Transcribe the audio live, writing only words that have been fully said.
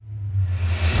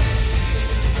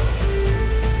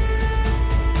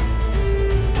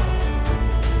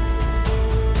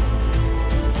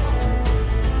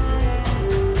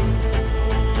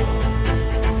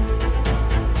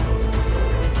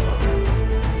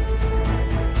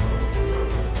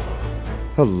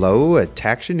Hello,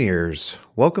 Attactioneers.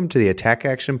 Welcome to the Attack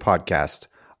Action Podcast.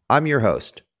 I'm your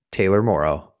host, Taylor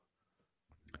Morrow.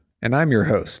 And I'm your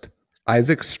host,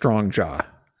 Isaac Strongjaw.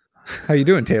 How you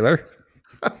doing, Taylor?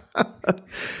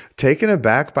 Taken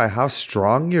aback by how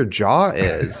strong your jaw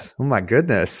is. Oh my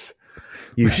goodness.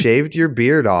 You shaved your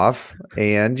beard off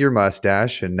and your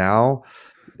mustache, and now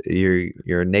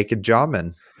you're a naked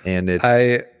jawman, and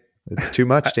it's too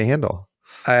much to handle.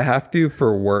 I have to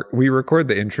for work. We record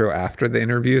the intro after the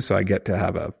interview, so I get to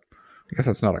have I guess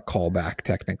that's not a callback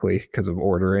technically because of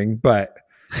ordering, but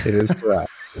it is for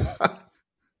us.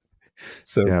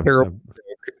 So terrible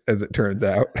as it turns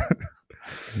out.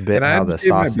 Bit how the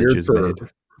sausage is made.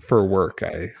 For work,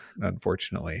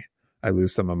 unfortunately I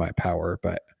lose some of my power,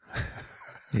 but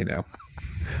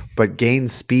but gain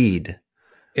speed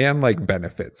and like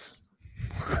benefits.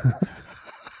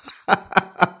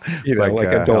 like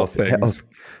adult things.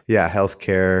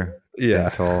 Healthcare,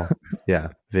 dental,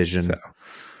 vision. So,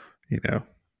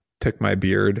 took my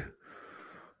beard,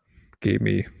 gave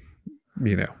me,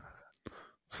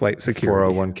 slight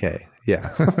security. 401k. Yeah.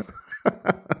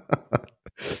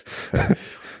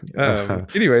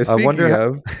 Anyway, I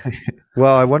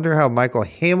wonder how Michael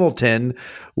Hamilton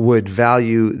would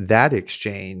value that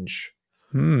exchange.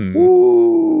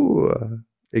 Ooh,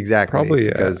 exactly. Probably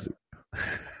because.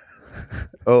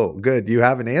 Oh, good. You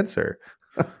have an answer.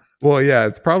 Well, yeah,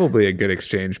 it's probably a good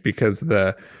exchange because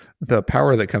the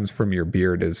power that comes from your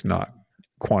beard is not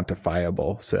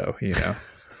quantifiable. So,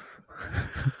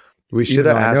 we should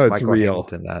have asked Michael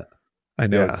Hamilton that. I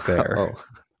know it's there. Oh,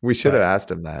 we should have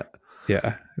asked him that.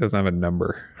 Yeah, it doesn't have a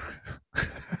number.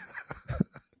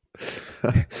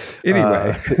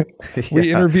 Anyway,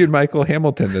 we interviewed Michael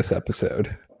Hamilton this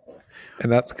episode,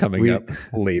 and that's coming up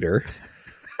later.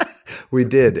 We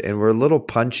did, and we're a little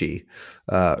punchy,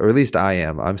 or at least I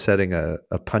am. I'm setting a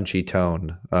punchy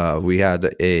tone. We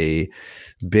had a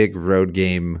big road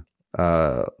game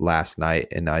last night,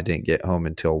 and I didn't get home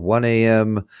until 1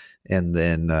 a.m., and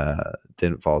then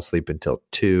didn't fall asleep until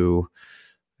 2,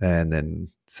 and then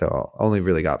so only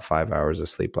really got 5 hours of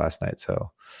sleep last night.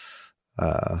 So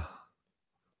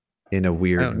in a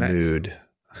weird mood.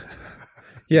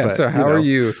 Yeah. But, so how are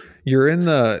you? You're in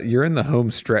the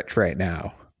home stretch right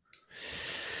now.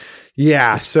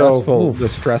 Yeah. The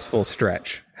stressful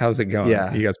stretch. How's it going?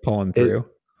 Yeah. You guys pulling through?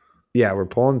 We're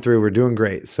pulling through. We're doing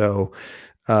great. So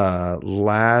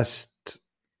last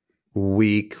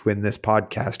week when this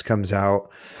podcast comes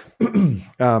out,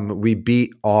 we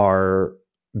beat our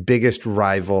biggest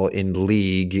rival in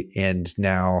league and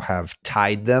now have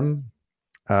tied them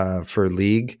for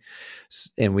league.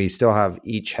 And we still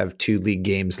each have 2 league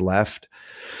games left.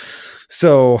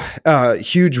 So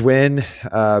huge win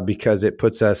because it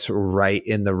puts us right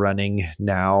in the running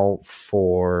now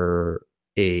for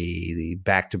a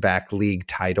back-to-back league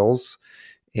titles.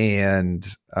 And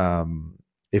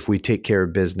if we take care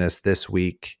of business this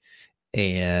week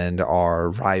and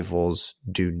our rivals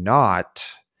do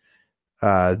not,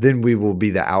 then we will be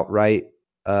the outright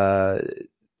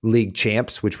league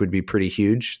champs, which would be pretty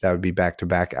huge. That would be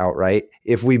back-to-back outright.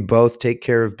 If we both take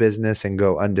care of business and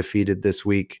go undefeated this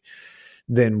week,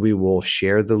 then we will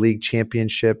share the league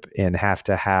championship and have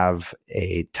to have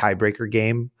a tiebreaker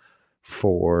game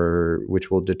which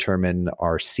will determine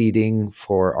our seeding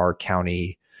for our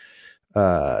county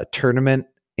tournament,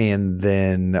 and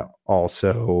then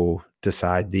also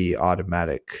decide the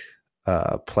automatic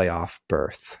playoff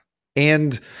berth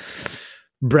and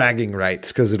bragging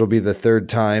rights, because it'll be the 3rd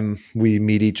time we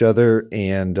meet each other,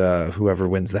 and whoever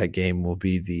wins that game will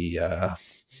be the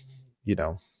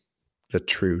the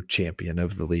true champion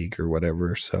of the league or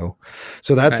whatever. So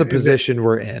that's the position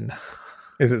we're in.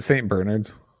 Is it St.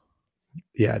 Bernard's?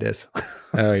 Yeah, it is.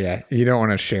 Oh yeah. You don't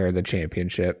want to share the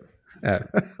championship.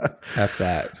 F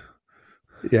that.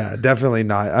 Yeah, definitely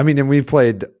not. I mean, and we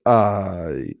played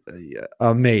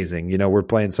amazing. We're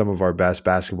playing some of our best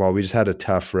basketball. We just had a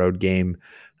tough road game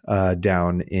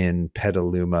down in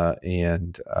Petaluma,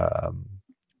 and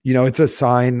it's a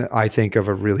sign, I think, of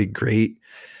a really great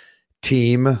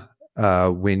team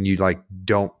when you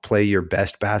don't play your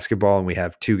best basketball, and we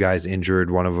have 2 guys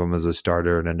injured. One of them is a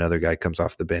starter, and another guy comes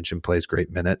off the bench and plays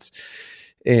great minutes.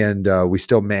 And we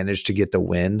still managed to get the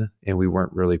win, and we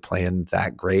weren't really playing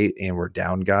that great, and we're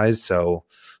down guys. So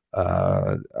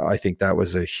I think that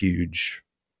was a huge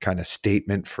kind of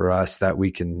statement for us that we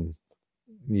can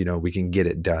get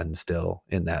it done still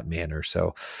in that manner.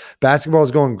 So basketball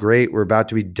is going great. We're about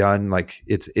to be done.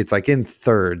 It's like in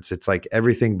thirds. It's like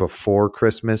everything before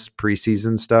Christmas,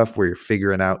 preseason stuff where you're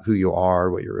figuring out who you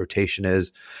are, what your rotation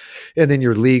is. And then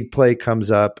your league play comes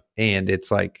up, and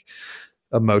it's like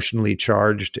emotionally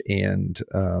charged, and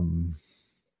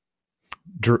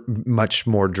much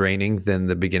more draining than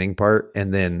the beginning part.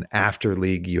 And then after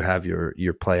league, you have your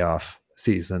playoff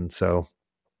season. So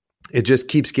it just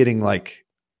keeps getting like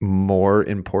more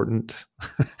important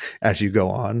as you go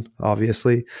on,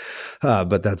 obviously.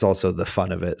 But that's also the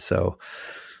fun of it. So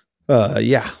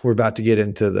yeah, we're about to get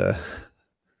into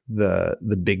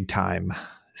the big time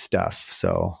stuff.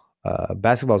 So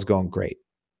basketball's going great.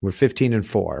 We're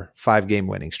 15-4, 5-game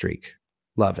winning streak.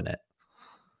 Loving it.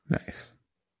 Nice.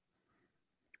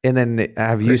 And then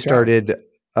have you started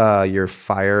your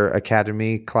Fire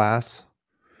Academy class?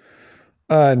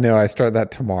 No, I start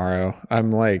that tomorrow.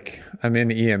 I'm in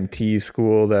EMT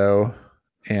school though,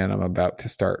 and I'm about to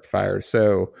start Fire.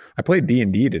 So I played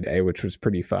D&D today, which was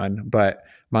pretty fun, but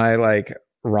my like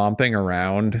romping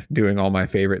around doing all my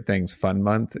favorite things fun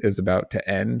month is about to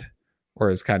end, or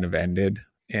is kind of ended.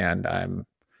 And I'm,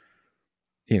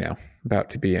 about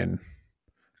to be in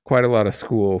quite a lot of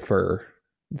school for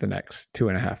the next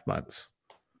 2.5 months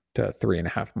to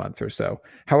 3.5 months or so.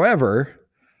 However,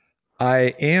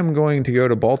 I am going to go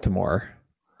to Baltimore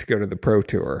to go to the Pro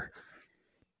Tour.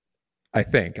 I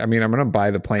think. I mean, I'm going to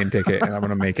buy the plane ticket and I'm going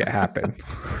to make it happen.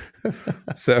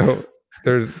 So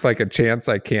there's like a chance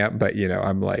I can't, but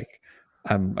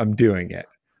I'm doing it.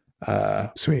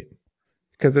 Sweet.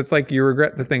 Because it's like you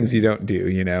regret the things you don't do,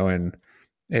 and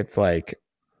it's like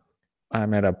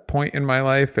I'm at a point in my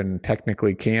life and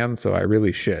technically can, so I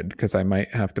really should, because I might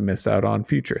have to miss out on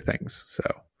future things.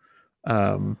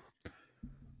 So,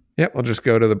 we'll just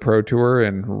go to the Pro Tour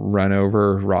and run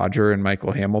over Roger and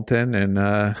Michael Hamilton and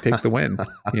take the win,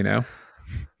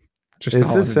 Just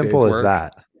it's as simple as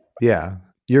that. Yeah.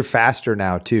 You're faster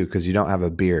now too, because you don't have a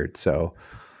beard. So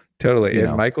totally.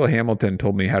 And Michael Hamilton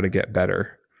told me how to get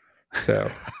better.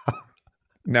 So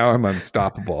now I'm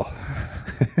unstoppable.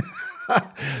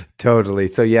 Totally.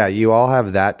 So yeah, you all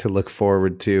have that to look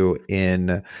forward to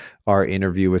in our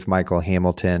interview with Michael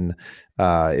Hamilton.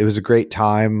 It was a great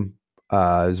time. It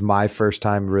was my first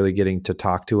time really getting to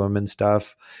talk to him and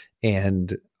stuff.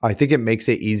 And I think it makes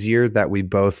it easier that we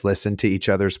both listen to each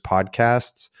other's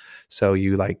podcasts. So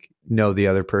you know the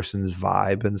other person's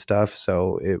vibe and stuff.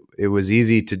 So it was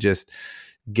easy to just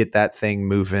get that thing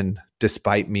moving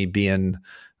despite me being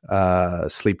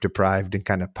sleep deprived and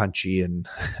kind of punchy and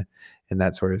and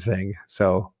that sort of thing.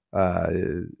 So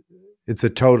it's a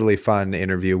totally fun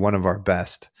interview, one of our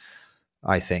best,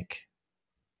 I think.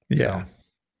 Yeah. So.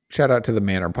 Shout out to the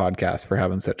Manor podcast for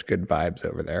having such good vibes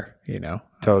over there,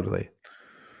 Totally.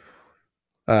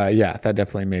 Yeah, that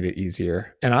definitely made it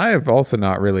easier. And I have also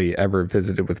not really ever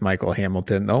visited with Michael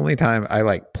Hamilton. The only time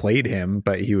I played him,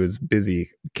 but he was busy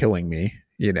killing me,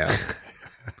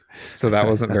 So that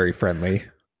wasn't very friendly.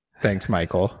 Thanks,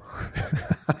 Michael.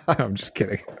 I'm just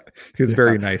kidding. He was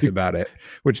very nice about it,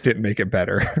 which didn't make it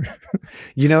better.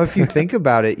 If you think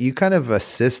about it, you kind of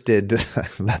assisted.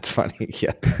 That's funny.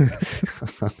 Yeah.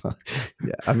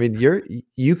 Yeah. I mean,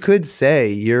 you could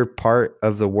say you're part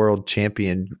of the world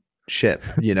championship,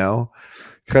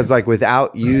 because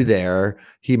without you there,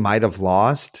 he might have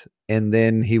lost and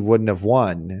then he wouldn't have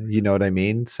won. You know what I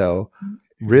mean? So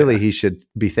really, he should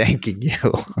be thanking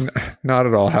you. Not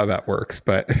at all how that works,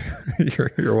 but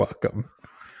you're welcome.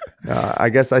 I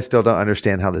guess I still don't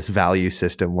understand how this value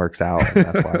system works out. And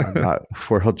that's why I'm not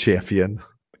world champion.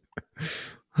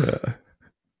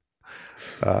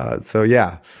 So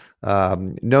yeah,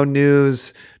 no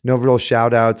news, no real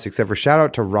shout outs, except for shout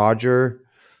out to Roger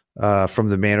from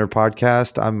the Manor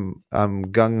podcast. I'm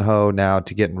gung ho now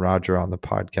to getting Roger on the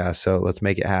podcast. So let's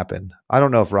make it happen. I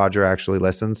don't know if Roger actually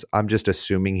listens. I'm just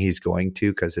assuming he's going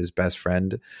to, because his best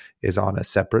friend is on a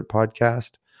separate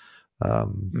podcast.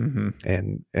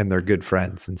 And they're good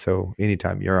friends. And so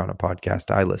anytime you're on a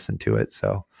podcast, I listen to it.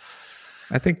 So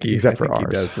I think he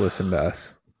does listen to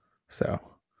us. So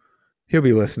he'll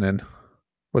be listening.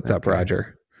 What's up,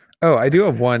 Roger? Oh, I do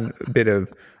have one bit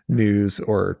of news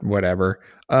or whatever.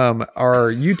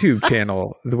 Our YouTube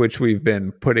channel, which we've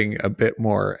been putting a bit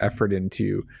more effort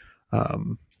into,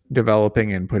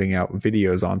 developing and putting out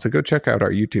videos on. So go check out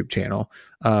our YouTube channel.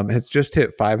 Has just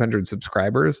hit 500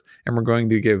 subscribers, and we're going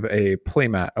to give a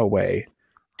playmat away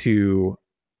to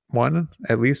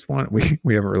at least one.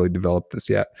 We haven't really developed this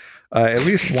yet. At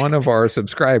least one of our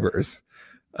subscribers.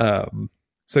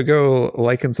 So go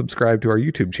like and subscribe to our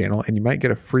YouTube channel, and you might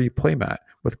get a free playmat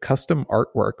with custom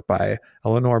artwork by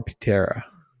Eleanor Pitera.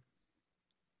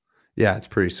 Yeah, it's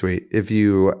pretty sweet. If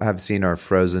you have seen our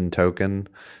Frozen token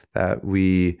that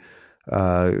we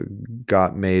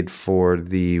got made for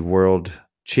the World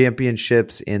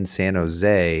Championships in San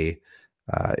Jose,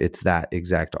 it's that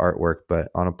exact artwork, but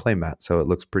on a playmat. So it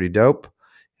looks pretty dope.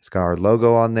 It's got our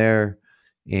logo on there.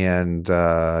 And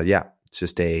it's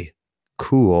just a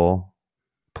cool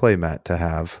playmat to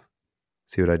have.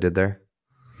 See what I did there?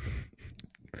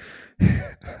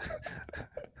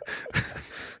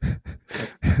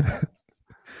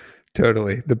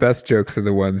 Totally. The best jokes are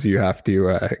the ones you have to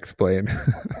explain.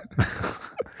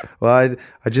 Well,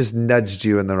 I just nudged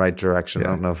you in the right direction. Yeah.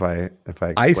 I don't know if I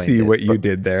I see what you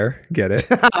did there. Get it?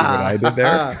 See what I did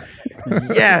there?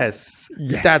 Yes.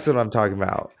 That's what I'm talking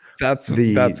about. That's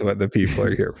what the people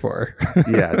are here for.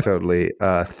 Yeah, totally.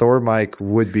 Thor Mike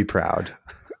would be proud.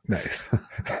 Nice.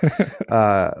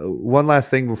 One last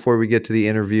thing before we get to the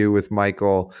interview with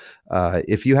Michael.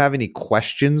 If you have any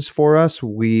questions for us,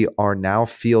 we are now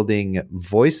fielding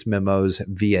voice memos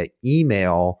via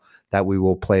email that we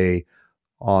will play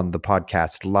on the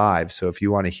podcast live. So if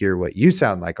you want to hear what you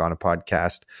sound like on a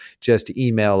podcast, just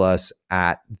email us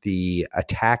at the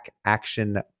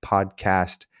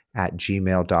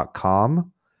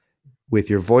attackactionpodcast@gmail.com with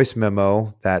your voice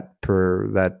memo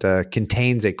that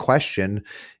contains a question,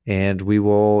 and we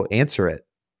will answer it,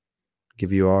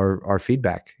 give you our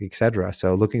feedback, etc.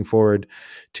 So looking forward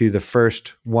to the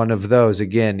first one of those.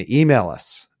 Again, email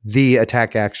us, the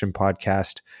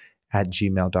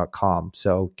attackactionpodcast@gmail.com.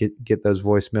 So get those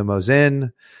voice memos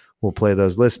in. We'll play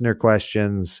those listener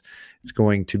questions. It's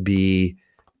going to be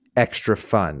extra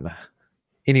fun.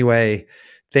 Anyway,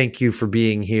 thank you for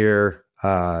being here.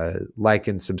 Like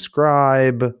and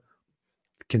subscribe.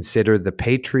 Consider the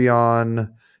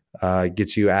Patreon.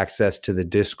 Gets you access to the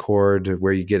Discord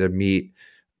where you get to meet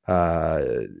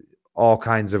all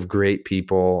kinds of great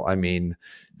people. I mean,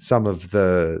 some of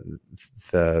the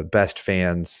best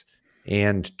fans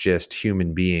and just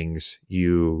human beings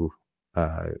you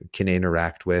can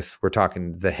interact with. We're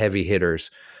talking the heavy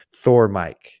hitters: Thor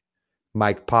Mike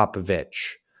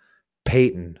Popovich,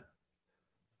 Peyton,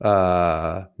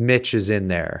 Mitch is in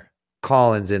there,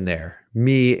 Colin's in there,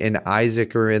 me and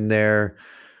Isaac are in there.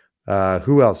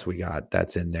 Who else we got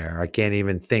that's in there? I can't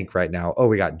even think right now. Oh,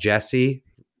 we got Jesse,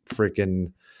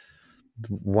 freaking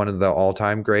one of the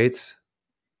all-time greats.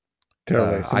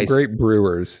 Totally. Some great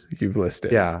brewers you've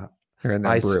listed. Yeah.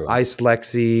 Ice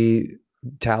Lexi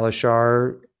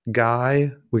Talishar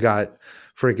guy. We got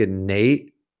freaking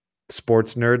Nate,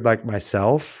 sports nerd like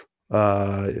myself.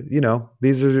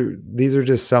 These are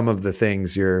just some of the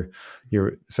things you're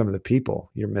some of the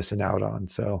people you're missing out on.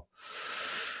 So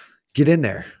get in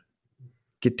there,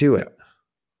 get to it,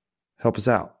 help us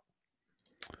out.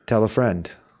 Tell a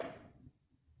friend,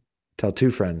 tell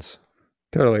two friends.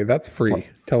 Totally. That's free.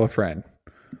 Tell a friend,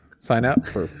 sign up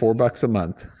for $4 a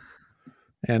month.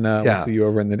 And we'll see you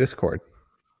over in the Discord.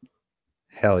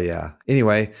 Hell yeah.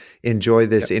 Anyway, enjoy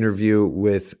this interview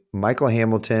with Michael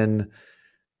Hamilton.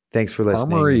 Thanks for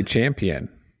listening. Armory champion.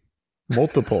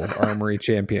 Multiple Armory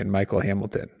champion Michael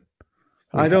Hamilton.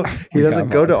 He doesn't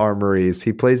go to armories.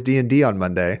 He plays D&D on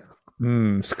Monday.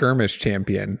 Skirmish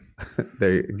champion.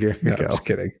 There you go. Just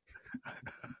kidding.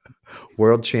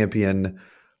 World champion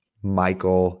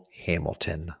Michael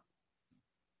Hamilton.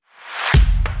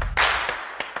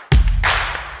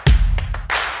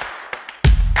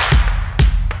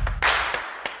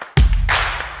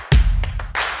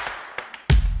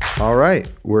 All right,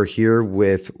 we're here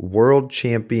with world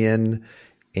champion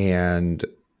and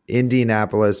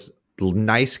Indianapolis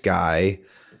nice guy,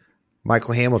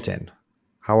 Michael Hamilton.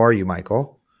 How are you,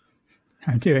 Michael?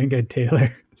 I'm doing good,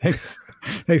 Taylor. Thanks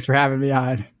for having me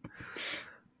on.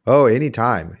 Oh,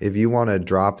 anytime. If you want to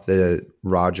drop the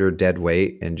Roger dead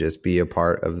weight and just be a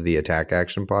part of the Attack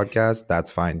Action podcast, that's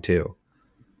fine too.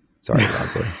 Sorry,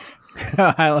 Roger.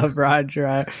 I love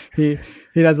Roger.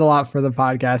 He does a lot for the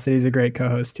podcast, and he's a great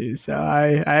co-host too. So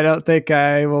I don't think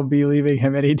I will be leaving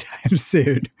him anytime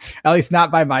soon. At least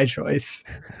not by my choice.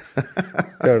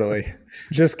 Totally.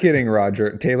 Just kidding,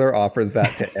 Roger. Taylor offers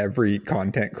that to every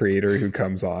content creator who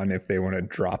comes on if they want to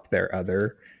drop their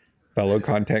other fellow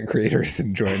content creators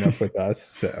and join up with us.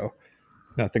 So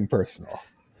nothing personal.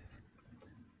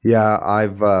 Yeah,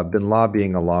 I've been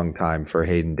lobbying a long time for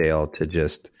Hayden Dale to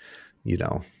just,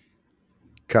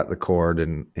 cut the cord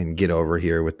and get over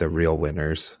here with the real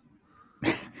winners.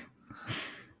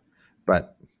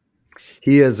 But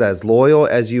he is as loyal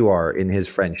as you are in his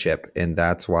friendship, and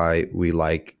that's why we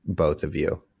like both of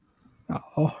you.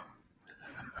 Oh.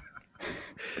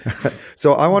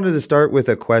 So I wanted to start with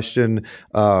a question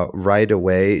right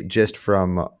away, just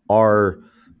from our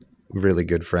really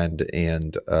good friend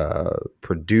and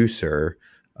producer,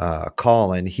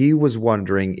 Colin. He was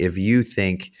wondering if you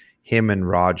think him and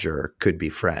Roger could be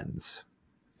friends.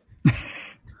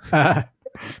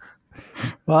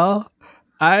 Well,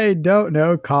 I don't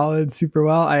know Colin super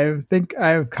well. I think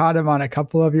I've caught him on a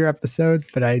couple of your episodes,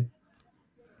 but I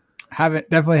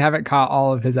definitely haven't caught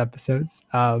all of his episodes.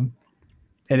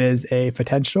 it is a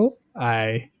potential.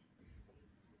 I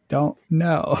don't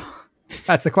know.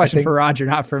 That's a question for Roger,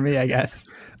 not for me, I guess.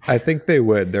 I think they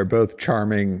would. They're both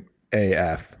charming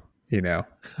AF, you know.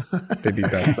 They'd be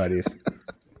best buddies.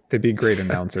 They'd be great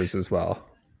announcers as well.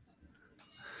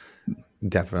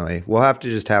 Definitely. We'll have to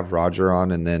just have Roger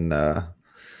on, and then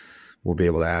we'll be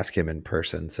able to ask him in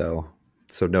person. So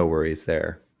no worries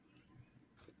there.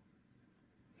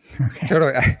 Okay.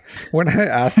 Totally. When I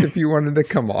asked if you wanted to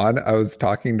come on, I was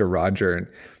talking to Roger, and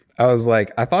I was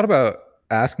like, I thought about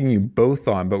asking you both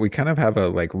on, but we kind of have a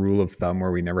like rule of thumb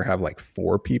where we never have like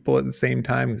 4 people at the same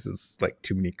time because it's like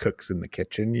too many cooks in the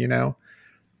kitchen, you know?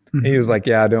 Mm-hmm. And he was like,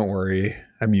 yeah, don't worry.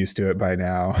 I'm used to it by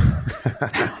now.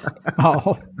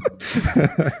 Oh.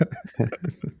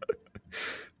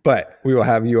 But we will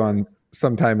have you on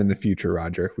sometime in the future,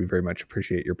 Roger. We very much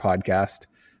appreciate your podcast.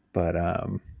 But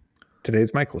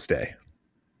today's Michael's day.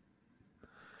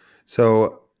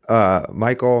 So,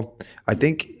 Michael, I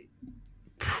think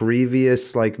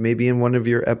previous, like maybe in one of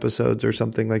your episodes or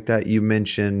something like that, you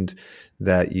mentioned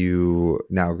that you,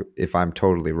 now if I'm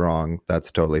totally wrong,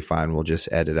 that's totally fine. We'll just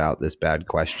edit out this bad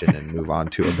question and move on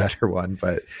to a better one.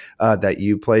 But that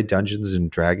you play Dungeons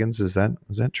and Dragons, is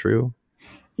that true?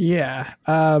 Yeah.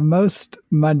 Most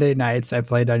Monday nights I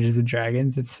play Dungeons and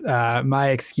Dragons. It's my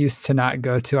excuse to not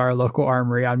go to our local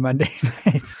armory on Monday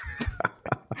nights.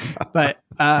 But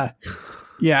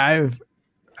yeah,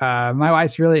 my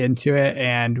wife's really into it,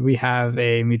 and we have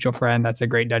a mutual friend that's a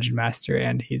great dungeon master,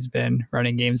 and he's been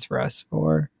running games for us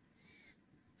for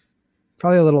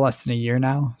probably a little less than a year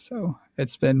now. So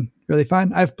it's been really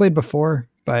fun. I've played before,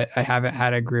 but I haven't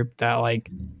had a group that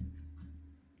like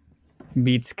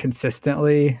meets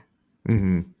consistently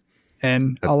in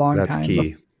a long time. That's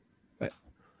key. But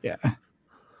yeah.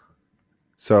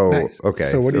 So nice. Okay.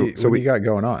 So what do you got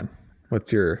going on?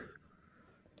 What's your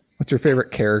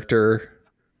favorite character?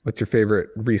 What's your favorite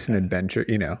recent adventure?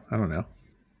 You know, I don't know.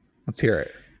 Let's hear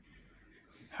it.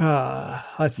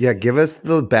 Give us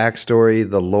the backstory,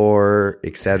 the lore,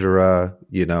 etc.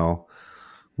 You know,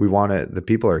 we want it. The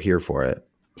people are here for it.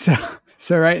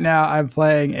 So right now I'm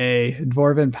playing a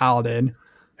Dwarven Paladin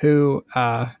who,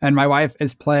 and my wife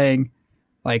is playing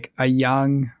like a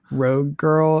young rogue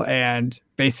girl. And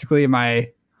basically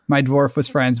my dwarf was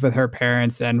friends with her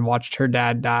parents and watched her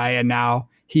dad die. And now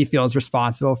he feels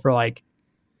responsible for like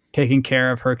taking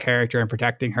care of her character and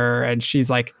protecting her. And she's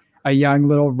like a young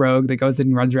little rogue that goes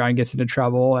and runs around and gets into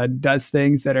trouble and does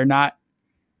things that are not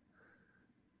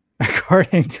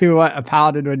according to what a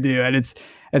paladin would do. And it's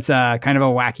a kind of a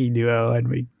wacky duo, and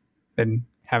we've been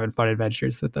having fun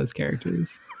adventures with those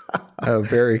characters. Oh,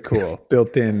 very cool.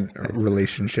 Built-in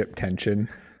relationship tension.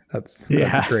 That's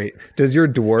great. Does your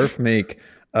dwarf make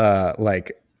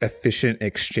like efficient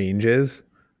exchanges,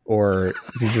 or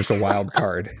is he just a wild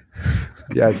card?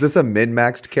 Yeah, is this a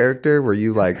min-maxed character where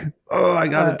you like, oh, I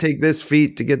got to take this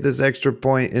feat to get this extra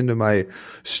point into my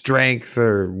strength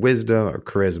or wisdom or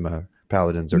charisma?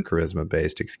 Paladins are charisma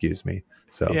based, excuse me.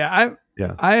 So I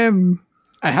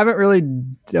haven't really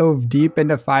dove deep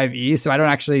into 5e, so I don't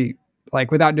actually, like,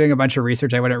 without doing a bunch of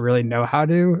research, I wouldn't really know how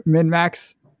to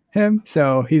min-max him.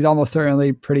 So he's almost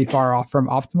certainly pretty far off from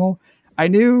optimal. I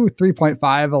knew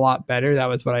 3.5 a lot better. That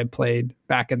was what I played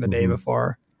back in the day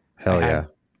before. Hell yeah.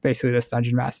 Basically this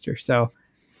dungeon master. So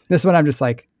this one I'm just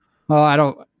like, well,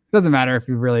 it doesn't matter if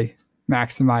you really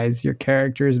maximize your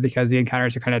characters because the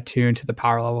encounters are kind of tuned to the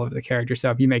power level of the character. So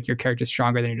if you make your character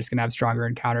stronger, then you're just going to have stronger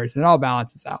encounters, and it all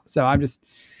balances out. So I'm just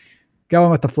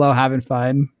going with the flow, having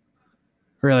fun,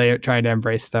 really trying to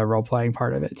embrace the role-playing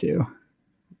part of it too.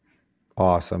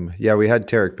 Awesome. Yeah, we had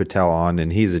Tarek Patel on,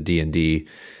 and he's a D&D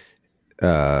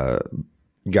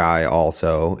guy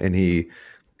also, and he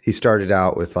started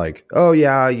out with like, oh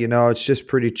yeah, you know, it's just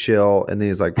pretty chill, and then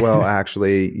he's like, well,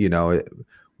 actually, you know,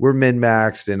 we're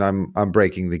min-maxed, and I'm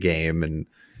breaking the game, and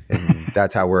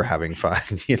that's how we're having fun,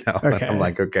 you know. Okay. I'm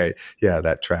like, okay, yeah,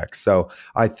 that tracks. So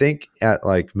I think at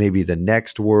like maybe the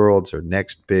next Worlds or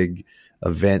next big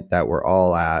event that we're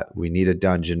all at, we need a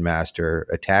dungeon master.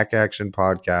 Attack Action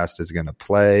Podcast is going to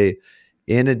play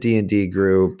in a D&D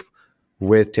group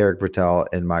with Tarek Patel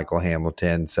and Michael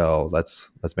Hamilton. So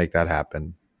let's make that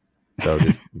happen. So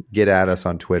just get at us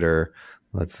on Twitter.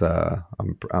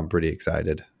 I'm pretty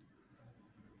excited.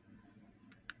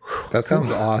 That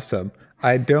sounds awesome.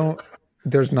 We'll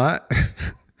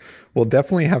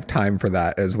definitely have time for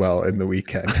that as well in the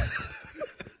weekend.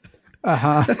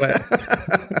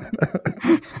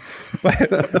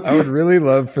 But I would really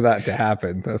love for that to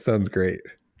happen. That sounds great.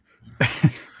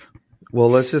 Well,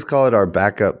 let's just call it our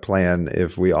backup plan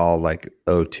if we all like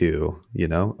O2, you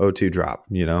know, O2 drop,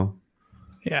 you know?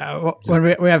 Yeah, well,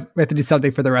 when we have to do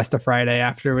something for the rest of Friday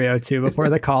after we O2 before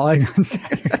the calling on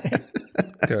Saturday.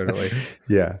 Totally.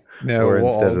 Yeah. No, or we'll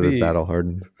instead all of the be battle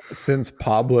hardened. since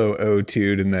Pablo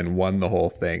O2'd and then won the whole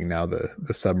thing. Now the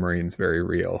submarine's very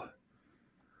real.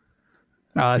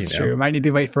 Oh, that's You know? true. Might need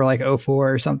to wait for like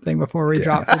 04 or something before we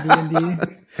drop the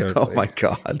D&D. Totally. Oh my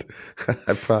God.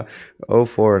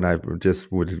 04 and I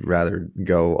just would rather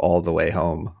go all the way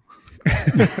home.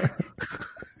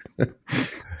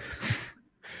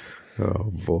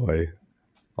 Oh boy.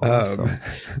 Awesome.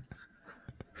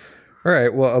 All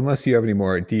right. Well, unless you have any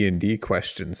more D&D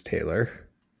questions, Taylor,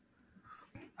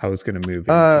 I was going to move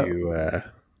into.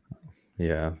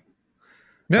 Yeah.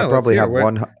 No, I probably have what,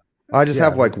 one. I just Yeah,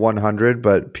 have like 100,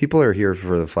 but people are here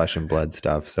for the flesh and blood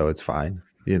stuff, so it's fine.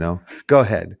 You know, go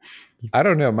ahead. I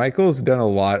don't know. Michael's done a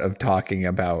lot of talking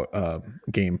about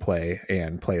gameplay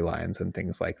and play lines and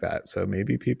things like that. So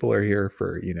maybe people are here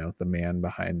for, the man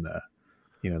behind the,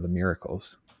 the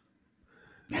miracles.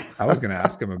 I was going to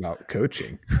ask him about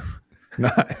coaching,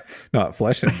 not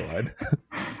flesh and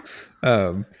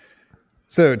blood.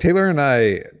 So Taylor and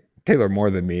I, Taylor more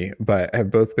than me, but have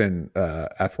both been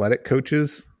athletic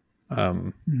coaches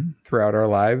throughout our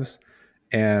lives.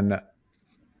 And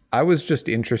I was just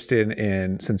interested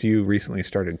in, since you recently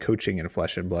started coaching in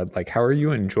Flesh and Blood, like, how are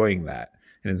you enjoying that?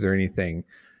 And is there anything,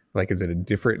 like, is it a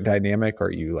different dynamic? Or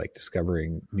are you like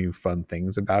discovering new fun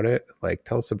things about it? Like,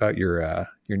 tell us about your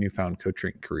newfound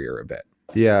coaching career a bit.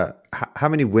 Yeah. How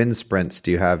many wind sprints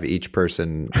do you have each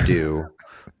person do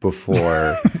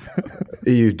before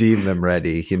you deem them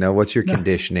ready? What's your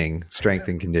conditioning, strength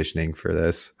and conditioning for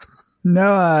this?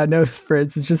 No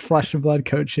sprints. It's just Flesh and Blood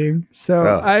coaching.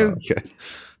 So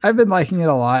I've been liking it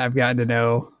a lot. I've gotten to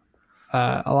know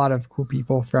a lot of cool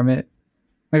people from it.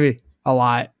 Maybe a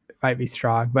lot might be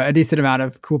strong, but a decent amount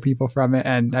of cool people from it.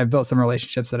 And I've built some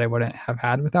relationships that I wouldn't have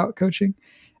had without coaching.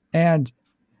 And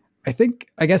I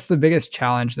guess the biggest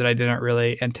challenge that I didn't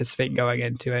really anticipate going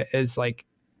into it is like,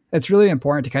 it's really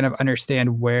important to kind of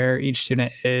understand where each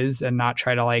student is and not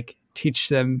try to like teach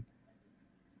them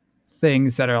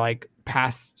things that are like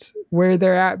past where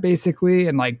they're at basically,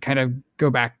 and like kind of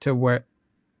go back to where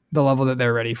the level that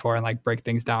they're ready for and like break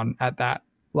things down at that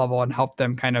level and help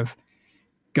them kind of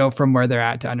go from where they're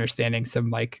at to understanding some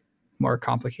like more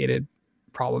complicated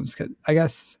problems, I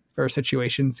guess, or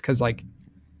situations. Cause like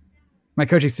my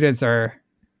coaching students are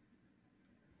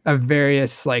of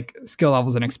various like skill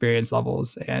levels and experience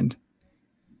levels. And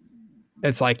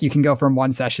it's like, you can go from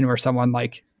one session where someone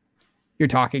like you're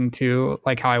talking to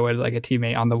like how I would like a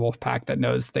teammate on the wolf pack that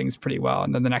knows things pretty well.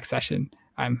 And then the next session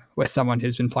I'm with someone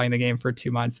who's been playing the game for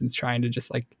 2 months and is trying to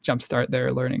just like jumpstart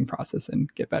their learning process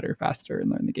and get better faster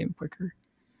and learn the game quicker.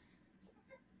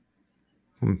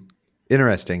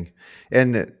 Interesting.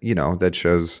 And, that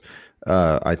shows,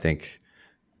 I think,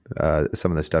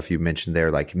 some of the stuff you mentioned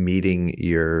there, like meeting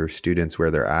your students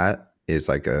where they're at is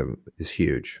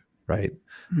huge, right?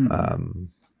 Mm-hmm.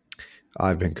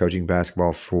 I've been coaching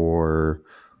basketball for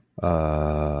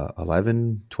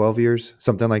 11, 12 years,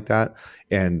 something like that.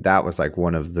 And that was like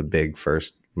one of the big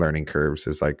first learning curves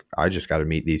is like, I just got to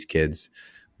meet these kids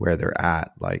where they're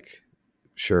at. Like,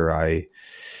 sure, I,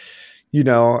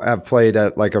 I've played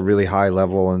at like a really high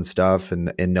level and stuff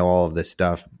and know all of this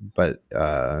stuff. But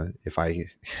if I,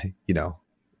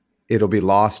 it'll be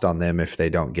lost on them if they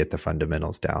don't get the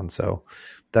fundamentals down. So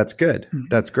that's good. Mm-hmm.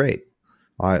 That's great.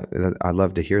 I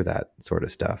love to hear that sort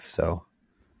of stuff. So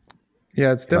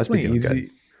yeah, it's definitely easy.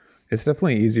 It's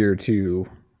definitely easier to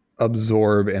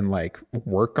absorb and like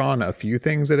work on a few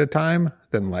things at a time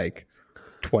than like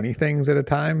 20 things at a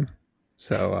time.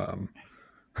 So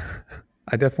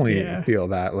I definitely feel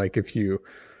that like if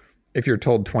you're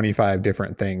told 25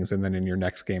 different things and then in your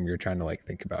next game you're trying to like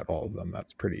think about all of them,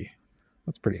 that's pretty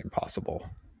impossible.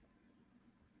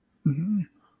 Mm-hmm.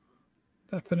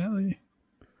 Definitely.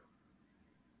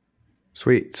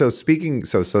 Sweet. So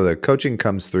so the coaching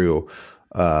comes through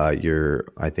your,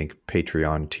 I think,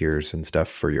 Patreon tiers and stuff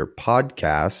for your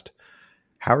podcast.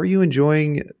 How are you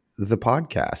enjoying the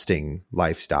podcasting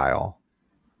lifestyle?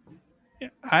 Yeah,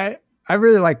 I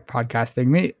really like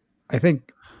podcasting. I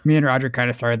think me and Roger kind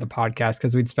of started the podcast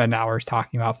because we'd spend hours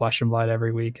talking about Flesh and Blood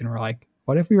every week. And we're like,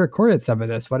 what if we recorded some of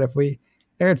this? What if we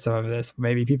aired some of this?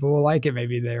 Maybe people will like it.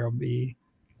 Maybe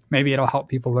it'll help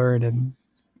people learn and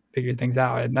figure things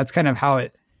out. And that's kind of how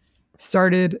it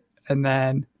started. And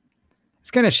then it's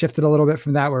kind of shifted a little bit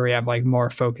from that, where we have like more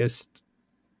focused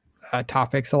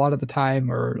topics a lot of the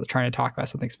time, or trying to talk about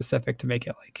something specific to make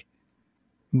it like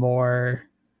more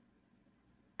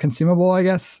consumable, I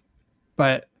guess.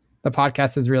 But the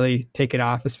podcast has really taken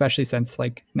off, especially since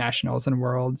like nationals and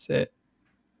worlds.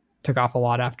 took off a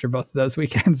lot after both of those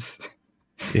weekends.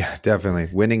 Yeah, definitely.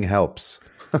 Winning helps.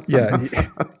 Yeah,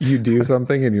 you do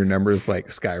something and your numbers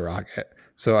like skyrocket.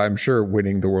 So I'm sure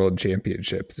winning the world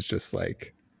championship is just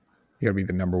like, you gotta be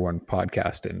the number one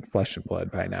podcast in Flesh and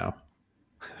Blood by now.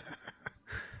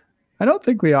 I don't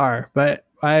think we are, but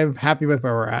I'm happy with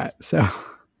where we're at. So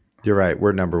You're right.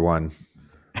 We're number one.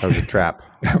 That was a trap.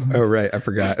 Oh, right. I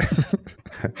forgot.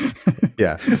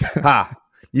 Yeah. Ha!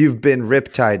 You've been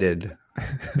riptided.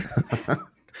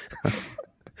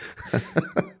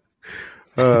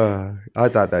 I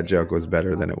thought that joke was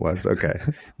better than it was. Okay.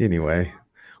 Anyway.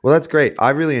 Well, that's great.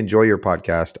 I really enjoy your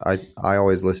podcast. I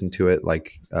always listen to it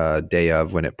like day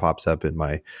of when it pops up in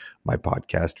my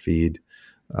podcast feed.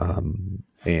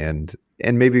 And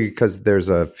maybe because there's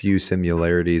a few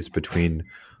similarities between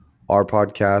our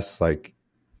podcasts, like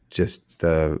just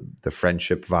the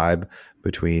friendship vibe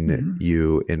between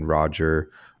you and Roger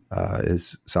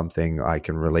is something I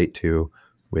can relate to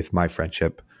with my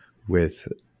friendship with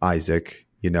Isaac.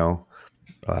 You know,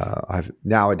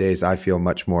 nowadays I feel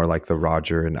much more like the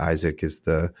Roger, and Isaac is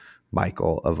the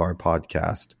Michael of our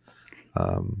podcast,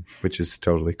 which is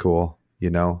totally cool. You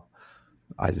know,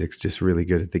 Isaac's just really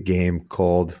good at the game,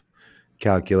 cold,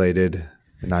 calculated,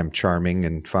 and I'm charming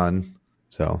and fun.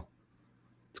 So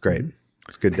it's great.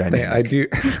 It's good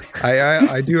dynamic.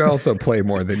 I do also play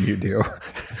more than you do.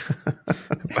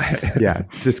 Yeah,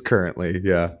 just currently.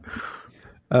 Yeah.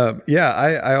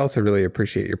 I also really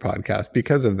appreciate your podcast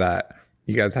because of that.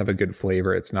 You guys have a good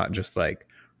flavor. It's not just like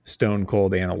stone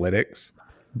cold analytics,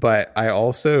 but I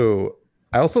also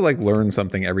like learn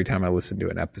something every time I listen to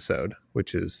an episode,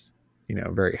 which is, you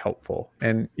know, very helpful.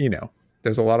 And, you know,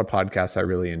 there's a lot of podcasts I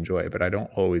really enjoy, but I don't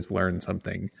always learn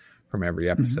something from every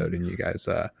episode. And you guys,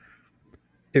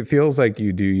 it feels like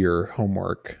you do your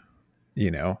homework,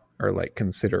 you know, or like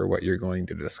consider what you're going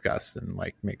to discuss and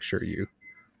like make sure you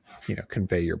know,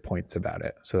 convey your points about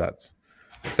it. So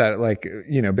that like,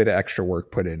 you know, bit of extra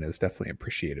work put in is definitely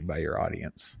appreciated by your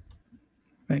audience.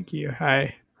 Thank you.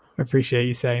 I appreciate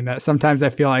you saying that. Sometimes I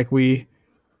feel like we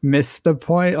miss the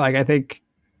point. Like I think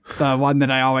the one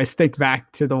that I always think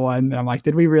back to, the one that I'm like,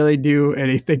 did we really do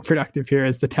anything productive here,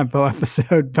 is the tempo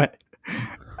episode? But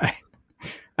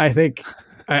I think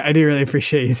I do really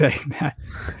appreciate you saying that.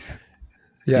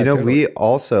 Yeah, you know, totally. We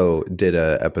also did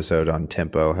a episode on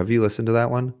tempo. Have you listened to that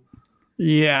one?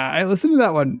 Yeah, I listened to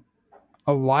that one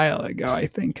a while ago, I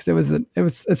think, because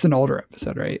it's an older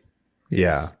episode, right?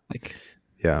 Yeah.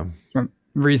 From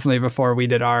recently before we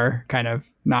did our kind of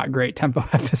not great tempo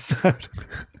episode.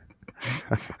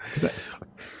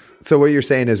 So what you're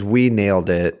saying is we nailed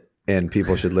it and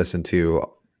people should listen to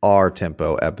our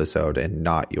tempo episode and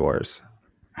not yours.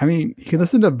 I mean, you can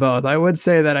listen to both. I would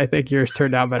say that I think yours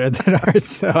turned out better than ours,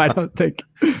 so I don't think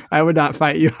I would not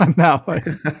fight you on that one.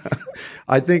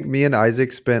 I think me and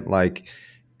Isaac spent like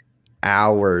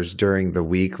hours during the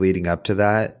week leading up to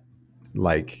that,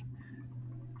 like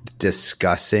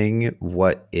discussing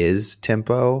what is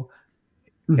tempo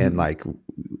and like,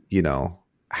 you know,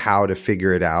 how to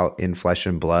figure it out in Flesh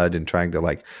and Blood, and trying to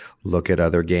like look at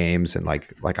other games, and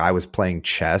like I was playing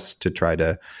chess to try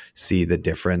to see the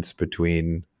difference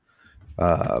between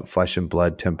Flesh and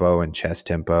Blood tempo and chess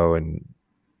tempo and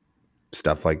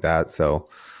stuff like that. So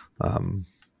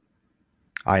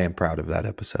I am proud of that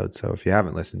episode. So if you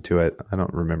haven't listened to it, I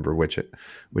don't remember which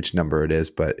number it is,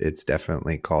 but it's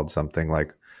definitely called something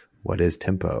like What is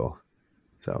Tempo?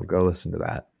 So go listen to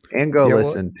that. And go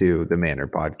listen to the Manor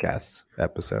Podcasts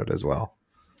episode as well.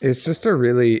 It's just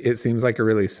it seems like a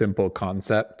really simple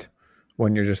concept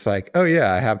when you're just like, oh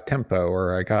yeah, I have tempo,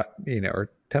 or I got, you know, or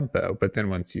tempo. But then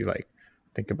once you like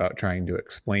think about trying to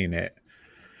explain it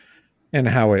and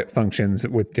how it functions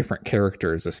with different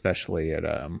characters, especially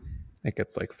it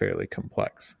gets like fairly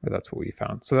complex. But that's what we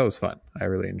found. So that was fun. I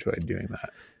really enjoyed doing that.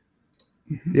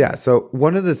 Yeah. So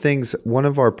one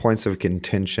of our points of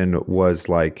contention was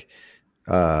like,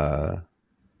 and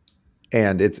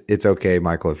it's okay,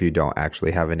 Michael, if you don't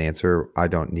actually have an answer. I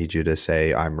don't need you to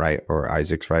say I'm right or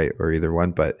Isaac's right or either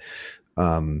one. But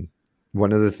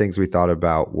one of the things we thought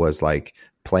about was like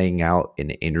playing out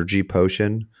an energy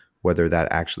potion, whether that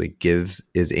actually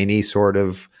is any sort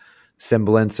of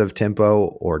semblance of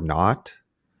tempo or not.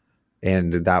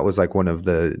 And that was like one of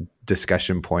the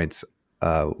discussion points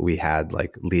we had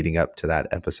like leading up to that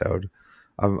episode.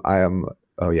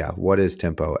 What is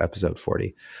tempo? Episode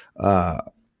 40.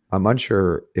 I'm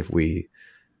unsure if that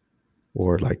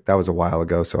was a while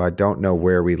ago, so I don't know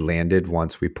where we landed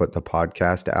once we put the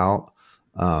podcast out.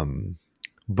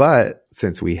 But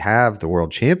since we have the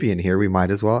world champion here, we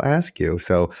might as well ask you.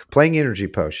 So playing energy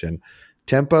potion,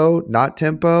 tempo, not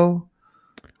tempo?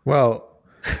 Well,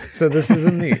 So this is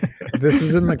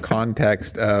in the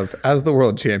context of, as the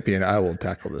world champion, I will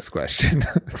tackle this question.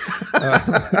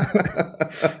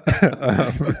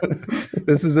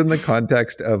 This is in the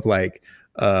context of like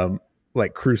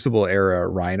Crucible era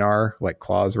Rhinar, like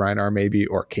Claws Rhinar maybe,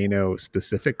 or Kano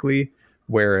specifically,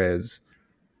 whereas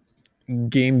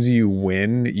games you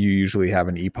win, you usually have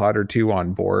an E-Pod or two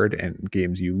on board, and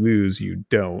games you lose, you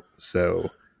don't. So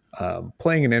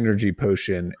playing an energy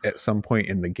potion at some point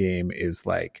in the game is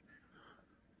like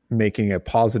making a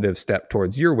positive step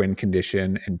towards your win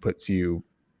condition and puts you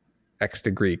X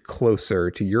degree closer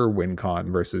to your win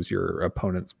con versus your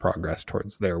opponent's progress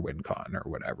towards their win con or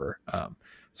whatever.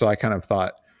 So I kind of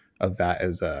thought of that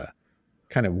as a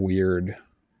kind of weird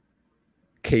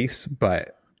case,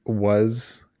 but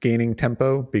was gaining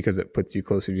tempo because it puts you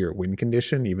closer to your win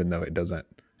condition, even though it doesn't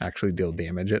actually deal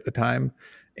damage at the time.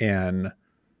 And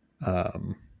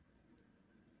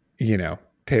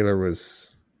Taylor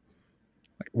was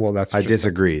like, well, that's I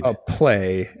disagreed. A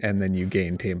play, and then you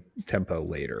gain tempo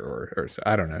later, or so.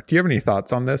 I don't know. Do you have any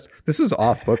thoughts on this? This is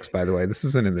off books, by the way. This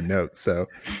isn't in the notes. So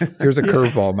here's a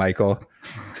curveball, Michael.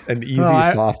 An easy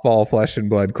softball flesh and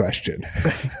blood question.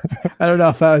 I don't know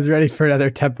if I was ready for another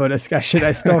tempo discussion.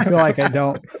 I still feel like I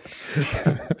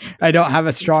don't have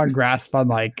a strong grasp on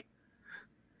like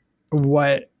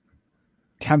what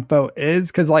tempo is,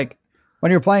 because like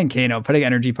when you're playing Kano, playing an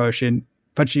energy potion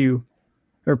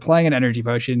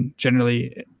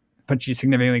generally puts you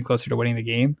significantly closer to winning the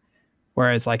game.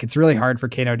 Whereas like it's really hard for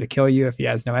Kano to kill you if he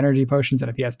has no energy potions, and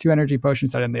if he has 2 energy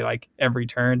potions, suddenly like every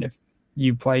turn, if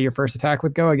you play your first attack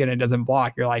with Go again, it doesn't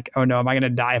block. You're like, oh no, am I going to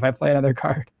die if I play another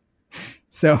card?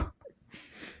 So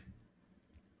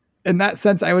in that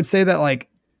sense, I would say that like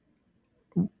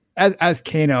as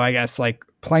Kano, I guess like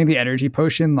playing the energy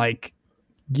potion like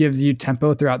gives you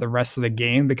tempo throughout the rest of the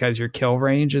game because your kill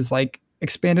range is like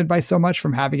expanded by so much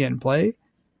from having it in play.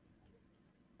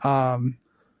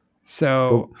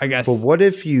 So I guess. But what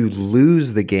if you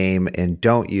lose the game and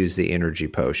don't use the energy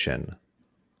potion?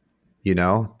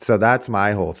 So that's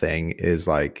my whole thing is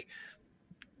like,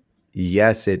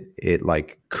 yes, it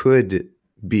like could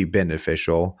be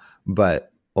beneficial,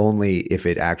 but only if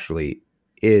it actually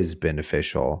is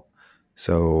beneficial.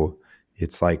 So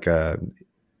it's like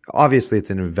obviously it's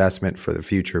an investment for the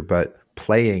future, but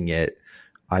playing it,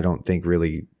 I don't think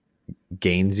really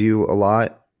gains you a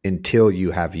lot until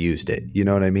you have used it. You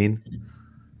know what I mean?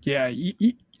 Yeah.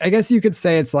 I guess you could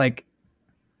say it's like,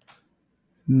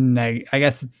 I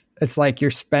guess it's like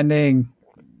you're kind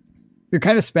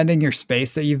of spending your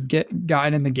space that you've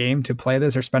gotten in the game to play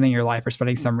this, or spending your life, or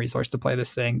spending some resource to play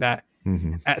this thing that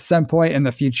at some point in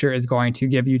the future is going to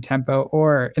give you tempo.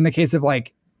 Or in the case of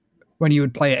like when you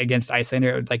would play it against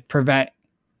Iyslander, it would like prevent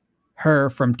her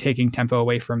from taking tempo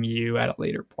away from you at a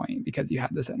later point because you had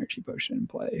this energy potion in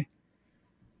play.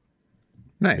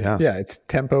 Nice. Yeah, it's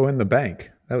tempo in the bank.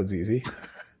 That was easy.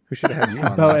 We should have had you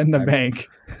on tempo in the bank.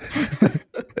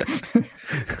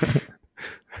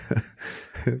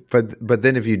 But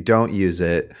then if you don't use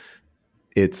it,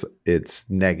 it's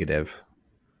negative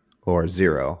or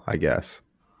 0, I guess.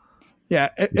 Yeah,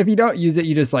 if you don't use it,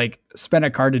 you just like spend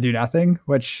a card to do nothing,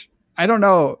 which I don't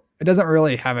know. It doesn't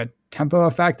really have a tempo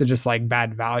effect. It's just like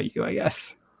bad value, I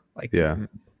guess. Like, yeah.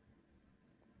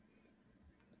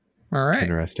 All right.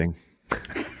 Interesting.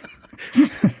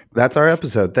 That's our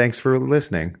episode. Thanks for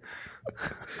listening.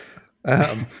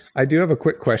 I do have a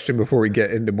quick question before we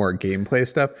get into more gameplay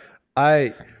stuff.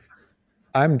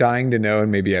 I'm dying to know,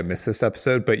 and maybe I missed this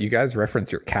episode, but you guys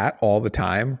reference your cat all the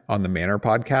time on the Manor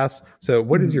podcast. So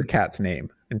what is your cat's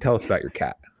name? And tell us about your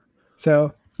cat.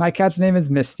 So my cat's name is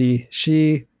Misty.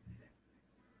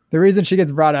 The reason she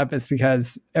gets brought up is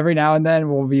because every now and then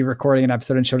we'll be recording an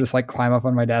episode and she'll just like climb up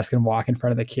on my desk and walk in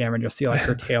front of the camera, and you'll see like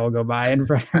her tail go by in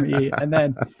front of me. And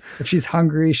then if she's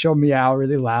hungry, she'll meow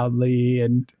really loudly,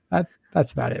 and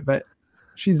that's about it. But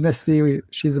she's Misty.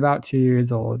 She's about 2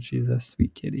 years old. She's a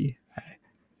sweet kitty.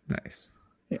 Nice.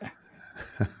 Yeah.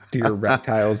 Do your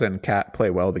reptiles and cat play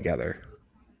well together?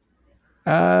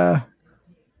 So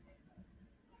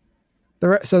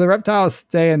the reptiles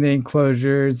stay in the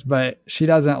enclosures, but she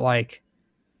doesn't like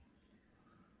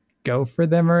go for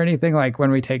them or anything. Like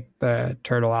when we take the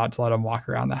turtle out to let him walk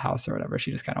around the house or whatever, she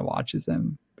just kind of watches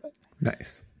him.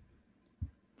 Nice.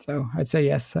 So I'd say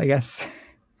yes, I guess.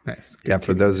 Nice. Yeah,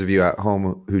 for those of you at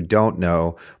home who don't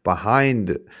know,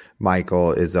 behind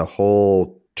Michael is a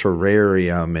whole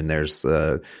terrarium, and there's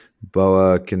a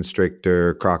boa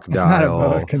constrictor,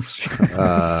 crocodile,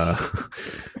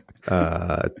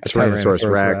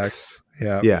 Tyrannosaurus Rex.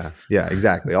 Yeah,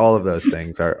 exactly. All of those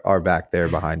things are back there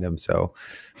behind him. So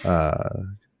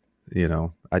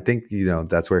I think,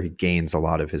 that's where he gains a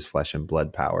lot of his flesh and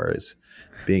blood power, is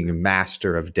being a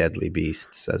master of deadly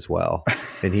beasts as well.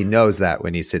 And he knows that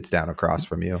when he sits down across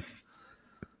from you.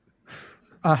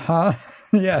 Uh-huh.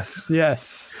 Yes.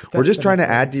 We're just trying to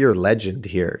add to your legend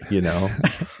here,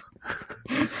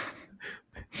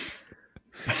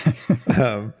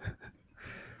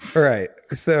 All right.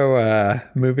 So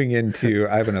moving into,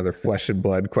 I have another flesh and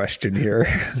blood question here.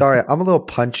 Sorry, I'm a little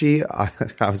punchy. I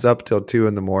was up till 2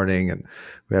 a.m. and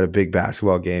we had a big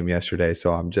basketball game yesterday,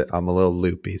 so I'm a little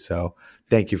loopy. So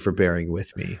thank you for bearing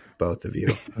with me, both of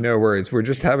you. No worries. We're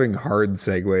just having hard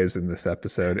segues in this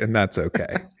episode, and that's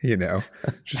okay.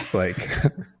 Just like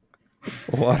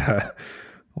a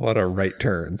lot of right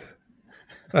turns.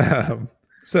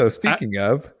 So speaking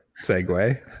of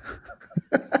segue.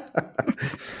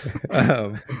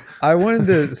 I wanted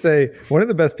to say one of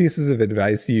the best pieces of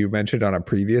advice you mentioned on a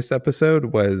previous episode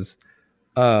was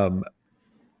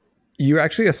you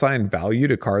actually assign value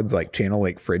to cards like Channel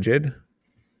Lake Frigid,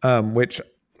 which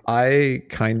I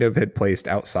kind of had placed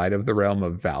outside of the realm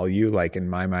of value. Like in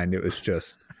my mind, it was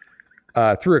just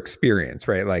through experience,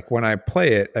 right? Like when I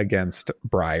play it against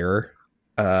Briar,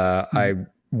 I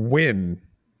win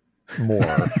more.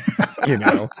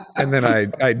 And then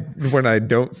I when I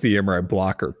don't see him or I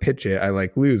block or pitch it, I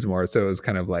like lose more. So it was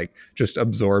kind of like just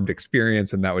absorbed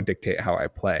experience, and that would dictate how I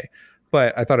play.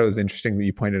 But I thought it was interesting that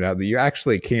you pointed out that you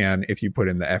actually can, if you put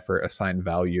in the effort, assign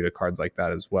value to cards like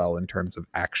that as well, in terms of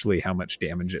actually how much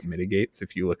damage it mitigates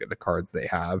if you look at the cards they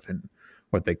have and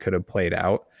what they could have played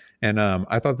out. And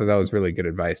I thought that was really good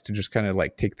advice, to just kind of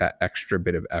like take that extra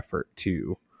bit of effort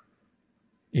to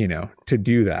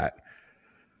do that.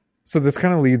 So this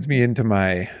kind of leads me into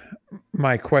my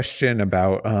question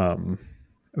about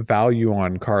value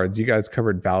on cards. You guys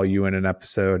covered value in an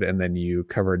episode, and then you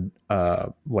covered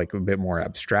like a bit more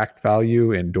abstract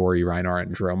value in Dori, Rhinar,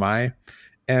 and Dromai.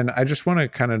 And I just want to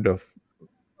kind of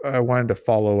I wanted to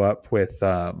follow up with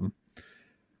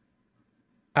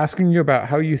asking you about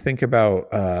how you think about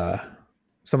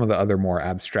some of the other more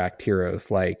abstract heroes,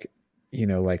 like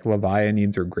Levia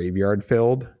needs her graveyard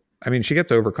filled. I mean, she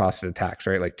gets overcosted attacks,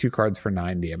 right? Like 2 cards for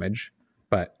 9 damage,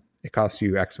 but it costs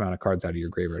you X amount of cards out of your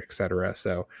graveyard, etc.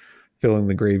 So filling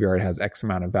the graveyard has X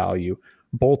amount of value.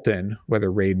 Boltyn, whether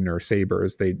Raiden or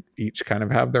Sabers, they each kind of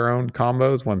have their own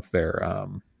combos once their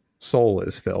soul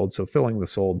is filled. So filling the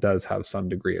soul does have some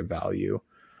degree of value.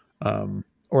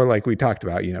 Or like we talked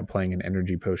about, playing an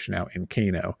energy potion out in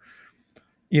Kano.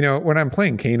 When I'm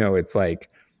playing Kano, it's like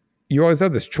you always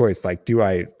have this choice. Like, do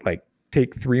I like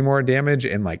take 3 more damage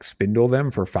and like spindle them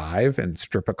for 5 and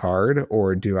strip a card,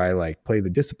 or do I like play the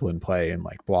discipline play and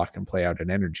like block and play out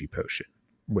an energy potion,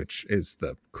 which is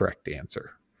the correct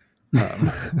answer.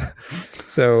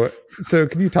 So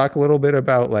can you talk a little bit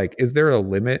about like, is there a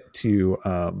limit to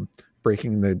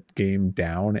breaking the game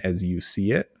down as you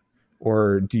see it,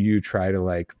 or do you try to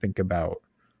like think about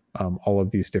all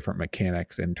of these different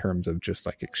mechanics in terms of just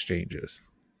like exchanges?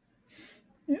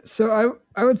 So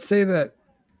I would say that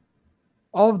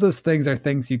all of those things are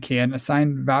things you can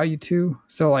assign value to.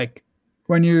 So like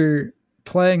when you're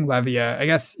playing Levia, I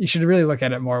guess you should really look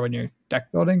at it more when you're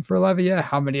deck building for Levia,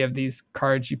 how many of these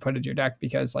cards you put in your deck,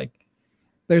 because like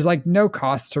there's like no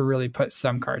cost to really put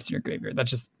some cards in your graveyard.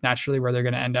 That's just naturally where they're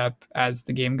going to end up as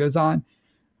the game goes on.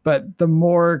 But the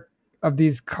more of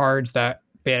these cards that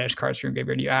banish cards from your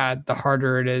graveyard you add, the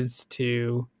harder it is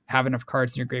to have enough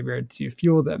cards in your graveyard to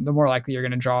fuel them. The more likely you're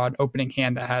going to draw an opening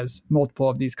hand that has multiple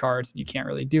of these cards and you can't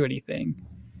really do anything.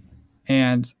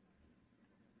 And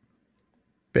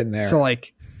been there. So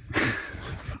like,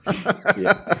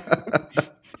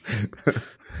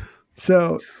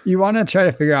 so you want to try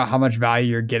to figure out how much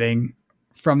value you're getting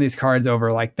from these cards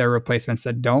over like their replacements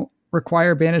that don't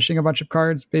require banishing a bunch of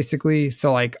cards, basically.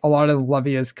 So like a lot of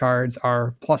Levia's cards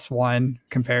are +1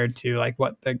 compared to like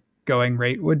what the going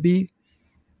rate would be.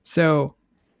 So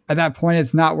at that point,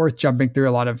 it's not worth jumping through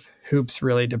a lot of hoops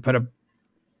really to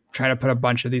try to put a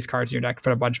bunch of these cards in your deck,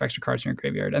 put a bunch of extra cards in your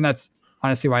graveyard. And that's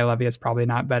honestly why Levia is probably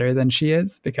not better than she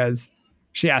is, because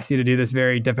she asks you to do this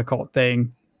very difficult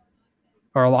thing,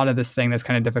 or a lot of this thing that's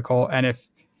kind of difficult. And if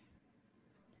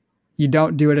you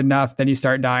don't do it enough, then you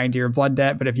start dying to your blood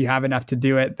debt. But if you have enough to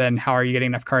do it, then how are you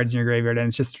getting enough cards in your graveyard? And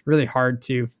it's just really hard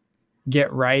to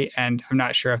get right. And I'm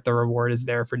not sure if the reward is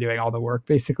there for doing all the work,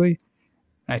 basically.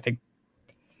 I think,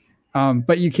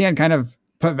 but you can kind of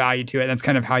put value to it. That's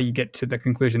kind of how you get to the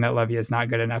conclusion that Levia is not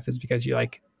good enough, is because you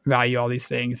like value all these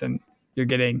things and you're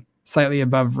getting slightly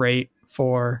above rate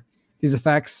for these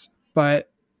effects.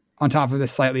 But on top of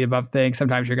this slightly above thing,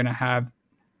 sometimes you're going to have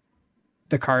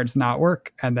the cards not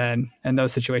work. And then in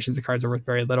those situations, the cards are worth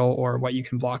very little or what you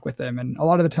can block with them. And a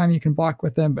lot of the time you can block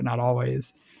with them, but not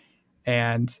always.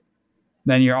 And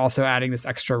then you're also adding this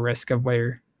extra risk of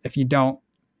where if you don't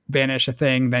banish a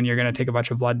thing, then you're going to take a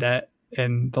bunch of blood debt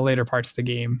in the later parts of the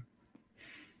game.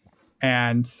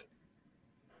 And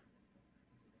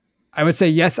I would say,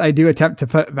 yes, I do attempt to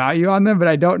put value on them, but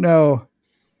I don't know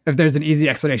if there's an easy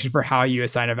explanation for how you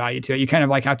assign a value to it. You kind of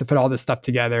like have to put all this stuff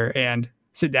together and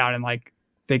sit down and like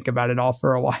think about it all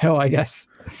for a while, I guess.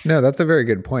 No, that's a very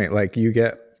good point. Like you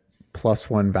get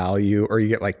 +1 value, or you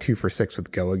get like 2 for 6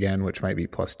 with Go Again, which might be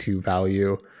 +2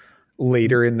 value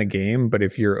later in the game. But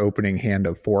if your opening hand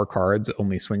of 4 cards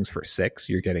only swings for 6,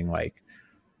 you're getting like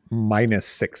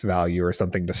 -6 value or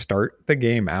something to start the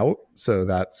game out. So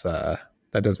that's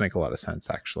that does make a lot of sense,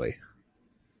 actually.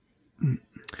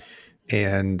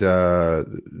 And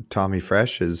Tommy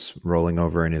Fresh is rolling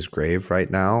over in his grave right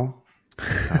now.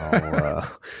 All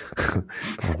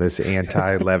this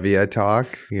anti-Levia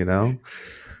talk, you know.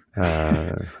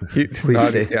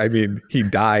 He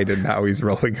died and now he's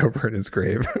rolling over in his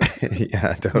grave.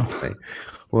 Yeah, totally.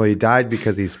 Well, he died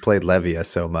because he's played Levia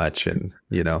so much, and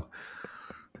you know,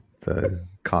 the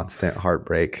constant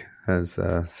heartbreak has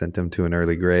sent him to an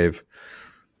early grave.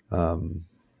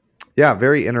 Yeah,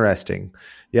 very interesting.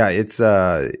 Yeah, it's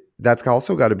that's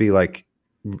also got to be like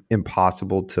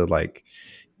impossible to like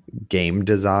game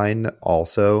design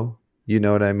also, you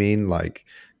know what I mean? Like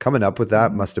coming up with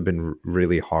that must have been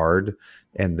really hard,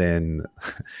 and then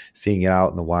seeing it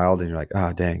out in the wild and you're like,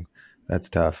 ah, dang, that's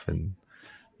tough. And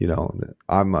you know,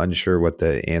 I'm unsure what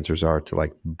the answers are to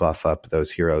like buff up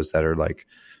those heroes that are like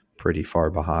pretty far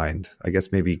behind. I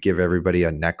guess maybe give everybody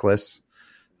a necklace.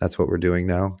 That's what we're doing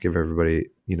now. Give everybody,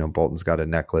 you know, Bolton's got a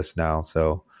necklace now.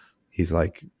 So he's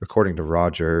like, according to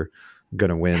Roger, going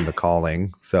to win the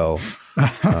calling. So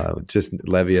just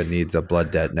Levia needs a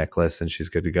blood debt necklace and she's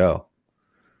good to go.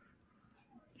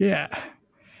 Yeah.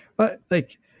 But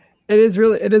like, it is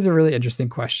a really interesting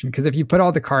question, because if you put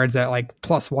all the cards at like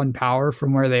 +1 power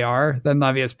from where they are, then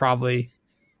Levia is probably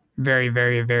very,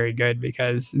 very, very good,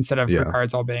 because instead of the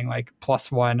cards all being like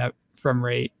 +1 from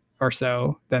rate or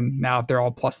so, then now if they're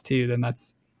all +2, then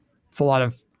it's a lot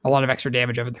of extra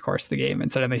damage over the course of the game.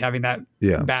 Instead of having that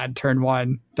bad turn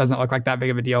 1, doesn't look like that big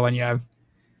of a deal when you have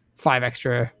 5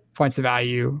 extra points of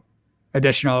value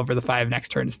additional over the 5 next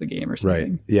turns of the game or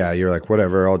something. Right. Yeah. You're like,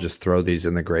 whatever, I'll just throw these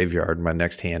in the graveyard. My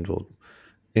next hand will,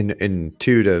 in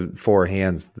 2 to 4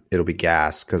 hands, it'll be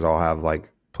gas, because I'll have like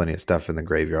plenty of stuff in the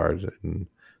graveyard and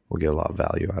we'll get a lot of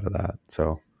value out of that.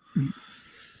 So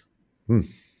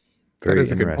that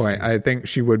is a good point. I think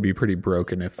she would be pretty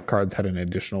broken if cards had an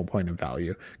additional point of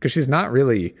value, because she's not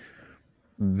really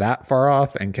that far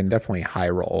off and can definitely high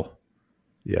roll.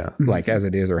 Yeah. Like as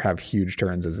it is, or have huge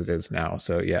turns as it is now.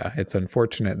 So yeah, it's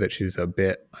unfortunate that she's a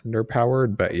bit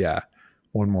underpowered, but yeah,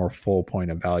 1 more full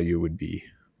point of value would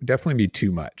definitely be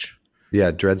too much. Yeah.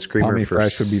 Dread Screamer Tommy for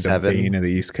Fresh would be 7. the bane of the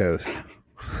East Coast.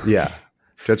 Yeah.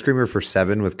 Dread Screamer for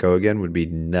 7 with Go Again would be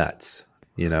nuts,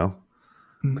 you know?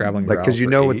 Graveling like, because you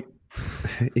know what?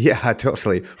 Yeah,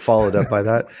 totally. Followed up by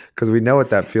that, because we know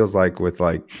what that feels like with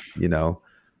like, you know,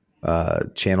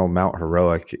 channel Mount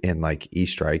Heroic in like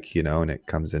E-Strike, you know, and it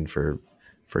comes in for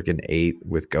freaking 8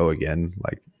 with Go Again.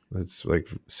 Like it's like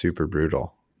super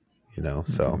brutal, you know?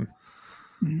 So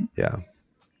yeah.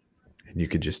 And you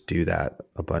could just do that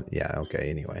a bunch. Yeah. Okay.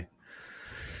 Anyway.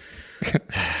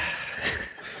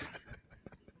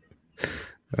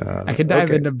 I could dive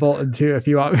into Bolton too if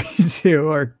you want me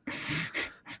to,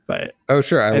 but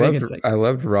sure. I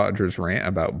loved Roger's rant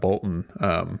about Bolton.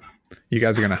 You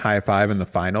guys are going to high five in the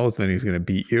finals, then he's going to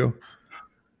beat you.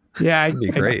 Yeah,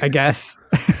 I guess.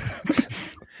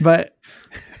 But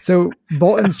so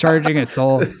Bolton's charging at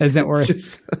soul isn't worth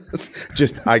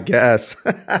just I guess.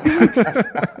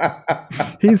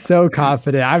 He's so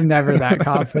confident. I'm never that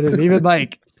confident. Even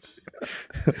like,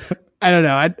 I don't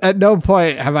know. At no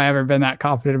point have I ever been that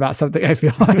confident about something, I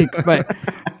feel like. But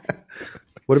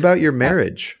what about your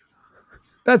marriage?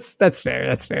 That's fair.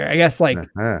 That's fair. I guess like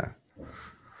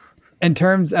in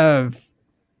terms of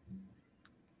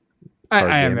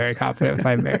I am very confident with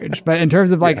my marriage, but in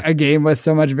terms of like a game with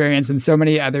so much variance and so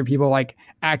many other people like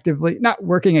actively not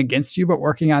working against you, but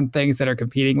working on things that are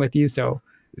competing with you. So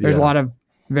there's a lot of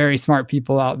very smart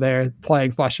people out there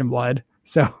playing Flesh and Blood.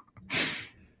 So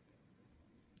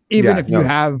even if you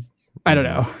have, I don't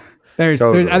know, there's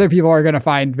other people are going to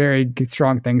find very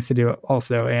strong things to do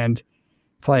also and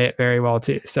play it very well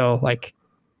too. So like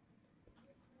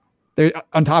there,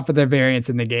 on top of the variance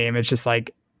in the game, it's just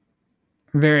like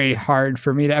very hard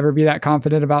for me to ever be that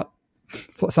confident about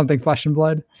something Flesh and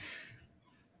Blood.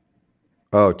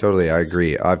 Oh, totally. I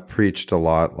agree. I've preached a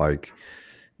lot. Like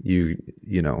you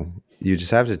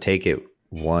just have to take it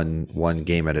one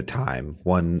game at a time,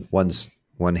 one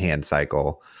hand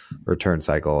cycle or turn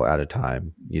cycle at a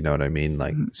time. You know what I mean?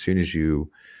 Like as soon as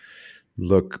you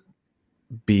look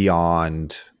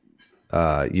beyond,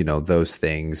 those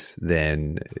things,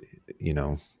 then,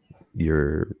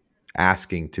 you're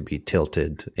asking to be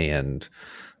tilted and,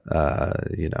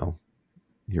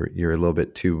 you're a little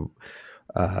bit too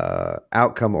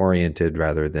outcome oriented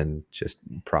rather than just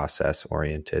process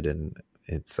oriented. And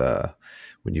it's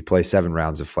when you play 7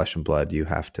 rounds of Flesh and Blood, you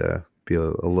have to be a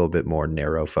little bit more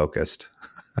narrow focused.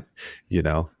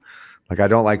 Like I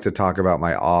don't like to talk about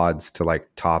my odds to like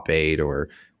top 8 or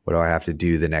what do I have to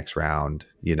do the next round.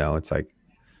 It's like,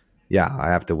 yeah, I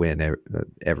have to win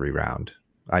every round.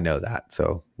 I know that.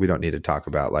 So we don't need to talk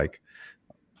about like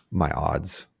my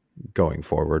odds going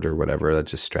forward or whatever. That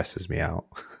just stresses me out.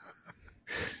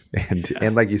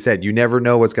 And like you said, you never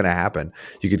know what's going to happen.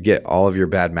 You could get all of your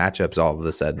bad matchups all of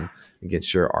a sudden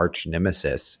against your arch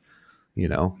nemesis,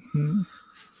 Then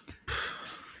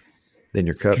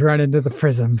you're cooked. Run into the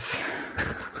prisms,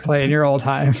 play in your old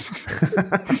time.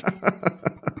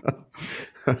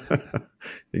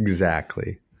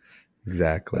 Exactly.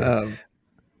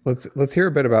 Let's hear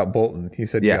a bit about Boltyn. You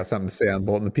said you got something to say on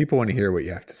Boltyn. The people want to hear what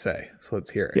you have to say, so let's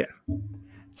hear it. Yeah.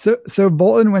 So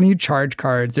Boltyn, when you charge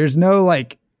cards, there's no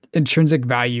like intrinsic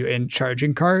value in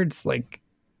charging cards. Like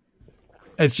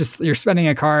it's just you're spending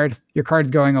a card, your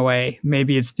card's going away.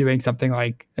 Maybe it's doing something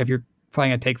like if you're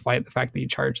playing a take flight, the fact that you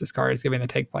charge this card is giving the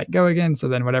take flight go again. So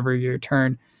then whatever your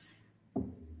turn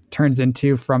turns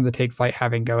into from the take flight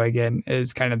having go again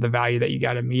is kind of the value that you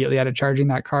got immediately out of charging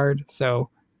that card. So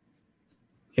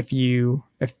if you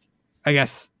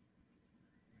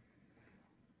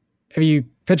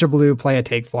pitch a blue, play a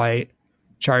take flight,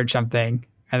 charge something,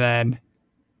 and then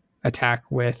attack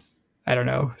with, I don't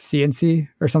know, CNC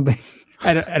or something.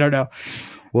 I don't know.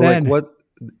 Well, then, like what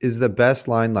is the best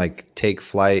line, like take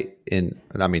flight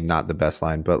not the best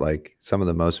line, but like some of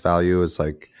the most value is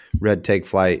like red take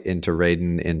flight into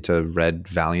Raiden into red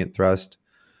Valiant Thrust.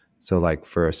 So like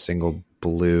for a single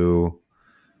blue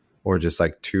or just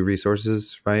like 2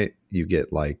 resources, right? You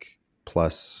get like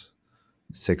plus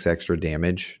 6 extra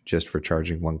damage just for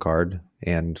charging 1 card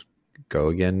and go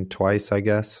again twice, I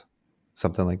guess.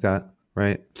 Something like that,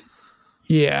 right?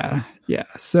 Yeah.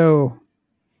 So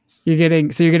you're getting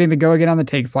the go again on the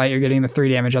take flight, you're getting the 3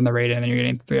 damage on the Raiden, and then you're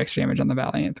getting 3 extra damage on the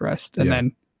Valiant Thrust. And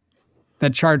then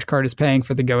that charge card is paying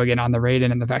for the go again on the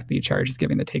Raiden, and the fact that you charge is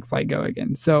giving the take flight go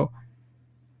again. So,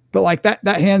 but like that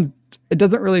hand, it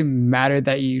doesn't really matter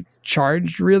that you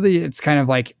charge, really. It's kind of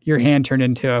like your hand turned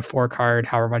into a 4 card,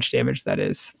 however much damage that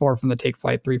is. 4 from the take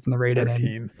flight, 3 from the Raiden, 14.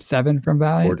 And 7 from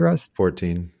Valiant Thrust.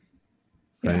 14.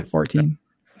 Right? Yeah, 14.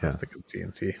 I was thinking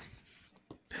CNC.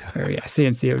 Or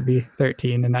CNC would be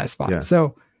 13 in that spot. Yeah.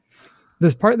 So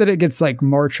this part that it gets like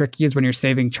more tricky is when you're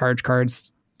saving charge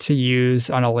cards to use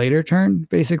on a later turn.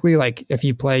 Basically, like if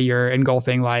you play your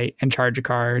Engulfing Light and charge a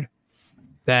card,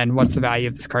 then what's the value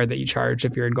of this card that you charge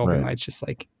if your Engulfing Light's just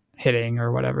like hitting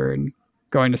or whatever and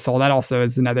going to soul? That also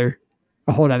is a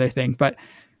whole other thing. But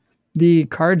the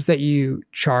cards that you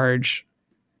charge,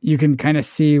 you can kind of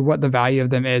see what the value of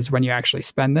them is when you actually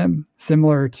spend them.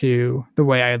 Similar to the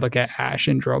way I look at Ash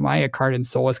and Dromai, a card in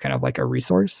soul is kind of like a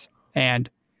resource. And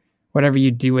whatever you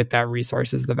do with that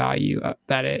resource is the value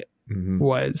that it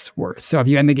was worth. So if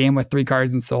you end the game with 3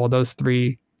 cards in soul, those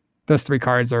three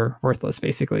cards are worthless,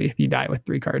 basically, if you die with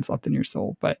 3 cards left in your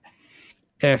soul. But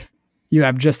if you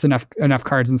have just enough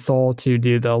cards in soul to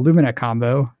do the Lumina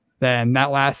combo, then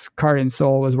that last card in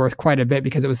soul was worth quite a bit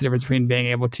because it was the difference between being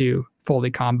able to fully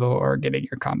combo or getting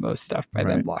your combo stuffed by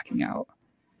them blocking out.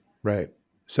 Right.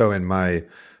 So in my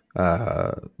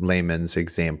layman's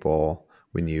example,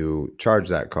 when you charge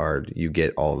that card, you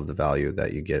get all of the value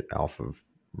that you get off of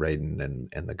Raiden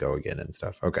and the go again and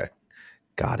stuff. Okay.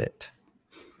 Got it.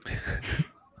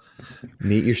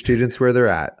 Meet your students where they're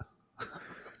at.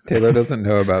 Taylor doesn't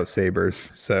know about sabers,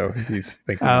 so he's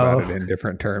thinking about it in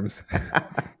different terms.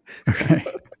 Okay.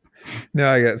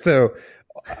 No,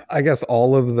 I guess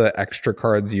all of the extra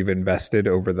cards you've invested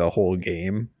over the whole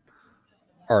game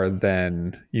are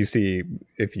then you see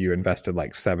if you invested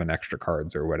like 7 extra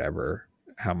cards or whatever,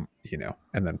 and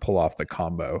then pull off the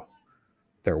combo,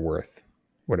 they're worth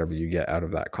whatever you get out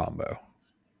of that combo.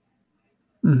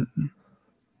 Mm-hmm.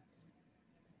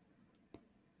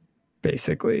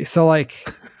 Basically. So like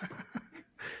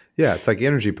yeah, it's like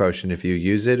energy potion. If you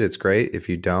use it, it's great. If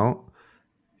you don't,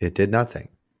 it did nothing.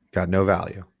 Got no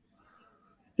value.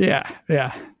 Yeah.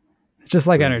 Just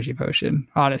like energy potion.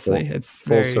 Honestly, it's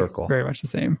full very, circle. Very much the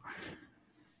same.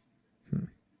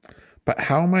 But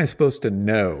how am I supposed to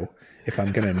know if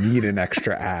I'm going to need an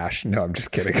extra ash? No, I'm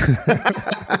just kidding.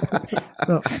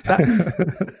 Well,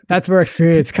 that's where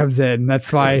experience comes in.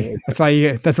 That's why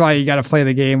you got to play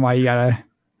the game. Why you got to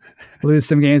lose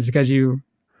some games because you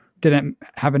didn't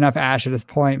have enough ash at this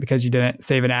point, because you didn't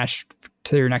save an ash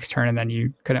to your next turn, and then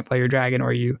you couldn't play your dragon,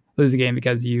 or you lose a game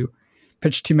because you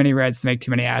pitched too many reds to make too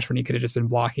many ash when you could have just been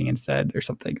blocking instead or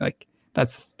something. Like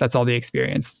that's all the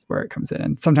experience where it comes in.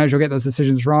 And sometimes you'll get those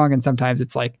decisions wrong, and sometimes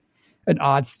it's like an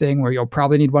odds thing where you'll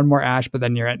probably need one more ash, but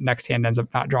then your next hand ends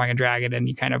up not drawing a dragon, and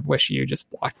you kind of wish you just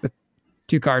blocked with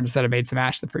 2 cards instead of made some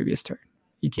ash the previous turn.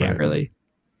 You can't really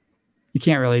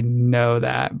know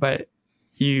that, but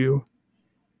you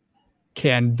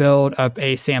can build up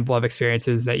a sample of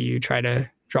experiences that you try to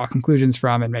draw conclusions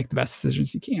from and make the best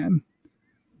decisions you can.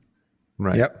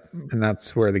 Right. Yep. And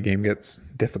that's where the game gets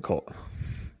difficult.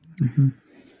 Mm-hmm.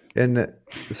 And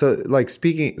so like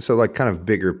kind of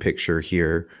bigger picture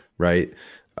here, right?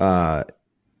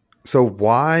 So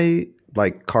why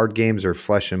like card games or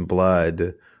Flesh and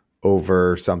Blood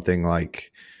over something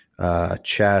like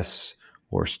chess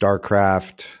or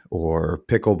StarCraft or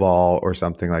pickleball or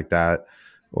something like that?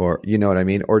 Or, you know what I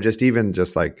mean? Or just even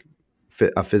just like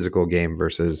a physical game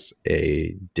versus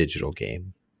a digital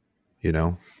game, you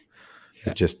know?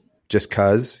 Yeah. Is it just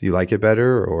cause you like it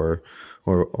better or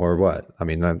what? I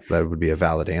mean, that would be a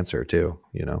valid answer too,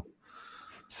 you know?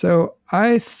 So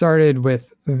I started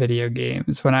with video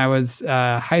games. When I was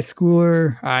a high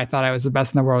schooler, I thought I was the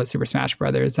best in the world at Super Smash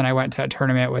Brothers. And I went to a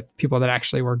tournament with people that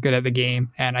actually were good at the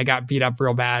game, and I got beat up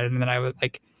real bad. And then I was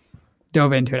like,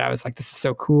 dove into it. I was like, this is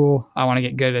so cool. I want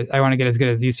to get as good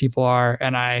as these people are.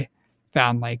 And I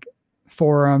found like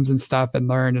forums and stuff and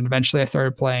learned. And eventually I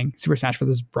started playing Super Smash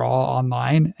Bros. Brawl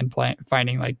online and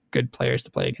finding like good players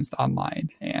to play against online.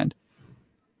 And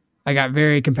I got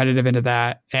very competitive into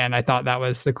that. And I thought that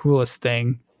was the coolest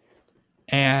thing.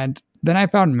 And then I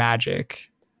found Magic,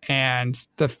 and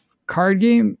a card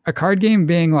game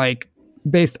being like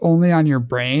based only on your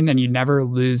brain, and you never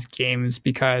lose games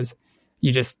because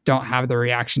you just don't have the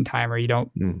reaction time, or you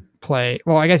don't play.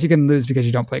 Well, I guess you can lose because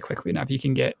you don't play quickly enough. You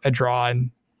can get a draw, and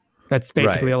that's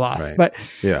basically a loss. Right.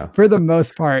 But for the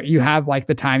most part, you have like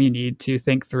the time you need to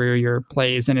think through your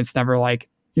plays, and it's never like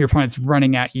your opponent's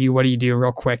running at you. What do you do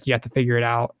real quick? You have to figure it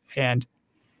out. And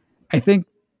I think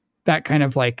that kind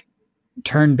of like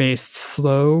turn-based,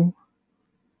 slow,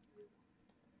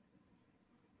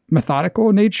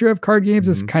 methodical nature of card games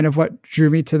is kind of what drew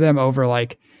me to them over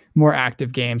like more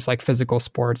active games like physical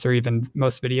sports or even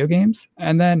most video games.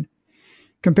 And then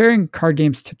comparing card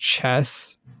games to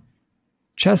chess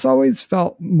always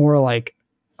felt more like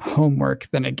homework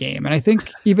than a game. And I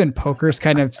think even poker is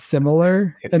kind of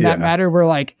similar in that matter, where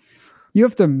like you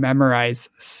have to memorize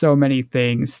so many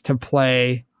things to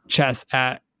play chess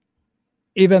at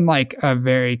even like a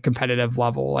very competitive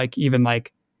level, like even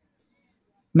like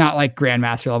not like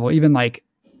grandmaster level, even like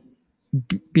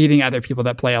beating other people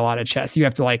that play a lot of chess. You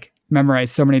have to like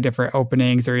memorize so many different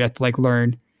openings, or you have to like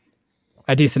learn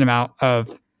a decent amount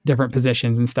of different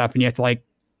positions and stuff. And you have to like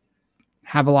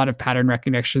have a lot of pattern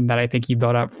recognition that I think you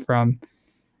build up from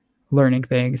learning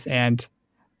things. And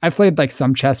I've played like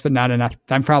some chess, but not enough.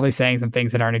 I'm probably saying some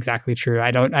things that aren't exactly true.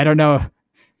 I don't know.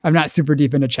 I'm not super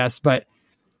deep into chess, but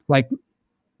like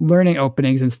learning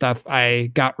openings and stuff,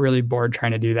 I got really bored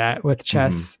trying to do that with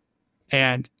chess.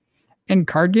 And in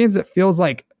card games, it feels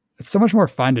like it's so much more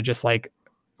fun to just like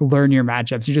learn your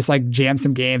matchups. You just like jam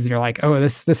some games and you're like, oh,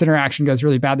 this interaction goes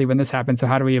really badly when this happens. So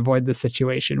how do we avoid this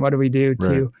situation? What do we do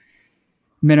to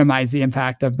minimize the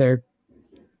impact of their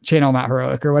channel mount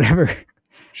heroic or whatever?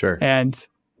 Sure. And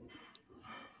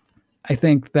I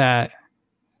think that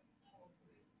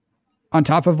on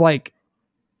top of like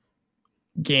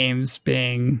games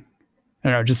being, I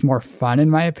don't know, just more fun in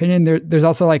my opinion, there's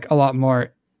also like a lot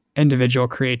more individual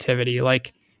creativity.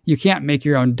 Like you can't make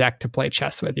your own deck to play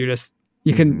chess with.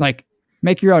 You can like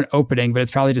make your own opening, but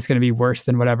it's probably just going to be worse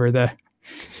than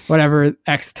whatever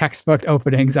X textbook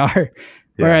openings are.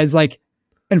 Yeah. Whereas like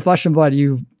in Flesh and Blood,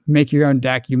 you make your own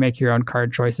deck, you make your own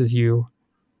card choices. You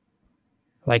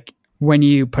like when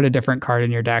you put a different card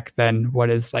in your deck than what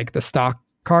is like the stock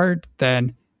card,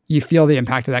 then you feel the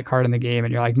impact of that card in the game,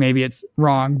 and you're like, maybe it's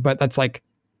wrong, but that's like,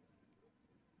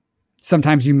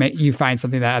 sometimes you find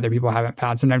something that other people haven't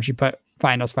found. Sometimes you put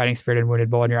Finals, Fighting Spirit, and Wounded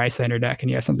Bull in your Iyslander deck, and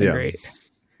you have something great.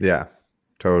 Yeah,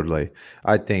 totally.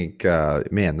 I think,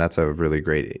 man, that's a really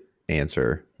great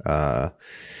answer.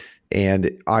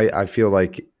 And I feel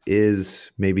like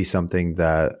is maybe something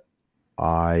that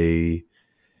I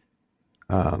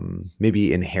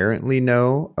maybe inherently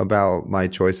know about my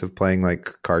choice of playing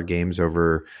like card games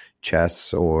over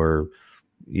chess or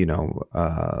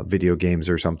video games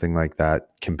or something like that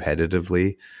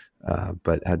competitively,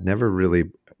 but had never really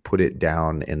put it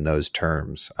down in those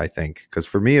terms, I think. Because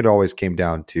for me, it always came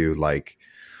down to like,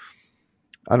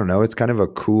 I don't know, it's kind of a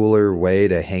cooler way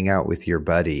to hang out with your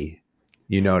buddy.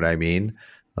 You know what I mean?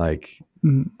 Like,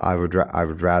 I would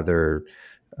rather,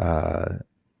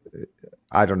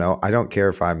 I don't know. I don't care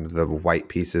if I'm the white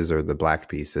pieces or the black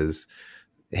pieces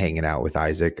hanging out with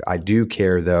Isaac. I do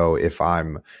care though if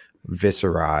I'm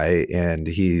Viserai and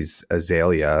he's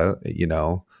Azalea,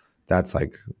 that's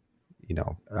like,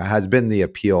 has been the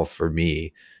appeal for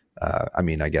me.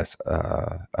 I guess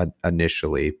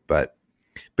initially, but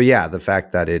yeah, the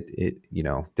fact that it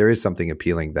there is something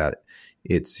appealing that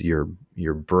it's your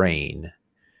brain,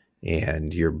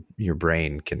 and your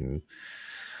brain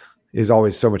is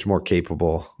always so much more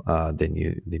capable than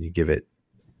you give it,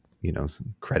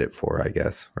 some credit for, I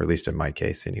guess, or at least in my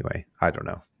case anyway. I don't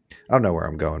know where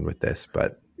I'm going with this,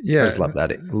 but yeah, I just love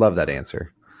that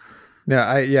answer. No,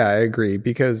 I agree,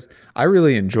 because I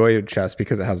really enjoy chess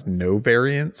because it has no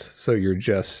variance. So you're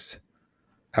just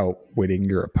outwitting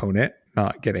your opponent,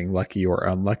 not getting lucky or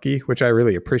unlucky, which I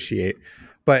really appreciate.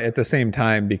 But at the same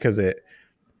time, because it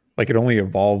only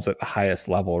evolves at the highest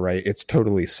level, right? It's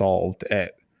totally solved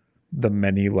at the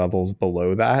many levels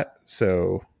below that.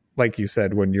 So like you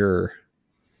said, when you're,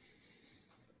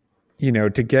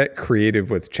 to get creative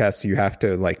with chess, you have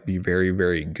to be very,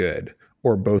 very good,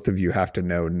 or both of you have to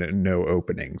know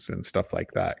openings and stuff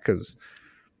like that. Cause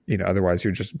otherwise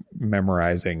you're just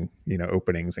memorizing,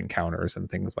 openings and counters and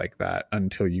things like that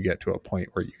until you get to a point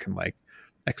where you can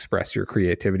express your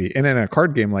creativity. And in a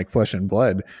card game like Flesh and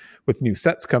Blood, with new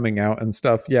sets coming out and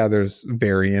stuff, yeah, there's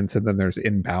variance and then there's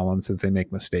imbalance as they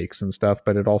make mistakes and stuff,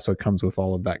 but it also comes with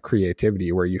all of that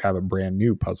creativity where you have a brand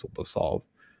new puzzle to solve.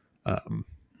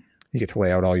 You get to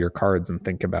lay out all your cards and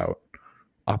think about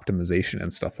optimization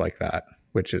and stuff like that,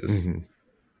 which is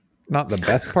not the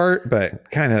best part, but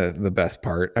kind of the best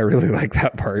part. I really like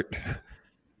that part.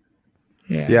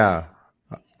 Yeah.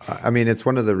 I mean, it's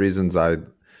one of the reasons I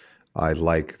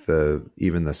like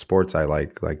even the sports I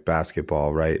like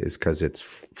basketball, right? Is because it's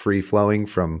free flowing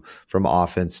from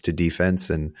offense to defense,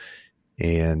 and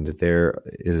there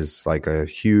is a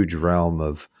huge realm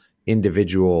of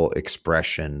individual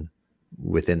expression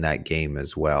within that game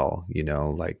as well.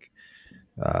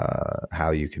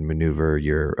 How you can maneuver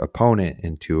your opponent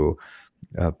into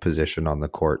a position on the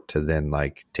court to then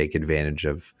take advantage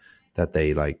of that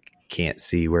they can't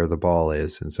see where the ball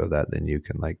is, and so that then you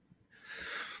can make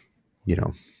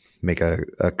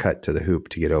a cut to the hoop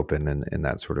to get open and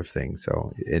that sort of thing.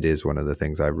 So it is one of the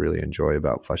things I really enjoy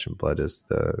about Flesh and Blood is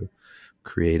the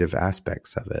creative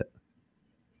aspects of it.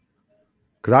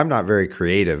 Because I'm not very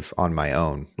creative on my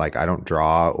own. I don't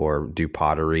draw or do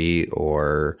pottery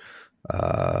or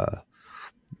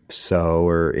sew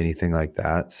or anything like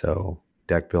that. So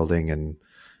deck building and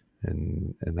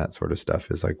that sort of stuff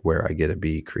is where I get to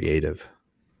be creative.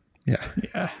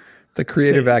 Yeah. It's a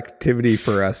creative activity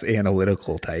for us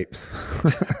analytical types.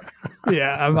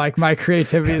 Yeah, I'm my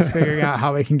creativity is figuring out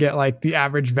how we can get the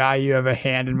average value of a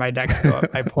hand in my deck to go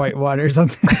up by 0.1 or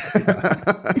something.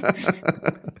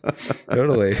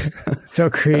 Totally. So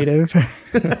creative.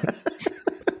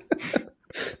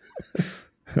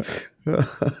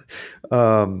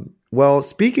 Well,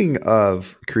 speaking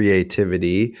of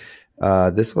creativity,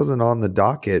 this wasn't on the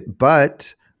docket,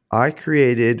 but I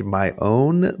created my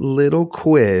own little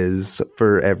quiz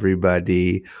for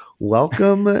everybody.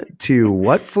 Welcome to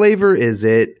What Flavor Is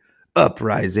It?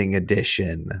 Uprising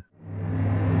Edition.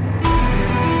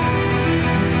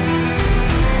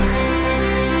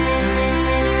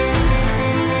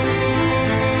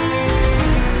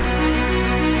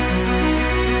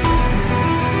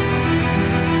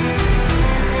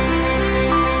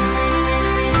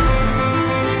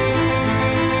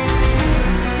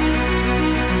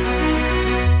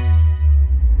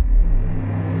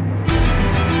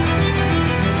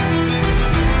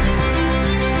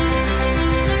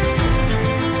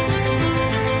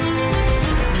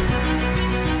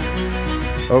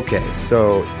 Okay,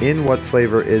 so in What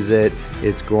Flavor Is It?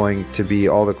 It's going to be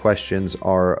all the questions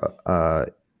are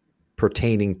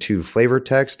pertaining to flavor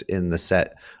text in the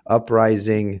set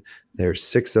Uprising. There's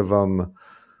 6 of them.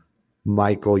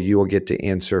 Michael, you will get to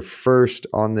answer first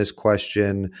on this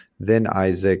question, then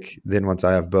Isaac. Then once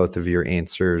I have both of your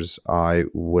answers, I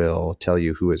will tell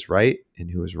you who is right and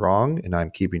who is wrong, and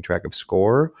I'm keeping track of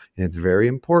score, and it's very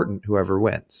important whoever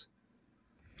wins.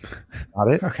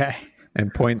 Got it? Okay. And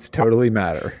points totally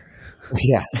matter.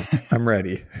 Yeah. I'm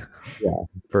ready. Yeah.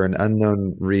 For an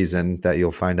unknown reason that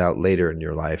you'll find out later in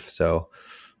your life. So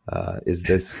is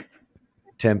this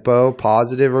Tempo,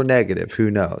 positive or negative?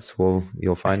 Who knows? Well,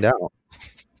 you'll find out.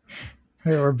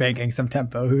 We're banking some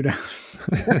tempo. Who knows?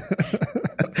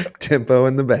 Tempo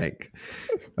in the bank.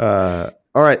 All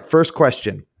right. First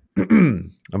question. I'm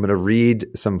going to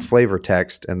read some flavor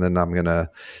text and then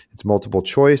it's multiple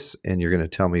choice and you're going to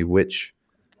tell me which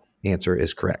answer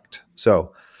is correct.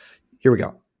 So here we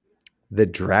go. The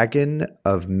dragon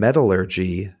of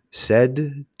metallurgy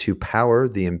said to power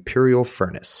the imperial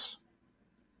furnace.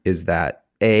 Is that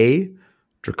A,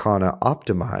 Dracana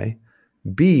Optimi,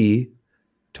 B,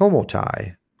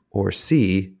 Tomotai, or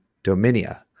C,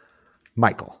 Dominia?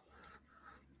 Michael.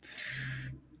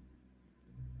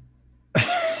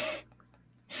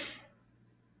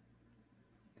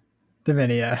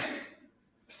 Dominia.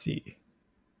 C.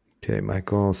 Okay,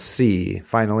 Michael. C.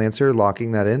 Final answer,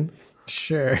 locking that in?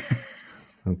 Sure.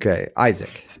 Okay,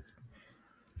 Isaac.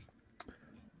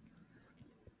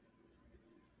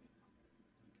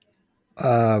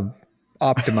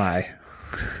 Optimi.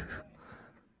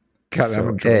 God, So I'm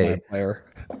a Dragonite player.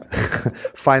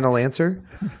 Final answer?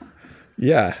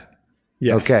 Yeah.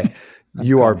 Yes. Okay.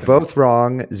 You are both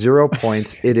wrong. 0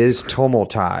 points. It is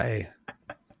Tomotai.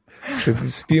 Because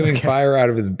he's spewing fire out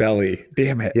of his belly.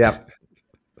 Damn it. Yep.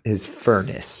 His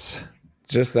furnace.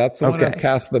 That's the one Okay. I've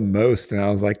cast the most. And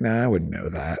I was like, nah, I would know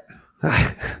that.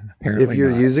 Apparently If you're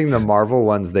not. using the Marvel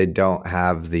ones, they don't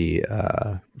have the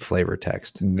flavor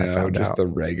text. I No, found just out. the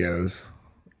Regos.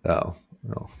 Oh.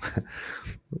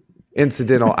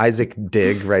 Incidental Isaac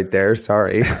dig right there.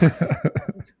 Sorry.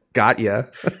 Got ya.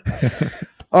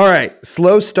 All right.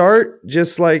 Slow start,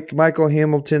 just like Michael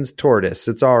Hamilton's tortoise.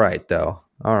 It's all right, though.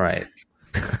 All right.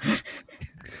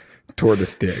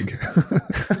 Tortoise dig.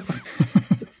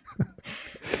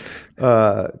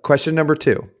 Question number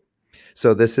 2.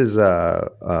 So this is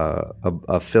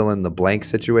a fill in the blank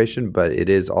situation, but it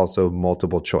is also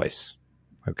multiple choice.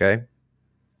 Okay.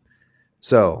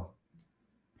 So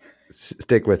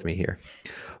stick with me here.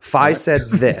 Phi said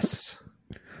this.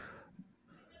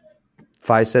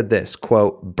 Phi said this,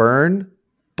 quote, burn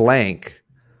blank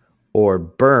or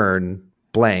burn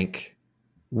blank.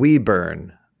 We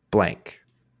burn blank.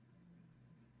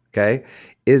 Okay.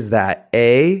 Is that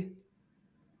A,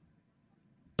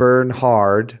 burn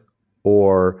hard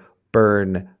or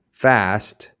burn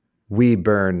fast? We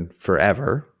burn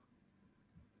forever.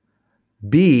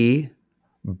 B,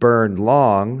 burn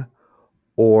long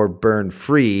or burn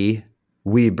free?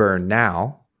 We burn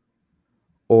now.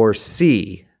 Or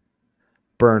C,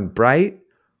 burn bright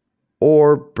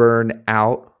or burn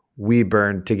out? We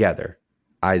burn together.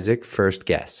 Isaac, first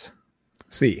guess.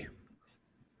 C.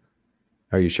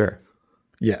 Are you sure?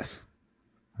 Yes.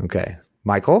 Okay.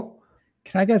 Michael?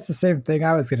 Can I guess the same thing?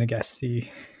 I was going to guess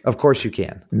C. Of course you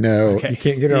can. No, Okay, you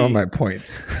can't get all C. my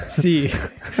points. C.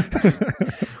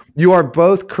 You are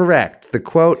both correct. The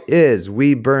quote is,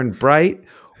 we burn bright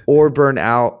or burn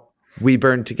out. We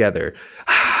burn together.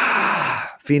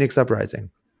 Phoenix Uprising.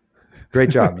 Great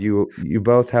job. You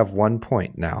both have 1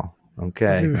 point now.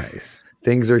 Okay. Nice.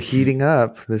 Things are heating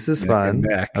up. This is Neck fun. and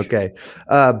neck. Okay.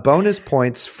 Bonus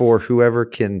points for whoever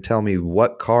can tell me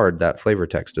what card that flavor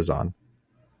text is on.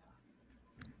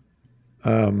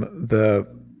 The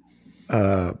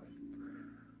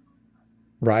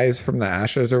Rise from the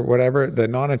Ashes or whatever, the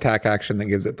non-attack action that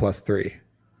gives it +3.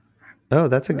 Oh,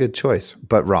 that's a good choice,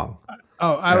 but wrong.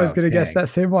 Oh, I was going to guess dang. that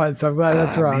same one, so I'm glad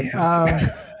that's wrong.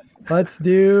 Let's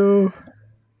do...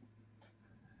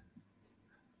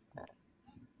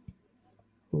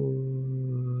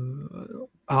 Oh,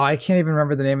 I can't even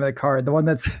remember the name of the card. The one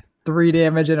that's 3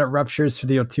 damage and it ruptures to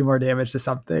deal 2 more damage to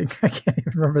something. I can't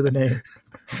even remember the name.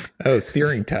 Oh,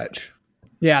 Searing Touch.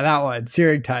 Yeah, that one.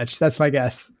 Searing Touch. That's my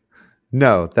guess.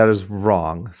 No, that is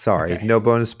wrong. Sorry. Okay. No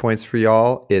bonus points for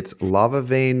y'all. It's Lava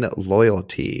Vein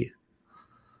Loyalty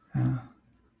That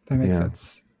makes Yeah.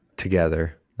 sense.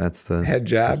 together. That's the Head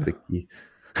jab, That's the key.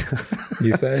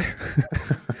 you say?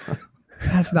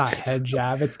 That's not head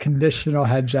jab. It's conditional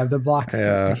head jab that blocks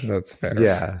Yeah, the... that's fair.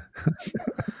 Yeah.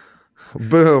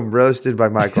 Boom. Roasted by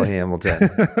Michael Hamilton.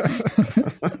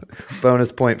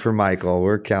 Bonus point for Michael.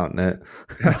 We're counting it.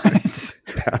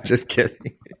 I'm just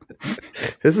kidding.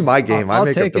 This is my game. I'll I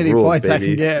make take up the any rules, points baby. I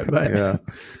can get, but Yeah.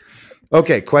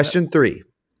 Okay, question 3.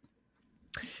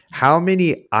 How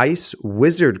many ice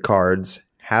wizard cards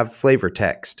have flavor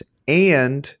text?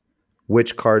 And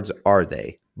which cards are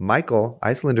they? Michael,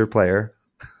 Icelander player.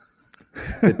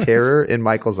 The terror in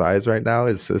Michael's eyes right now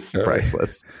is just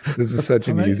priceless. This is such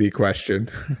an How many- easy question.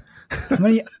 how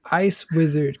many Ice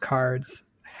Wizard cards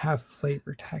have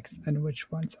flavor text and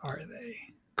which ones are they?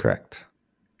 Correct.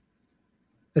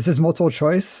 Is this multiple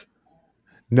choice?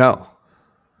 No.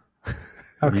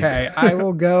 Okay, I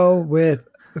will go with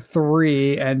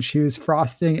 3 and choose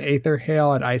Frosting, Aether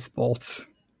Hail, and Ice Bolts.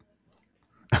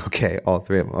 Okay, all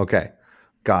three of them. Okay,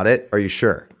 got it. Are you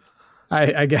sure?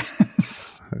 I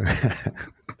guess.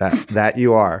 that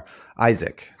you are.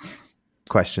 Isaac,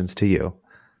 questions to you.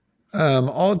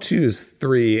 I'll choose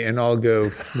 3 and I'll go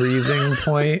Freezing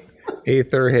Point,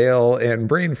 Aether Hail, and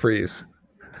Brain Freeze.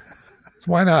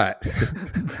 Why not?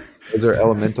 Those are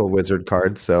elemental wizard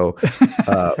cards, so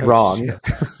wrong.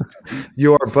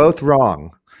 You are both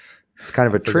wrong. It's kind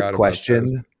of a trick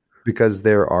question because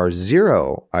there are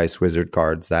 0 ice wizard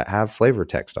cards that have flavor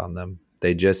text on them.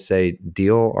 They just say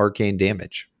deal arcane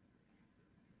damage.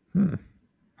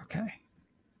 Okay.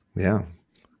 Yeah.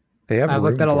 I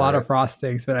looked at a lot of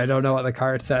Frostings, but I don't know what the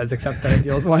card says except that it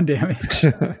deals 1 damage.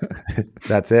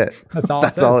 That's it. That's all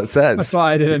it says. That's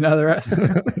why I didn't know the rest.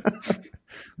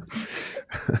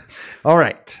 All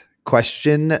right.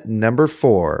 Question number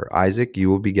 4. Isaac, you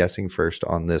will be guessing first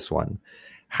on this one.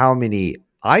 How many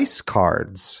ice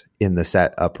cards in the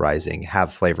set Uprising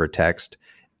have flavor text,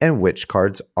 and which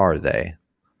cards are they?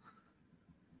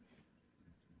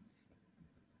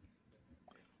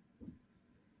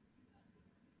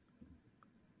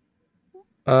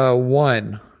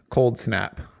 One, Cold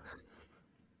Snap.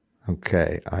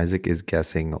 Okay. Isaac is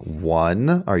guessing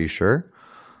 1. Are you sure?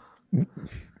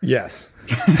 Yes.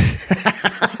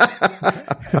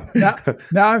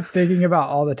 Now I'm thinking about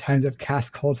all the times I've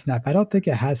cast Cold Snap. I don't think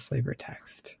it has flavor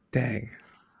text. Dang.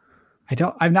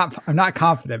 I'm not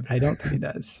confident, but I don't think it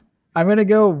does. I'm gonna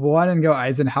go 1 and go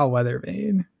Eisenhower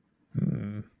Weathervane.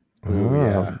 Ooh,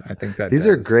 yeah, I think that these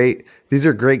are great. These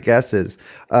are great guesses.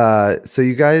 So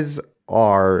you guys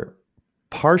are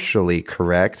partially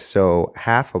correct. So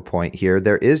half a point here.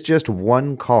 There is just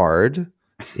 1 card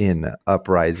in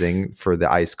Uprising for the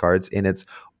ice cards, and it's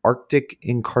Arctic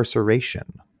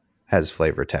Incarceration has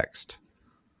flavor text.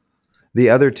 The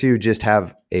other 2 just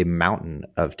have a mountain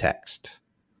of text.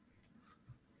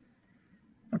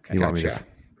 Okay, you want me to?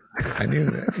 I knew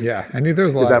that. Yeah, I knew there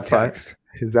was a lot of text.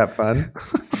 Fun? Is that fun?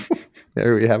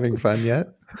 Are we having fun yet?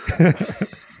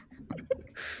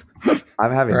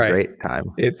 I'm having a great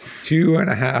time. It's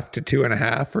 2.5 to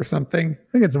 2.5 or something.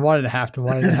 I think it's 1.5 to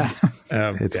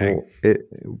 1.5. It's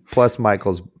plus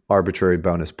Michael's arbitrary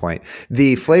bonus point.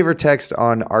 The flavor text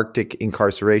on Arctic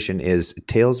Incarceration is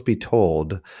 "Tales be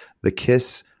told, the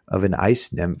kiss of an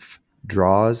ice nymph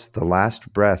draws the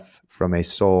last breath from a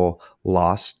soul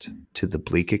lost to the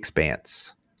bleak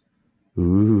expanse."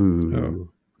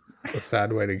 Ooh. That's a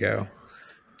sad way to go.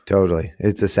 Totally.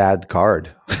 It's a sad card.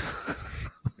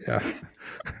 Yeah.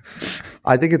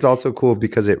 I think it's also cool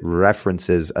because it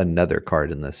references another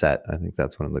card in the set. I think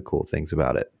that's one of the cool things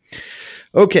about it.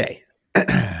 Okay.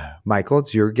 Michael,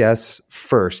 it's your guess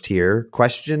first here.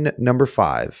 Question number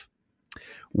 5.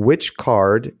 Which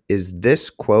card is this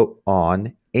quote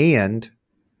on, and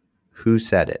who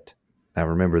said it? Now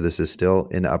remember, this is still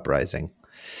in Uprising.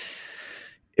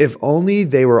 If only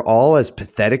they were all as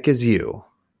pathetic as you.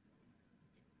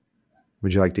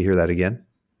 Would you like to hear that again?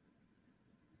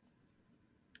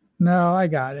 No, I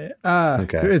got it.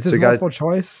 Okay. Is this multiple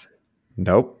choice?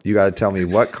 Nope. You got to tell me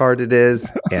what card it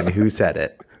is and who said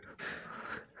it.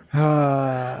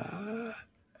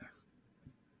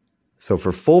 So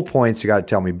for full points, you got to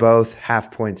tell me both.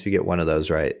 Half points, you get one of those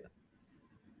right.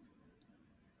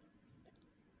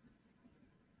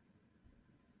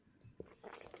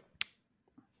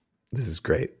 This is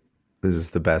great. This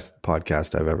is the best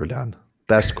podcast I've ever done.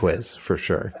 Best quiz for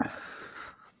sure.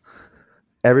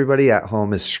 Everybody at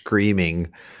home is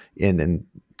screaming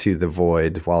into the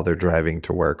void while they're driving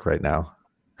to work right now.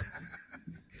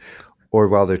 Or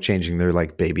while they're changing their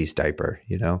baby's diaper,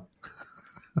 you know?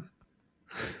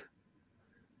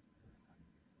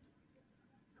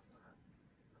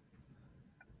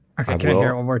 Okay, can I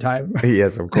hear it one more time?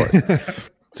 Yes, of course.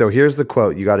 So here's the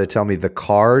quote. You got to tell me the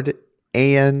card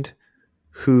and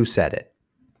who said it.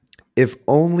 If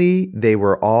only they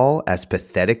were all as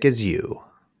pathetic as you.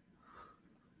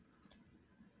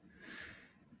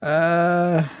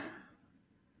 I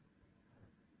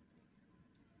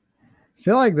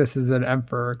feel like this is an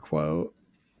Emperor quote,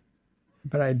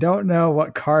 but I don't know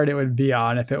what card it would be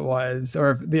on if it was,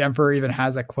 or if the Emperor even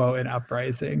has a quote in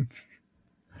Uprising.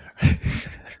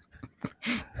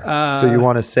 So you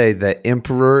want to say the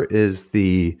Emperor is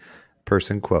the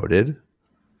person quoted?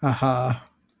 Uh-huh.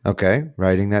 Okay,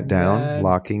 writing that down,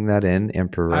 locking that in,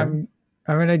 Emperor. I'm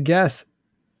going to guess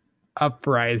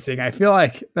Uprising. I feel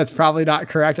like that's probably not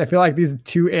correct. I feel like these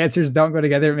 2 answers don't go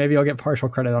together. Maybe I'll get partial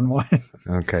credit on one.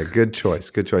 Okay, good choice.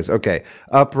 Good choice. Okay,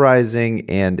 Uprising,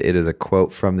 and it is a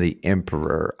quote from the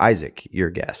Emperor. Isaac, your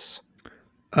guess.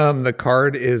 The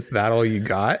card is That All You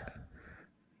Got?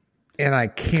 And I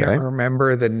can't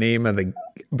remember the name of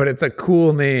but it's a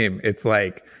cool name. It's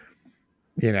like,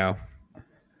 you know,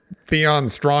 Theon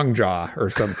Strongjaw or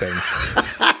something.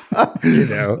 You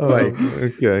know,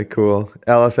 okay, cool.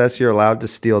 LSS, you're allowed to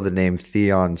steal the name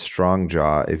Theon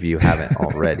Strongjaw if you haven't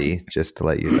already, just to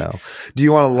let you know. Do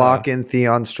you want to lock in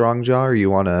Theon Strongjaw, or you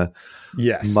want to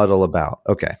muddle about?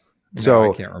 Okay.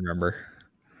 So I can't remember.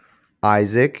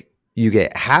 Isaac, you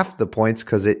get half the points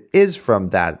because it is from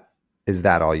that. Is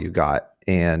that all you got?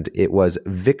 And it was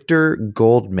Victor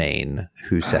Goldmane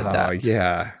who said that. Oh,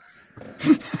 yeah.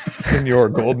 Senor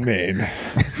Goldmane.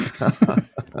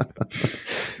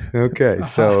 Okay,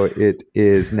 so it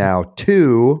is now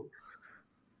 2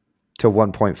 to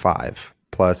 1.5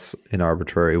 plus an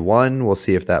arbitrary 1. We'll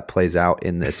see if that plays out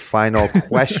in this final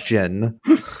question.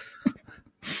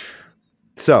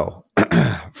 So,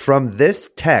 from this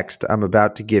text I'm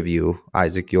about to give you,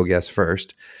 Isaac, you'll guess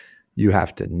first. You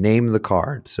have to name the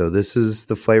card. So this is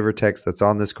the flavor text that's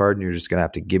on this card, and you're just going to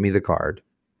have to give me the card.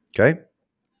 Okay?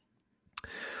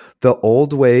 The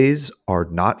old ways are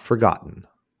not forgotten.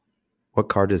 What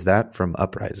card is that from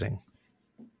Uprising?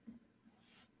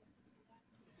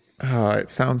 Oh, it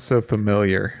sounds so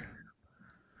familiar.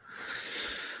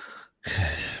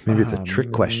 Maybe it's a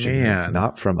trick question. It's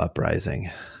not from Uprising.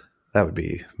 That would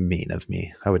be mean of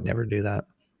me. I would never do that.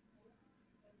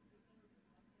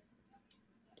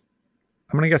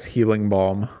 I'm going to guess Healing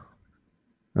Balm.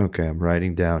 Okay, I'm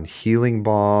writing down Healing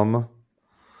Balm.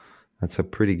 That's a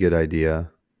pretty good idea.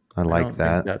 I like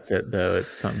that. That's it, though.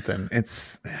 It's something.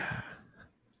 It's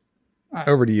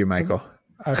over to you, Michael.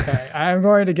 Okay, I'm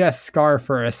going to guess Scar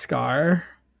for a Scar.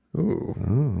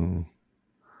 Ooh.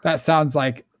 That sounds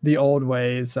like the old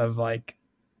ways of like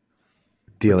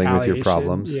dealing with your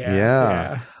problems.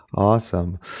 Yeah.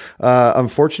 Awesome.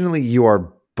 Unfortunately, you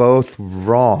are both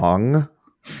wrong.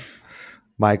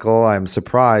 Michael, I'm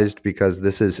surprised because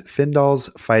this is Findal's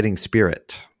Fighting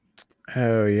Spirit.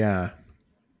 Oh, yeah.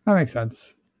 That makes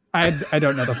sense. I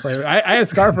don't know the flavor. I had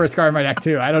Scar for a Scar in my deck,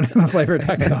 too. I don't know the flavor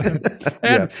text on him.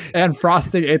 And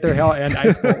Frosting, Aether Hell, and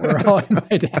Ice Bolt were all in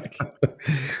my deck.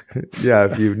 Yeah,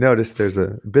 if you've noticed, there's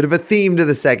a bit of a theme to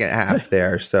the second half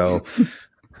there. So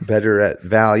better at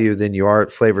value than you are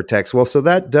at flavor text. Well, so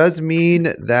that does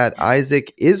mean that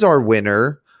Isaac is our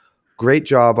winner. Great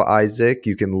job, Isaac.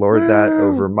 You can lord that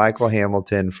over Michael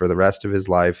Hamilton for the rest of his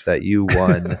life that you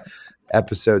won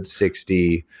episode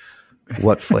 60.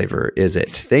 What flavor is it?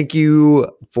 Thank you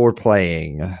for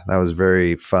playing. That was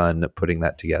very fun putting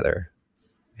that together.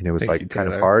 And it was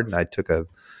kind of hard. And I took a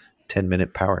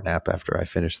 10-minute power nap after I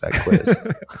finished that quiz.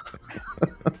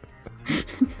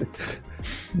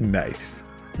 Nice.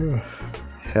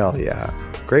 Hell yeah.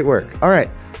 Great work. All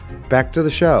right. Back to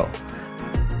the show.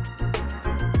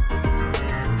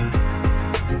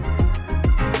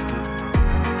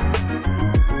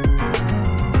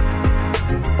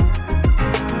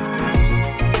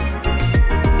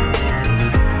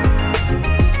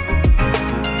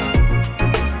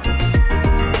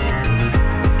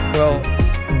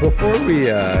 Before we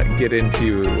get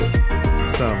into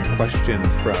some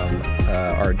questions from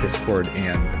our Discord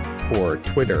and or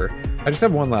Twitter, I just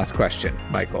have one last question,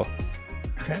 Michael.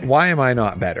 Okay. Why am I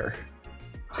not better?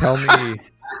 Tell me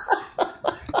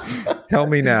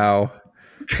now.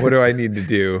 What do I need to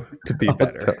do to be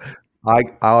better? I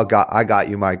got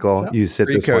you, Michael. You sit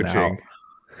this one out.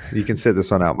 You can sit this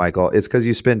one out, Michael. It's because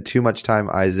you spend too much time,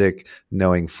 Isaac,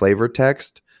 knowing flavor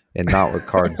text and not what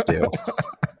cards do.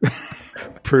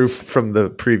 Proof from the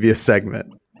previous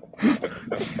segment.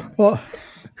 Well,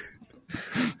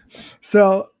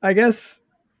 so I guess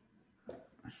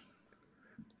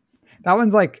that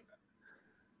one's like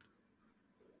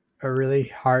a really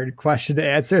hard question to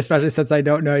answer, especially since I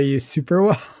don't know you super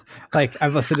well. Like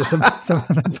I've listened to some of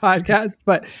the podcasts,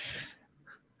 but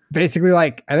basically,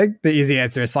 like I think the easy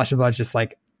answer is Flesh and Blood is just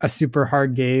like a super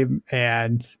hard game,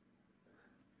 and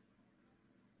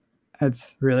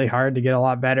it's really hard to get a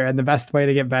lot better. And the best way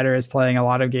to get better is playing a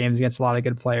lot of games against a lot of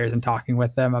good players and talking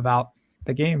with them about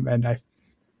the game. And I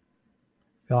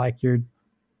feel like you're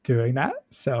doing that.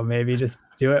 So maybe just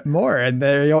do it more. And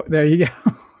there you go.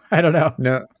 I don't know.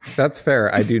 No, that's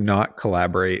fair. I do not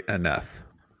collaborate enough.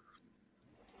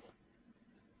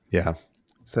 Yeah.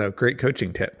 So great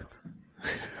coaching tip.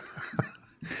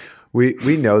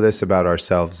 We know this about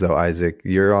ourselves, though, Isaac.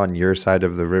 You're on your side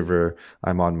of the river.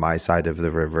 I'm on my side of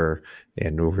the river.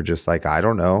 And we're just like, I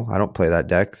don't know. I don't play that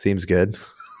deck. Seems good.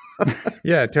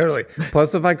 Yeah, totally.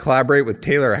 Plus, if I collaborate with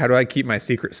Taylor, how do I keep my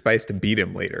secret spice to beat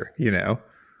him later? You know?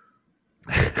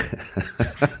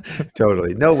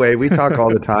 Totally. No way. We talk all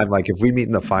the time. Like if we meet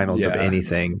in the finals of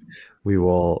anything, we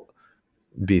will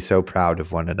be so proud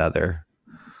of one another.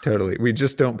 Totally. We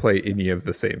just don't play any of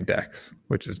the same decks,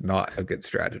 which is not a good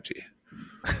strategy.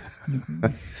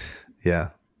 Yeah,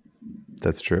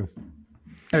 that's true.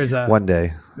 One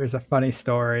day there's a funny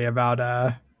story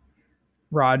about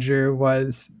Roger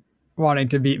was wanting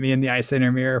to beat me in the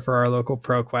Iyslander Mirror for our local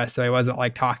ProQuest, so he wasn't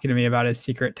like talking to me about his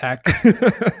secret tech.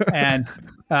 And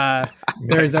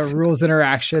there's a rules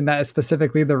interaction that is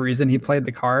specifically the reason he played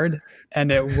the card,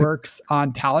 and it works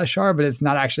on Talishar, but it's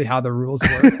not actually how the rules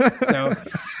work. So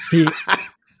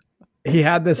he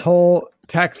had this whole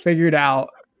tech figured out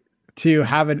to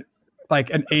have an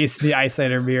ace the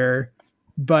Iyslander Mirror,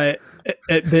 but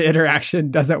the interaction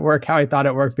doesn't work how he thought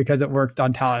it worked because it worked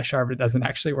on Talishar, but it doesn't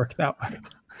actually work that way.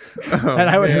 And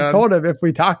I would have told him if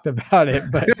we talked about it,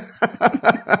 but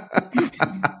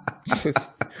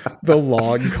just the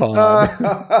long con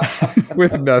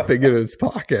with nothing in his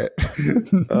pocket.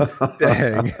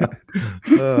 Dang.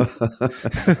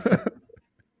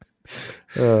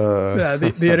 Yeah,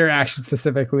 the interaction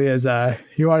specifically is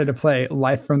he wanted to play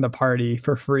Life from the Party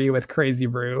for free with Crazy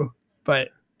Brew, but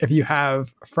if you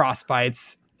have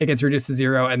Frostbites, it gets reduced to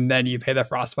 0, and then you pay the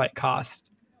Frostbite cost.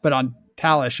 But on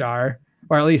Talishar,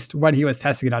 or at least when he was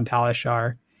testing it on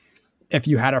Talishar, if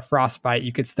you had a Frostbite,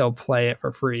 you could still play it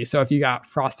for free. So if you got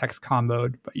Frost-Hex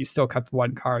comboed, but you still kept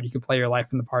one card, you could play your Life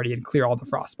from the Party and clear all the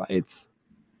Frostbites.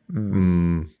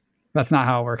 That's not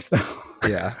how it works, though.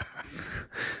 Yeah.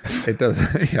 It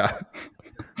doesn't. Yeah.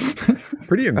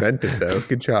 Pretty inventive, though.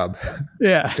 Good job.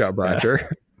 Yeah. Good job, Roger.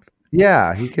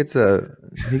 Yeah, he gets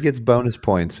bonus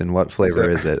points in what flavor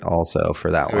is it also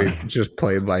for that one. He just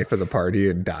played Life of the Party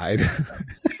and died.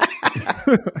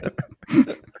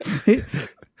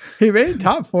 He made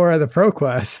top 4 of the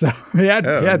ProQuest. So he had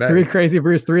nice. 3 Crazy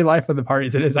Brews, 3 Life of the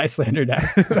Parties in his Iyslander deck.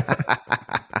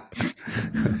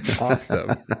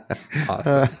 Awesome.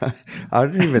 I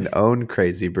don't even own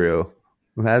Crazy Brew.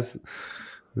 It's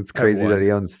crazy that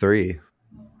he owns 3.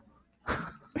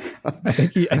 I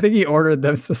think he ordered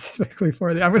them specifically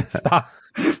for them. I'm going to stop,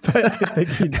 but I think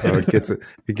he did. Oh,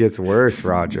 it gets worse,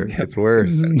 Roger. It gets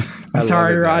worse.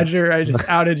 Sorry, Roger. I just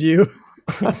outed you.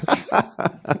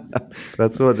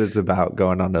 That's what it's about,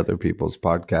 going on other people's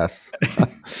podcasts.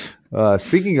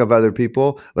 Speaking of other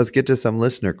people, let's get to some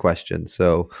listener questions.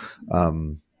 So,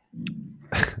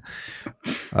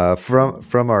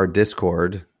 from our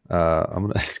Discord, I'm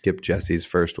going to skip Jesse's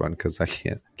first one because I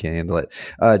can't handle it.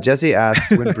 Jesse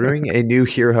asks, when brewing a new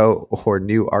hero or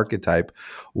new archetype,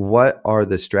 what are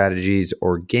the strategies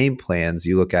or game plans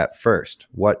you look at first?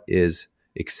 What is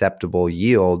acceptable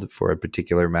yield for a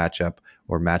particular matchup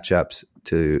or matchups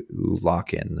to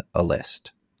lock in a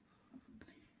list?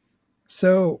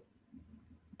 So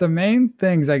the main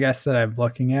things, I guess, that I'm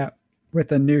looking at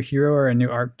with a new hero or a new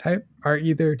archetype are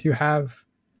either to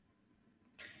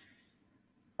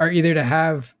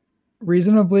have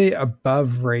reasonably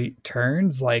above rate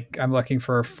turns. Like I'm looking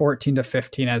for 14 to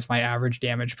 15 as my average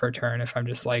damage per turn if I'm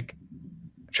just like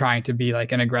trying to be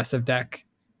like an aggressive deck.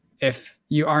 If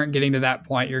you aren't getting to that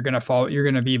point, you're going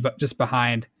to be just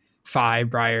behind 5,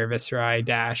 Briar, Viserai,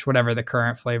 Dash, whatever the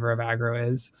current flavor of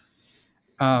aggro is.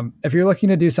 If you're looking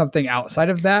to do something outside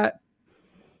of that,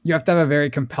 you have to have a very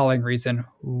compelling reason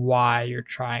why you're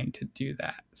trying to do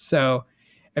that. So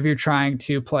if you're trying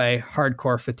to play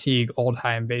hardcore fatigue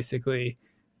Oldhim, basically,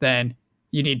 then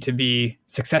you need to be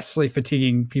successfully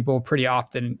fatiguing people pretty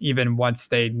often, even once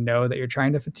they know that you're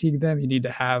trying to fatigue them. You need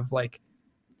to have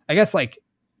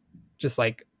just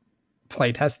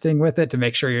play testing with it to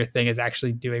make sure your thing is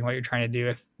actually doing what you're trying to do.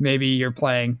 If maybe you're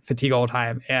playing fatigue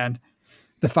Oldhim and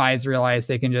the Fies realize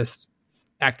they can just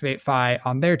activate Fi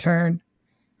on their turn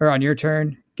or on your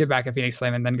turn, get back a Phoenix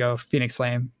Flame and then go Phoenix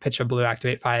Flame, pitch a blue,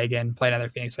 activate Fi again, play another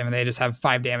Phoenix Flame, and they just have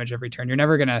 5 damage every turn. You're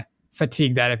never going to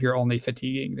fatigue that if you're only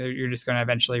fatiguing. You're just going to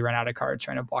eventually run out of cards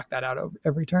trying to block that out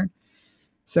every turn.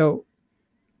 So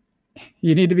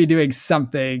you need to be doing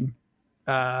something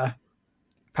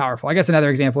powerful. I guess another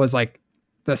example is like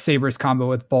the Sabres combo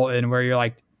with Boltyn, where you're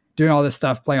like doing all this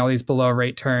stuff, playing all these below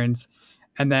rate turns,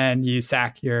 and then you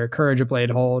sack your Courage of Blade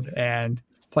Hold and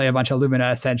play a bunch of Lumina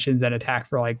Ascensions and attack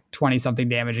for like 20 something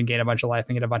damage and gain a bunch of life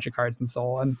and get a bunch of cards in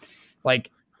Soul. And like,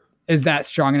 is that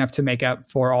strong enough to make up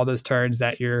for all those turns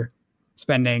that you're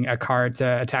spending a card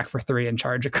to attack for 3 and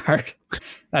charge a card?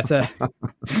 That's a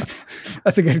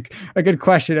good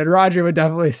question. And Roger would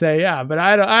definitely say, yeah, but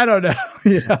I don't know,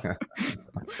 you know?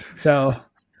 So,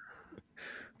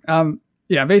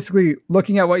 basically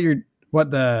looking at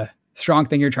what the strong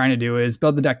thing you're trying to do is,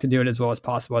 build the deck to do it as well as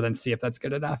possible, and then see if that's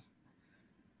good enough.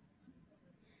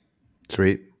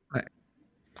 Sweet.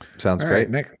 Sounds great.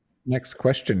 Right, next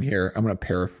question here. I'm going to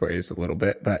paraphrase a little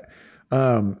bit, but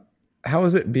how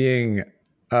is it being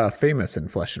famous in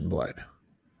Flesh and Blood?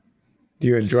 Do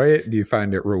you enjoy it? Do you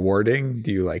find it rewarding?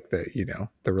 Do you like the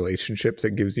relationships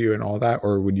it gives you and all that?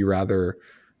 Or would you rather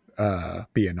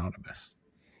be anonymous?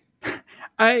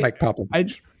 Like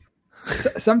Popovich.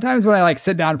 Sometimes when I like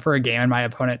sit down for a game and my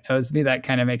opponent knows me, that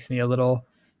kind of makes me a little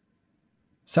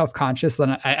self-conscious.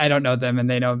 And I don't know them and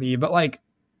they know me, but like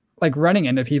running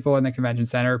into people in the convention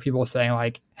center, people saying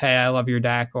like, "Hey, I love your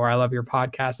deck," or "I love your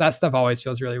podcast." That stuff always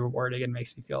feels really rewarding and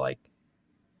makes me feel like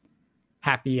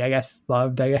happy, I guess,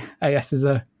 loved, I guess is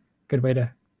a good way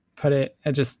to put it.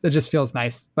 It just feels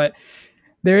nice. But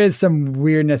there is some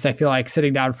weirdness, I feel like,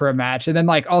 sitting down for a match. And then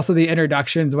like also the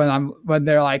introductions when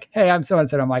they're like, "Hey, I'm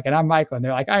so-and-so." I'm like, "And I'm Michael." And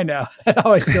they're like, "I know." It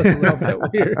always feels a little bit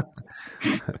weird.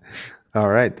 All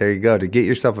right, there you go. To get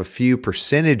yourself a few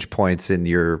percentage points in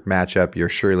your matchup, you're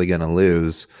surely going to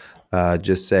lose.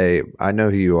 Just say, "I know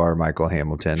who you are, Michael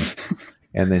Hamilton."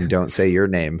 And then don't say your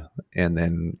name, and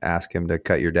then ask him to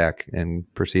cut your deck and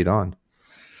proceed on.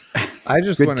 I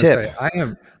just want to say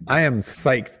I am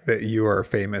psyched that you are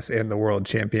famous and the world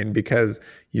champion, because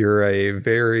you're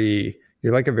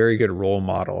like a very good role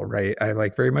model, right? I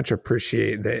like very much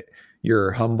appreciate that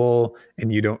you're humble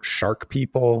and you don't shark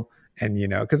people, and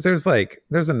because there's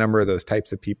a number of those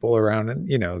types of people around, and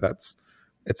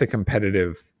it's a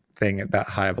competitive thing at that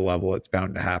high of a level. It's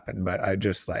bound to happen, but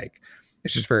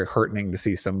it's just very heartening to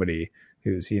see somebody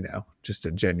who's, just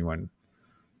a genuine,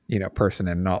 person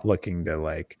and not looking to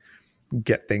like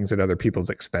get things at other people's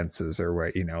expenses or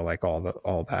what, like all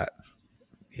that,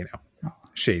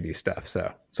 shady stuff.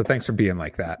 So thanks for being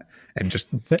like that and just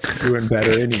doing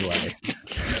better anyway.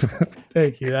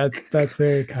 Thank you. That's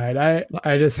very kind.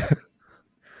 I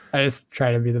just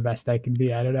try to be the best I can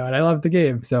be. I don't know. And I love the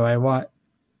game. So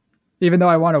even though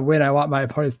I want to win, I want my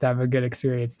opponents to have a good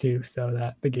experience too, so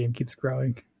that the game keeps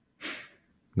growing.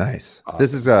 Nice. Awesome.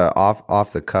 This is a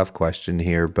off the cuff question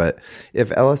here, but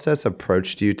if LSS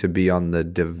approached you to be on the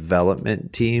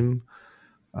development team,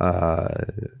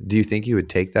 do you think you would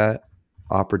take that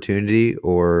opportunity,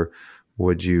 or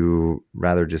would you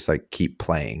rather just like keep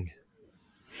playing?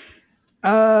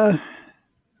 So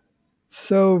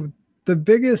the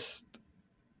biggest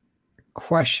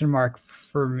question mark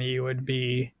for me would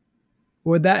be,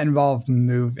 would that involve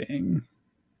moving?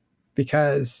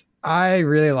 Because I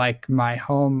really like my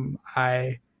home.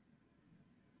 I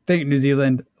think New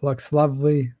Zealand looks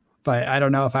lovely, but I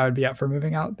don't know if I would be up for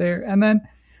moving out there. And then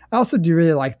I also do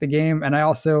really like the game, and I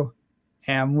also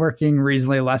am working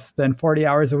reasonably less than 40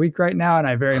 hours a week right now, and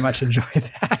I very much enjoy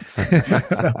that.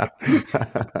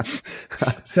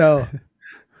 So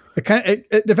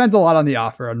it depends a lot on the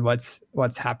offer and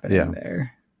what's happening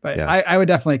there. But I would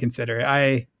definitely consider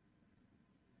it.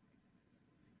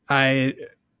 I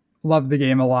love the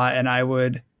game a lot, and I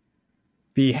would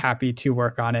be happy to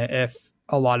work on it if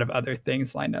a lot of other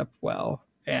things lined up well,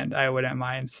 and I wouldn't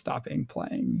mind stopping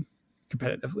playing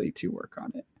competitively to work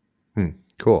on it.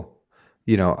 Cool.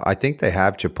 I think they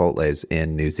have Chipotles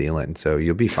in New Zealand, so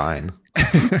you'll be fine.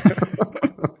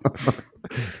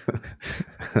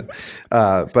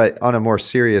 But on a more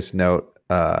serious note,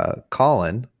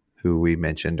 Colin, who we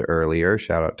mentioned earlier,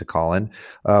 shout out to Colin.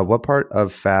 What part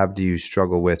of Fab do you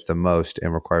struggle with the most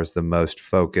and requires the most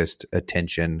focused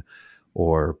attention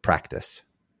or practice?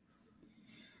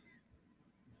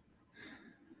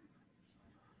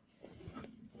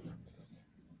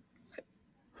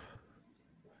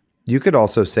 You could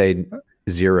also say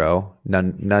 0,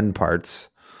 none parts,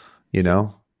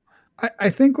 I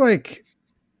think like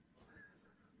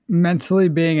mentally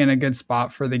being in a good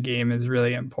spot for the game is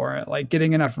really important. Like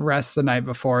getting enough rest the night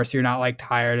before, so you're not like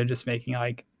tired and just making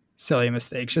like silly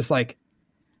mistakes. Just like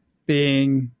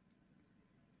being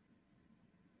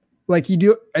like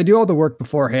I do all the work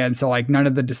beforehand, so like none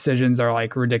of the decisions are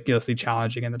like ridiculously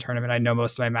challenging in the tournament. I know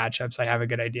most of my matchups. I have a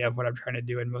good idea of what I'm trying to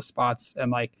do in most spots,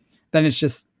 and like then it's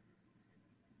just,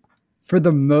 for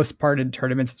the most part in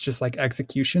tournaments, it's just like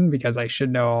execution, because I should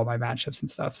know all my matchups and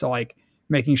stuff. So like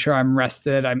making sure I'm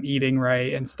rested, I'm eating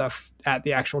right and stuff at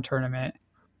the actual tournament,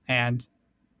 and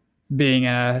being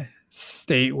in a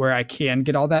state where I can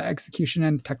get all that execution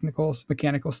and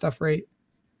mechanical stuff right.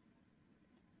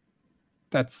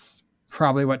 That's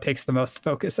probably what takes the most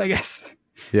focus, I guess.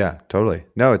 Yeah, totally.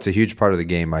 No, it's a huge part of the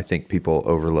game. I think people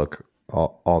overlook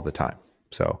all the time.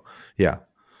 So yeah,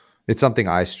 it's something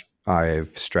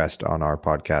I've stressed on our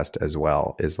podcast as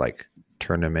well, is like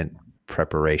tournament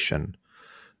preparation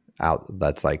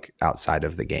that's like outside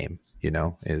of the game,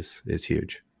 is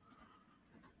huge.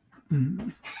 Mm-hmm.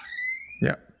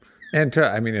 Yeah. And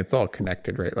it's all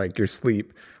connected, right? Like your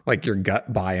sleep, like your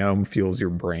gut biome fuels your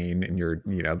brain, and your,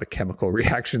 the chemical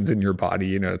reactions in your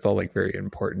body, it's all like very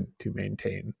important to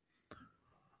maintain.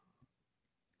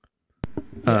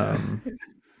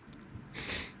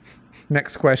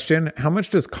 Next question. How much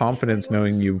does confidence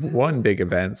knowing you've won big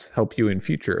events help you in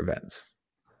future events?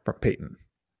 From Peyton.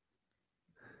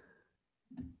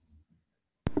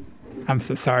 I'm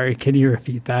so sorry. Can you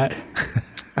repeat that?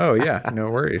 Oh, yeah. No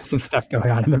worries. Some stuff going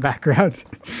on in the background.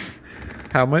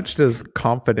 How much does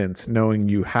confidence knowing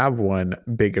you have won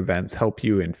big events help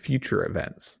you in future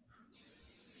events?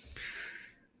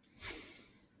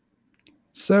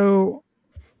 So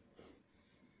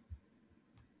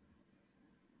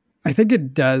I think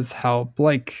it does help.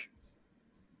 Like,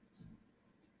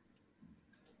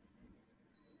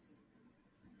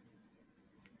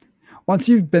 once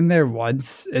you've been there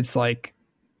once, it's like,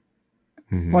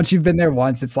 once you've been there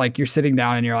once, it's like you're sitting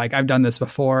down and you're like, I've done this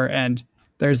before, and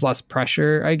there's less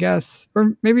pressure, I guess.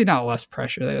 Or maybe not less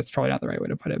pressure. That's probably not the right way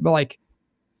to put it. But like,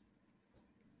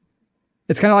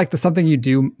 it's kind of like something you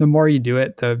do, the more you do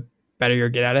it, the better you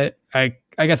get at it.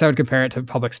 I guess I would compare it to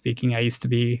public speaking. I used to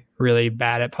be really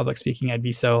bad at public speaking. I'd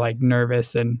be so like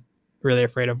nervous and really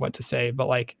afraid of what to say. But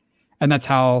like, and that's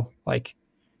how like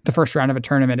the first round of a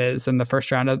tournament is, and the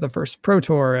first round of the first pro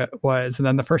tour was, and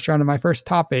then the first round of my first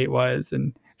top 8 was.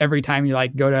 And every time you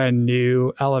like go to a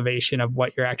new elevation of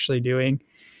what you're actually doing,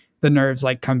 the nerves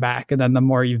like come back. And then the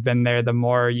more you've been there, the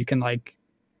more you can like,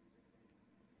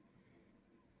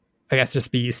 I guess,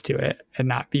 just be used to it and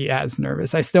not be as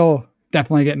nervous. I still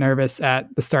definitely get nervous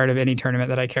at the start of any tournament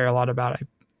that I care a lot about.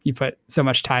 You put so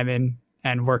much time in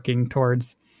and working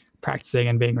towards practicing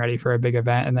and being ready for a big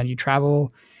event. And then you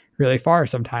travel really far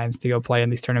sometimes to go play in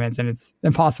these tournaments, and it's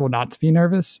impossible not to be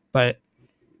nervous. But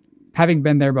having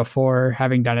been there before,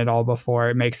 having done it all before,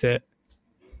 it makes it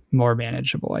more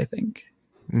manageable, I think.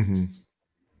 Mm-hmm.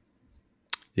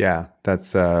 Yeah,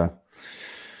 that's a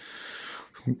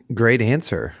great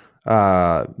answer.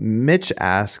 Mitch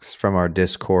asks from our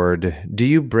Discord, do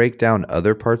you break down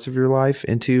other parts of your life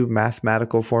into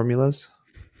mathematical formulas?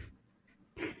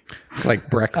 Like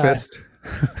breakfast?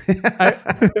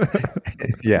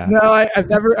 Yeah. No, I've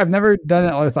never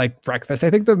done it with like breakfast.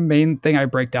 I think the main thing I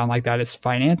break down like that is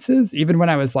finances. Even when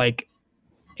I was like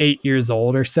 8 years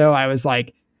old or so, I was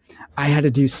like, I had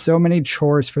to do so many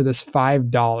chores for this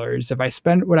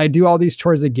 $5. Would I do all these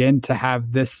chores again to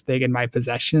have this thing in my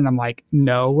possession? And I'm like,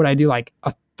 no. Would I do like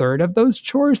a third of those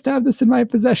chores to have this in my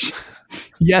possession?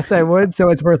 Yes, I would. So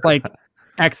it's worth like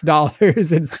X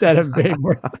dollars instead of being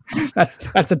worth. That's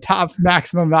the top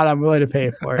maximum amount I'm willing to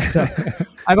pay for it. So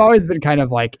I've always been kind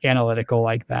of like analytical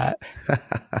like that.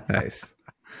 Nice.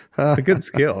 It's a good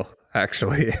skill,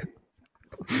 actually.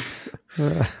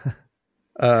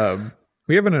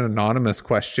 We have an anonymous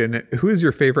question. Who is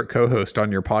your favorite co-host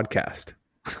on your podcast?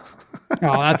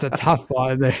 Oh, that's a tough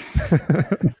one.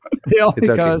 The only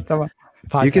co-host on my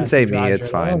podcast, you can say me. Roger. It's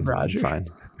fine. It's fine.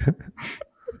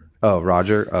 Oh,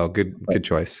 Roger. Oh, good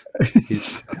choice.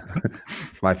 It's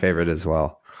my favorite as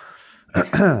well.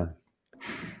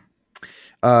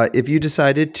 If you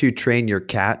decided to train your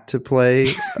cat to play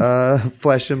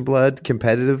Flesh and Blood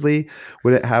competitively,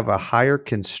 would it have a higher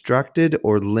constructed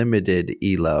or limited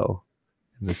elo?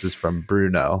 And this is from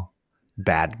Bruno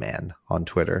Badman on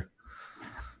Twitter.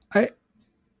 I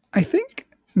think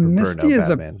Misty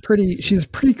is she's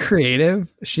pretty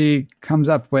creative. She comes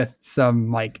up with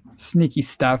some like sneaky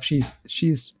stuff.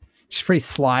 She's pretty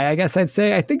sly, I guess I'd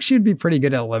say. I think she'd be pretty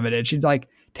good at limited. She'd like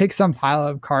take some pile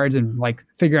of cards and like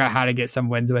figure out how to get some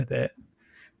wins with it.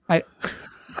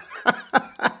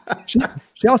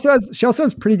 She also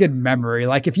has pretty good memory.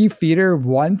 Like if you feed her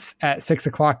once at 6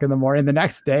 o'clock in the morning, the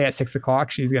next day at 6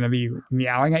 o'clock, she's going to be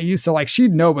meowing at you. So like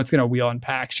she'd know what's going to wheel and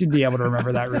pack. She'd be able to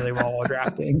remember that really well while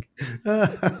drafting.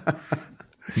 Nice.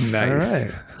 All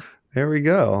right. There we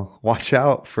go. Watch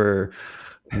out for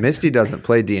Misty doesn't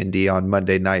play D&D on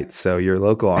Monday nights. So your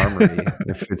local armory,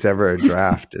 if it's ever a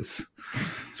draft, it's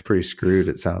pretty screwed.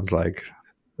 It sounds like.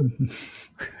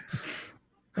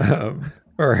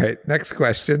 All right. Next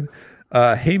question.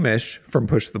 Hamish from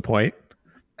Push the Point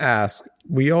asks,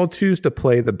 we all choose to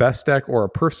play the best deck or a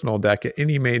personal deck at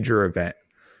any major event.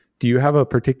 Do you have a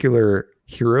particular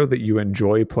hero that you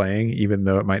enjoy playing, even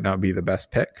though it might not be the best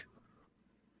pick?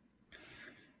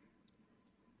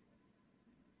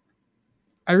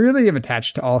 I really am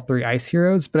attached to all 3 ice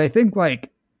heroes, but I think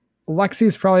like Lexi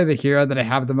is probably the hero that I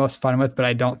have the most fun with, but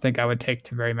I don't think I would take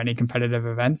to very many competitive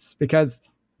events because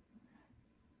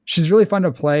she's really fun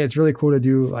to play. It's really cool to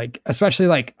do, like, especially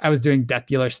like I was doing Death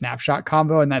Dealer Snapshot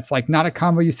combo, and that's like not a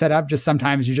combo you set up. Just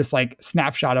sometimes you just like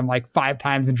snapshot them like 5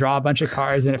 times and draw a bunch of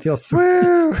cards, and it feels sweet.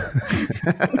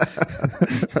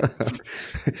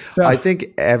 So I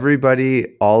think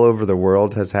everybody all over the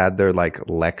world has had their like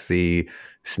Lexi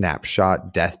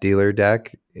Snapshot Death Dealer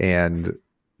deck, and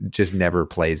just never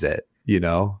plays it,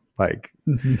 like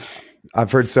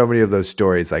I've heard so many of those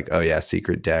stories like, oh yeah,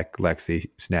 secret deck, Lexi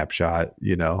snapshot,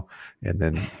 and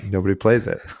then nobody plays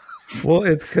it. Well,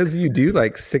 it's because you do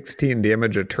like 16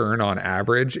 damage a turn on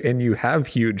average, and you have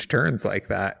huge turns like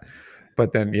that.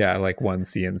 But then, yeah, like one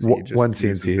CNC. Just one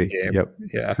CNC. The game. Yep.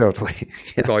 Yeah. Totally.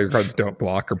 Because all your cards don't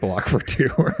block or block for 2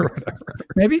 or whatever.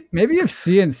 Maybe if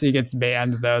CNC gets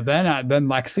banned though, then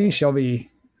Lexi, she'll be.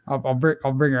 I'll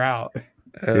bring her out.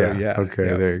 Yeah. Okay.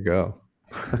 Yep. There you go.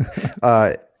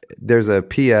 There's a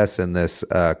PS in this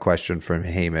question from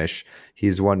Hamish.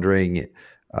 He's wondering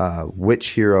which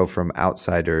hero from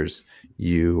Outsiders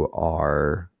you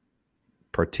are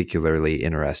particularly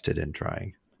interested in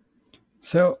trying.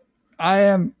 So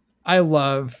I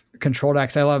love control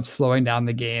decks. I love slowing down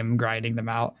the game, grinding them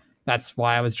out. That's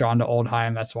why I was drawn to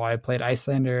Oldheim. That's why I played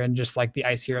Icelander and just like the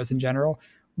ice heroes in general.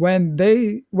 When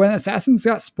Assassins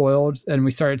got spoiled and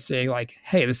we started saying like,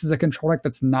 hey, this is a control deck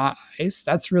that's not ice,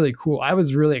 that's really cool. I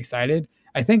was really excited.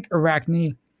 I think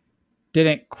Arachne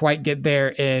didn't quite get there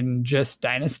in just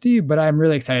Dynasty, but I'm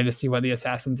really excited to see what the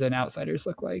Assassins and Outsiders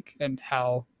look like and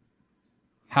how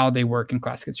they work in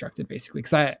Class Constructed, basically.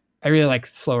 Because I really like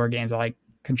slower games. I like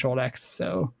control decks,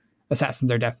 so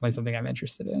Assassins are definitely something I'm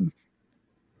interested in.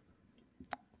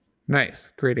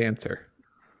 Nice. Great answer.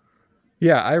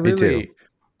 Yeah,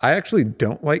 I actually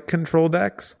don't like control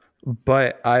decks,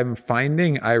 but I'm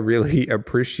finding I really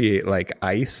appreciate like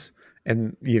ice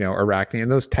and, Arachne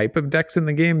and those type of decks in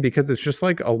the game because it's just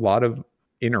like a lot of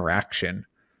interaction.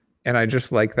 And I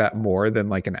just like that more than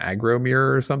like an aggro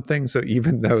mirror or something. So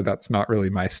even though that's not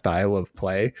really my style of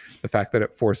play, the fact that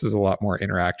it forces a lot more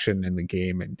interaction in the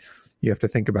game and you have to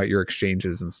think about your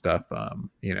exchanges and stuff,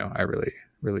 I really,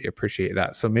 really appreciate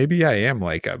that. So maybe I am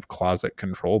like a closet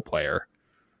control player.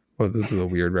 Well, this is a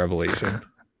weird revelation.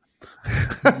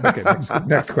 Okay,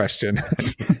 next question.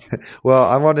 Well,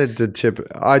 I wanted to chip.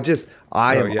 I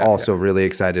am also really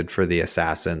excited for the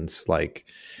Assassins, like,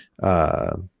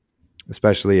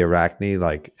 especially Arachne.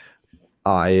 Like,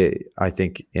 I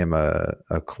think am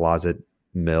a closet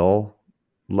mill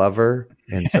lover,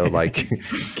 and so like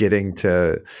getting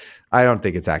to. I don't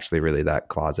think it's actually really that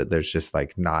closet. There's just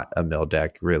like not a mill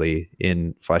deck really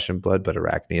in Flesh and Blood, but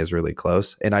Arachne is really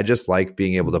close. And I just like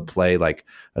being able to play like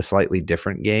a slightly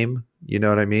different game. You know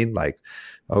what I mean? Like,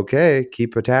 okay,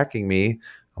 keep attacking me.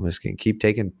 I'm just going to keep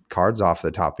taking cards off the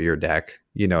top of your deck.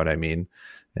 You know what I mean?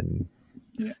 And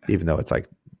even though it's like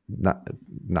not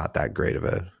that great of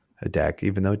a deck,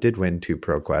 even though it did win 2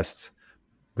 Pro Quests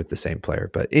with the same player.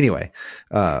 But anyway,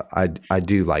 I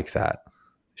do like that.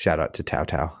 Shout out to Tao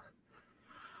Tao.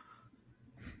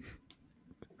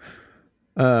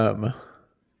 I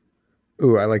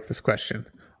like this question.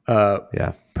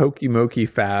 Pokimoki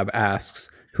Fab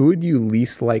asks, who would you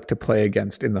least like to play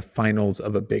against in the finals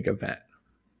of a big event?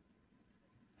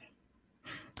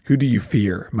 Who do you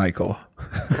fear, Michael?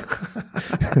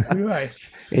 Who do I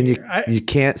fear? And you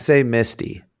can't say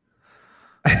Misty.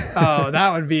 Oh,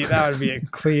 that would be a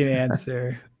clean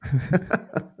answer.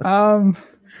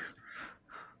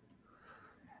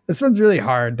 This one's really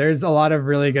hard. There's a lot of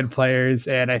really good players,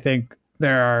 and I think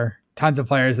there are tons of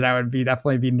players that I would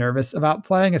definitely be nervous about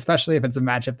playing, especially if it's a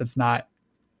matchup that's not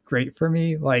great for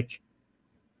me. Like,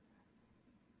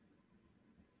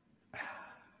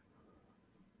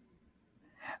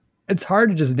 it's hard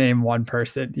to just name one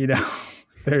person,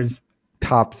 There's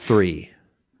top three.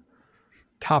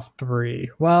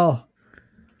 Well,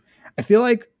 I feel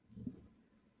like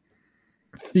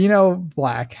Pheno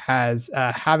Black has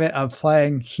a habit of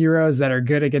playing heroes that are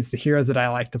good against the heroes that I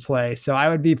like to play. So I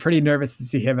would be pretty nervous to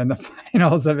see him in the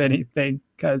finals of anything,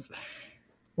 because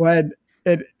when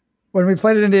we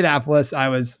played in Indianapolis, I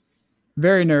was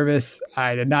very nervous.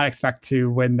 I did not expect to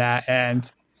win that,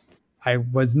 and I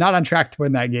was not on track to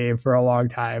win that game for a long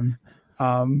time.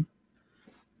 And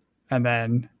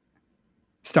then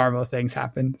Starvo things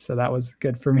happened, so that was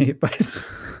good for me. But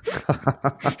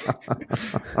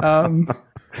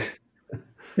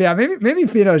yeah, maybe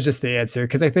Pheno is just the answer,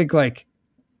 because I think like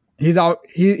he's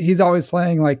always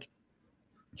playing, like,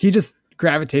 he just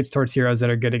gravitates towards heroes that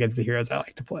are good against the heroes I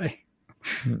like to play.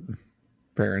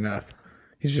 Fair enough.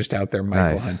 He's just out there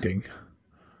Michael hunting.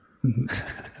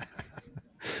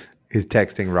 He's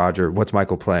texting Roger, "What's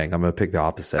Michael playing? I'm going to pick the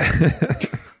opposite."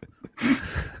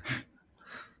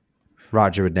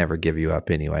 Roger would never give you up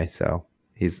anyway, so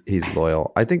he's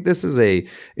loyal. I think this is a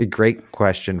great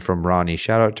question from Ronnie.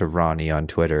 Shout out to Ronnie on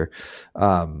Twitter.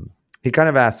 He kind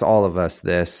of asks all of us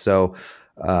this. So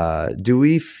do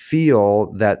we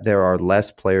feel that there are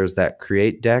less players that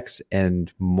create decks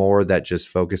and more that just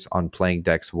focus on playing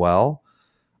decks well?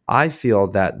 I feel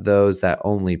that those that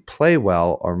only play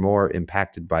well are more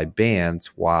impacted by bans,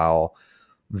 while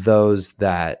those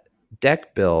that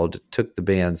deck build took the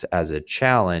bans as a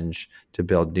challenge to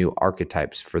build new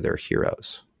archetypes for their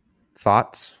heroes.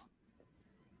 Thoughts?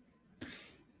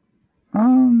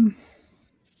 I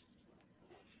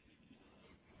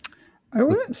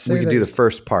wouldn't say we could do the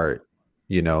first part,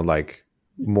 like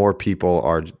more people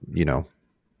are,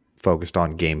 focused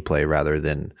on gameplay rather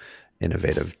than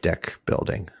innovative deck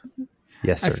building.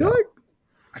 Yes or no?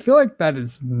 I feel like that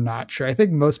is not true. I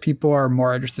think most people are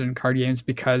more interested in card games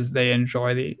because they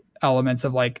enjoy the elements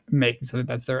of like making something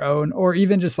that's their own, or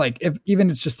even just like even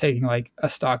it's just taking like a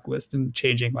stock list and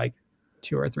changing like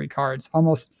 2 or 3 cards.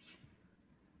 Almost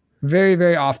very,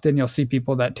 very often you'll see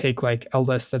people that take like a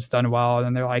list that's done well and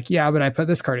then they're like, yeah, but I put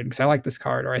this card in because I like this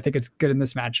card, or I think it's good in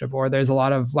this matchup, or there's a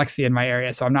lot of Lexi in my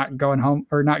area, so I'm not going home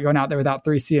or not going out there without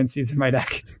 3 CNCs in my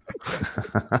deck.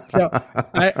 So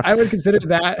I would consider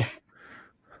that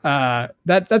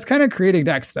that's kind of creating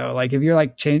decks though. Like if you're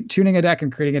like tuning a deck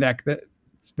and creating a deck,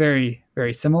 that's very,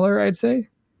 very similar, I'd say.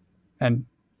 And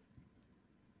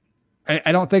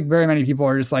I don't think very many people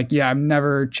are just like, yeah, I'm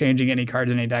never changing any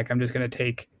cards in any deck. I'm just going to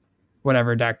take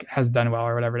whatever deck has done well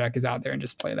or whatever deck is out there and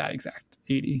just play that exact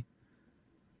 80.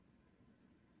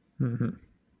 Mm-hmm.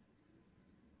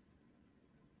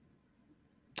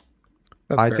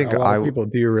 I think a lot of people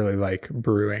do really like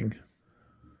brewing,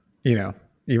 even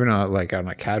on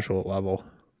a casual level.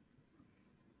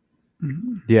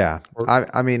 Yeah.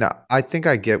 I mean, I think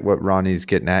I get what Ronnie's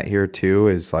getting at here too,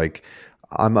 is like,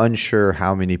 I'm unsure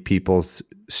how many people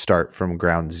start from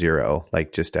ground zero,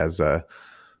 like just as a,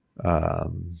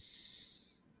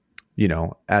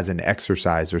 as an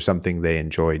exercise or something they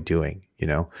enjoy doing,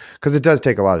 because it does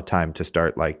take a lot of time to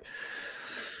start like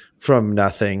from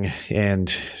nothing and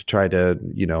try to,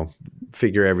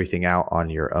 figure everything out on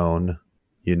your own,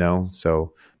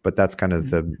 so, but that's kind of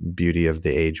the beauty of the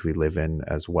age we live in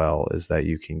as well, is that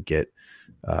you can get,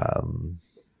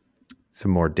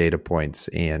 some more data points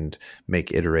and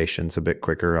make iterations a bit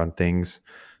quicker on things.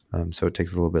 So it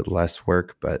takes a little bit less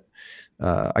work, but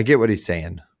I get what he's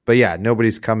saying. But yeah,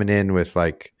 nobody's coming in with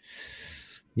like,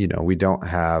 we don't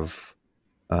have,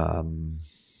 I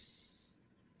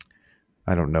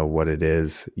don't know what it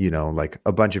is, like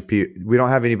a bunch of people, we don't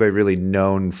have anybody really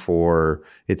known for,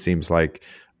 it seems like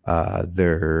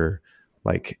they're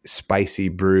like spicy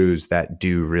brews that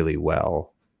do really well,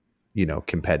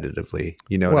 competitively,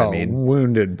 what I mean?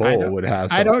 Wounded Bull would have.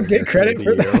 I don't get credit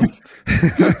for that.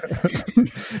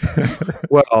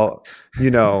 Well,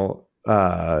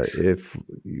 if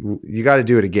you got to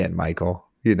do it again, Michael,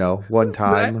 one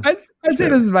time. I'd say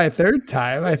this is my 3rd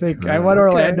time. I think I went to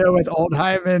Orlando with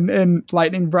Oldheim and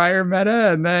Lightning Briar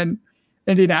meta, and then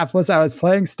Indianapolis I was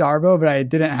playing Starvo, but I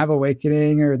didn't have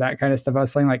Awakening or that kind of stuff. I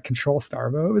was playing like Control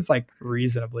Starvo. It was like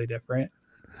reasonably different.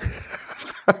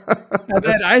 And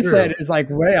then said it's like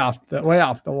way off the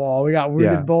wall. We got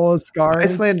Wounded Bull, Scars.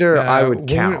 Iyslander, I would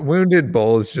count. Wounded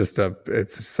Bull is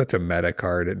it's such a meta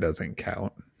card, it doesn't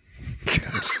count. I'm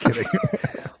just kidding.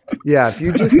 Yeah, if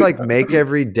you just like make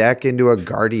every deck into a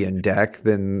Guardian deck,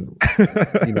 then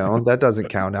that doesn't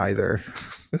count either.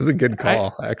 This is a good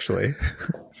call, actually.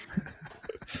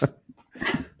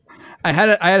 I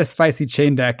had a spicy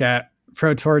chain deck at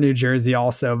Pro Tour New Jersey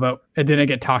also, but it didn't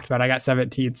get talked about. I got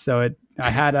 17th, so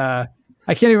I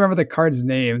can't even remember the card's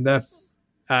name. The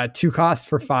 2 cost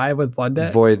for 5 with Blood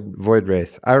Debt. Void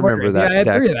Wraith. I remember that I had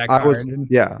deck. 3 of that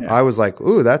card. I was like,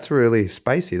 ooh, that's really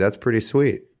spicy. That's pretty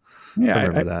sweet. Yeah, I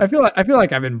remember that. I feel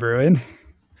like I've been brewing.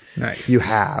 Nice. You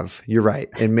have. You're right.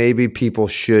 And maybe people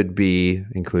should be,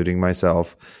 including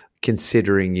myself,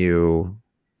 considering you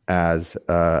as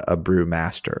a brew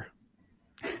master.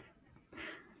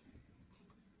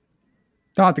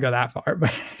 Don't have to go that far,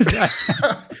 but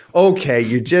okay,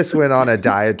 you just went on a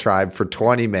diatribe for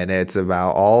 20 minutes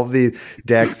about all the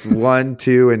decks 1,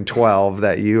 2, and 12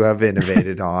 that you have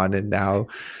innovated on, and now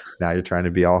you're trying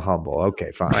to be all humble.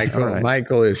 Okay, fine.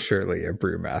 Michael is surely a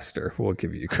brewmaster. We'll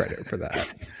give you credit for that.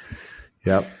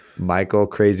 Yep. Michael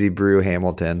Crazy Brew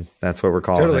Hamilton. That's what we're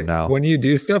calling him now. When you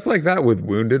do stuff like that with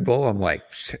Wounded Bull, I'm like,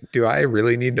 do I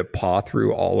really need to paw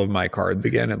through all of my cards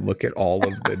again and look at all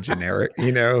of the generic,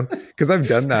 because I've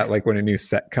done that. Like when a new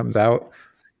set comes out,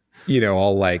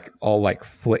 I'll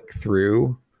flick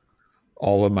through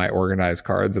all of my organized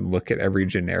cards and look at every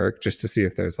generic just to see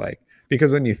if there's because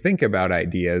when you think about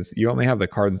ideas, you only have the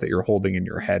cards that you're holding in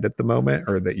your head at the moment,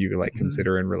 or that you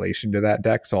consider in relation to that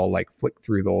deck. So I'll flick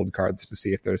through the old cards to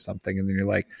see if there's something. And then you're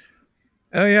like,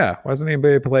 oh yeah, why doesn't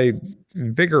anybody play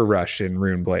Vigor Rush in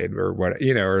Runeblade or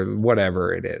or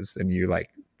whatever it is. And you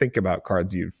think about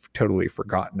cards you've totally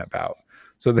forgotten about.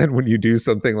 So then when you do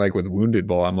something like with Wounded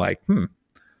Bowl, I'm like,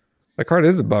 my card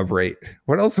is above rate.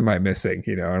 What else am I missing?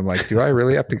 I'm like, do I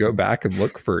really have to go back and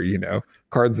look for,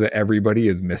 cards that everybody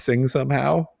is missing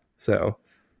somehow? So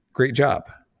great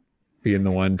job being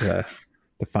the one to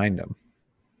find them.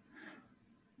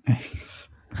 Nice.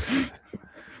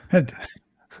 I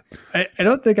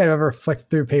don't think I've ever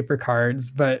flicked through paper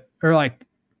cards, or like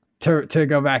to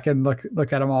go back and look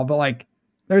at them all. But like,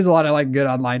 there's a lot of like good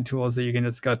online tools that you can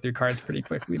just go through cards pretty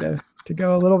quickly to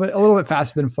go a little bit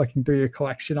faster than flicking through your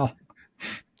collection.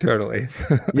 Totally.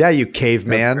 Yeah, you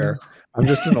caveman. I'm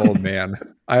just an old man.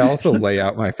 I also lay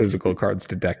out my physical cards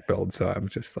to deck build, so I'm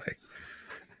just like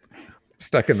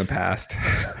stuck in the past.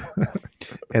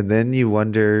 And then you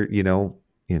wonder, you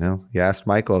asked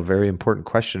Michael a very important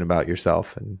question about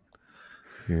yourself, and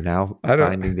you're now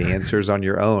finding the answers on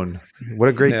your own. What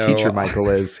a great teacher Michael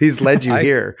is. He's led you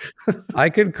here. I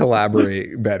could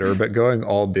collaborate better, but going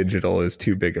all digital is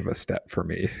too big of a step for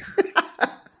me.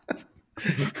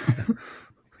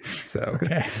 So,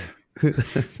 okay.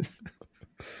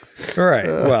 All right.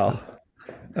 Well,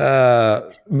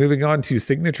 moving on to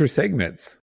signature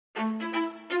segments.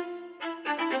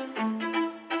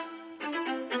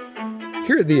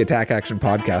 Here at the Attack Action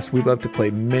Podcast, we love to play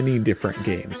many different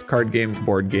games, card games,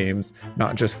 board games,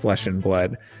 not just flesh and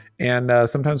blood. And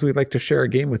sometimes we'd like to share a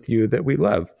game with you that we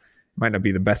love. It might not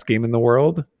be the best game in the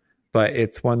world, but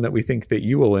it's one that we think that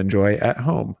you will enjoy at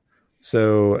home.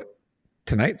 So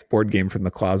tonight's board game from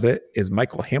the closet is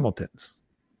Michael Hamilton's.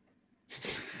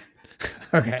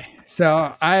 Okay,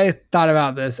 so I thought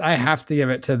about this. I have to give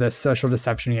it to this social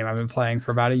deception game I've been playing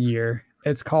for about a year.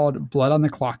 It's called Blood on the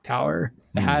Clock Tower.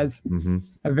 It has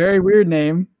a very weird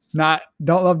name.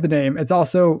 Don't love the name. It's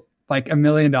also like $1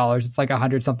 million. It's like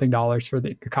 $100 something for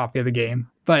the copy of the game.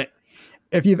 But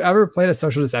if you've ever played a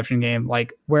social deception game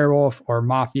like Werewolf or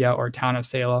Mafia or Town of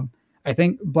Salem, I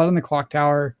think Blood on the Clock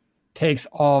Tower takes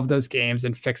all of those games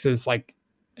and fixes, like,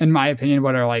 in my opinion,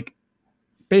 what are like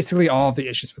basically all of the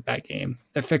issues with that game.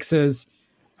 It fixes,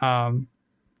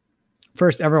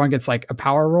 first, everyone gets like a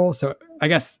power roll. So I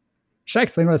guess, should I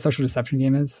explain what a social deception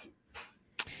game is?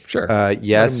 Sure.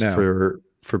 Yes, for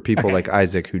people like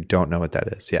Isaac who don't know what that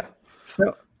is. Yeah.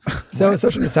 So a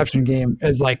social deception game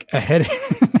is like a hidden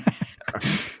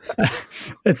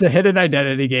it's a hidden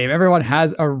identity game. Everyone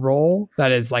has a role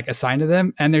that is like assigned to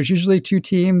them, and there's usually 2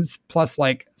 teams plus,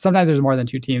 like, sometimes there's more than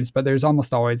 2 teams, but there's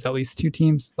almost always at least 2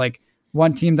 teams. Like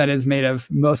one team that is made of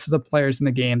most of the players in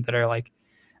the game that are like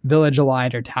village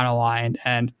aligned or town aligned,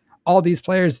 and all these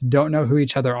players don't know who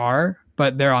each other are,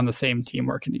 but they're on the same team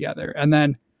working together. And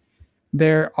then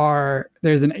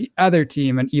there's an other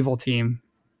team, an evil team,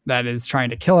 that is trying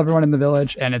to kill everyone in the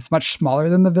village, and it's much smaller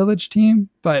than the village team,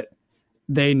 but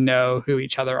they know who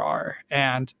each other are.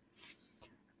 And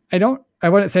I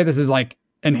wouldn't say this is like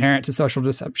inherent to social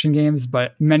deception games,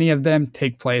 but many of them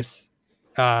take place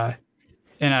in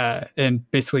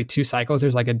basically 2 cycles.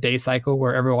 There's like a day cycle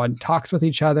where everyone talks with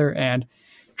each other and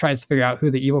tries to figure out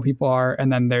who the evil people are,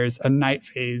 and then there's a night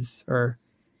phase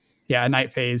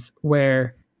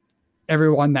where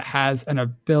everyone that has an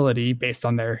ability based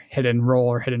on their hidden role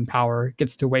or hidden power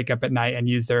gets to wake up at night and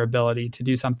use their ability to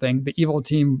do something. The evil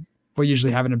team will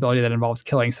usually have an ability that involves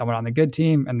killing someone on the good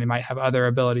team, and they might have other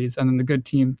abilities. And then the good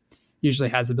team usually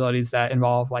has abilities that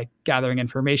involve like gathering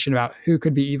information about who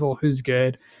could be evil, who's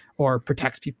good, or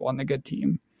protects people on the good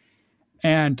team.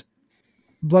 And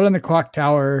Blood on the Clock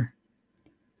Tower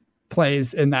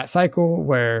plays in that cycle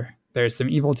where there's some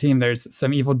evil team, there's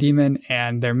some evil demon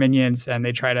and their minions, and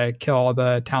they try to kill all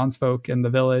the townsfolk in the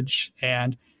village,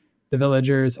 and the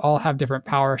villagers all have different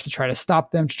powers to try to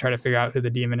stop them, to try to figure out who the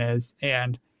demon is.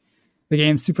 And the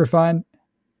game's super fun,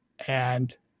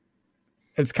 and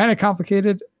it's kind of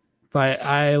complicated, but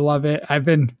I love it. I've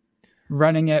been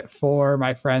running it for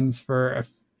my friends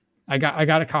I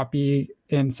got a copy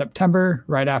in September,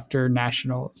 right before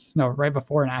Nationals.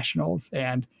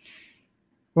 And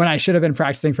when I should have been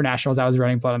practicing for Nationals, I was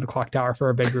running Blood on the Clock Tower for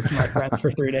a big group of my friends for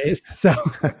 3 days. So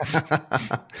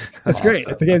that's great.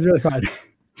 The game's really fun.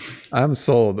 I'm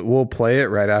sold. We'll play it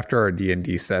right after our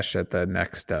D&D sesh at the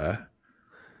next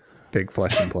big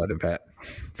Flesh and Blood event.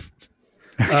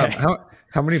 Okay.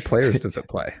 How many players does it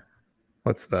play?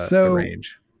 What's the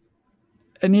range?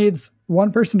 It needs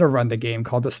one person to run the game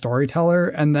called the storyteller,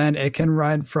 and then it can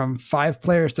run from 5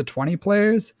 players to 20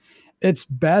 players. It's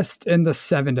best in the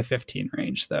 7 to 15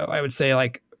 range, though. I would say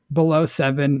like below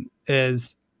 7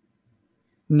 is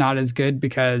not as good,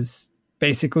 because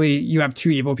basically you have 2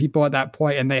 evil people at that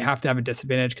point, and they have to have a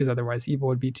disadvantage because otherwise evil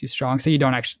would be too strong. So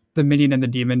the minion and the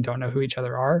demon don't know who each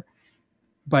other are.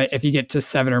 But if you get to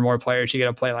 7 or more players, you get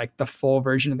to play like the full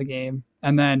version of the game.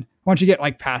 And then once you get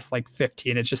like past like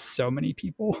 15, it's just so many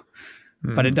people.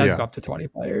 But it does go up to 20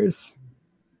 players.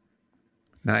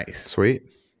 Nice. Sweet.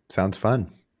 Sounds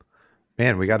fun.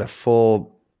 Man, we got a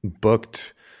full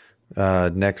booked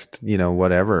next,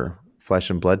 whatever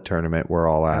Flesh and Blood tournament we're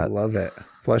all at. I love it.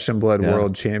 Flesh and Blood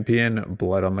World Champion,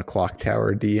 Blood on the Clock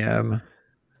Tower DM.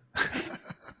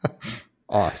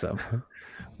 Awesome.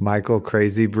 Michael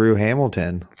Crazy Brew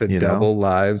Hamilton. The double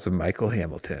lives of Michael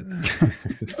Hamilton.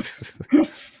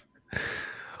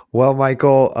 Well,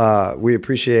 Michael, we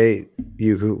appreciate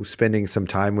you spending some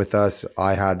time with us.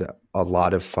 I had a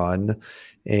lot of fun,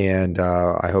 and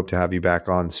I hope to have you back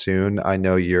on soon. I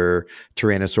know your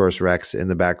Tyrannosaurus Rex in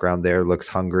the background there looks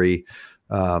hungry,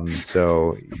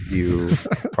 so you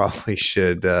probably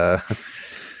should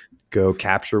go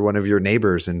capture one of your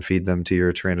neighbors and feed them to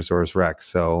your Tyrannosaurus Rex.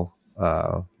 So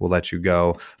we'll let you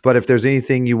go. But if there's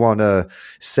anything you want to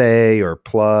say or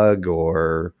plug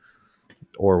or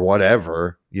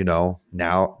whatever,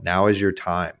 now is your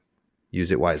time.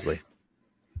 Use it wisely.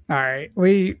 All right.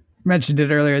 We mentioned it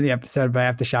earlier in the episode, but I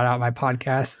have to shout out my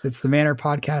podcast. It's the Manor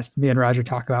Podcast. Me and Roger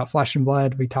talk about Flesh and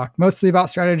Blood. We talk mostly about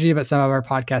strategy, but some of our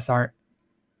podcasts aren't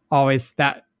always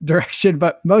that direction,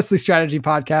 but mostly strategy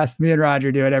podcasts. Me and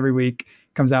Roger do it every week.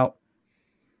 Comes out.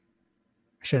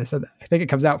 I should have said that. I think it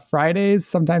comes out Fridays.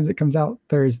 Sometimes it comes out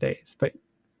Thursdays, but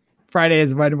Friday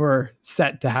is when we're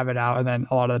set to have it out. And then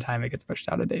a lot of the time it gets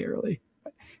pushed out a day early.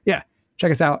 But yeah,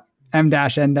 check us out.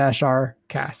 M-N-R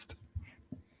cast.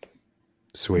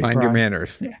 Sweet. Mind your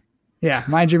manners. Yeah.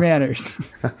 Mind your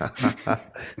manners.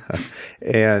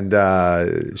 And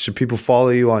should people follow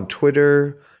you on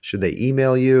Twitter? Should they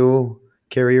email you?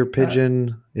 Carrier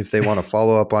pigeon? If they want to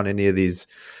follow up on any of these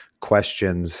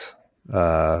questions,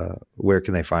 where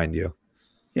can they find you?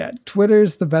 Yeah.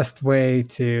 Twitter's the best way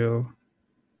to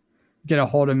get a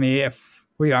hold of me if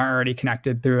we aren't already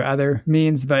connected through other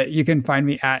means, but you can find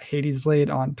me at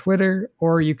Hadesblade on Twitter,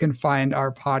 or you can find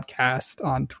our podcast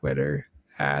on Twitter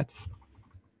at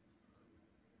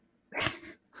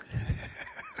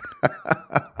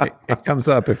it comes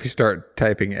up if you start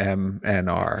typing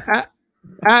MNR.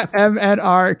 At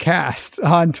MNR cast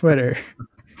on Twitter.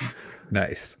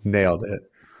 Nice. Nailed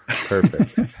it.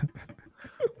 Perfect.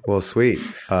 Well, sweet.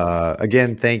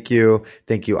 Again, thank you.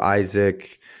 Thank you,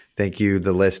 Isaac. Thank you,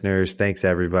 the listeners. Thanks,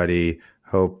 everybody.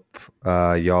 Hope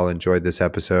y'all enjoyed this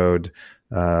episode.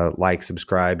 Like,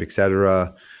 subscribe,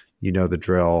 etc. You know the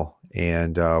drill.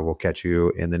 And we'll catch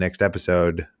you in the next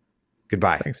episode.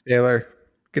 Goodbye. Thanks, Taylor.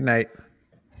 Good night.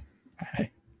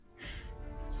 Bye.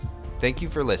 Thank you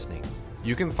for listening.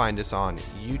 You can find us on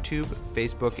YouTube,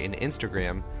 Facebook, and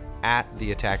Instagram at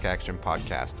the Attack Action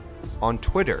Podcast. On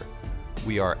Twitter,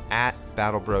 we are at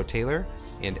BattleBro Taylor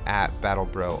and at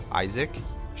BattleBro Isaac.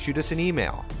 Shoot us an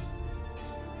email,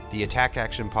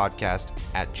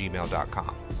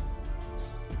 theattackactionpodcast@gmail.com.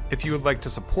 If you would like to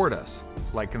support us,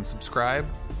 like and subscribe,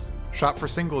 shop for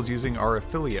singles using our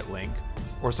affiliate link,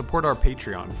 or support our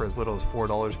Patreon for as little as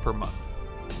 $4 per month.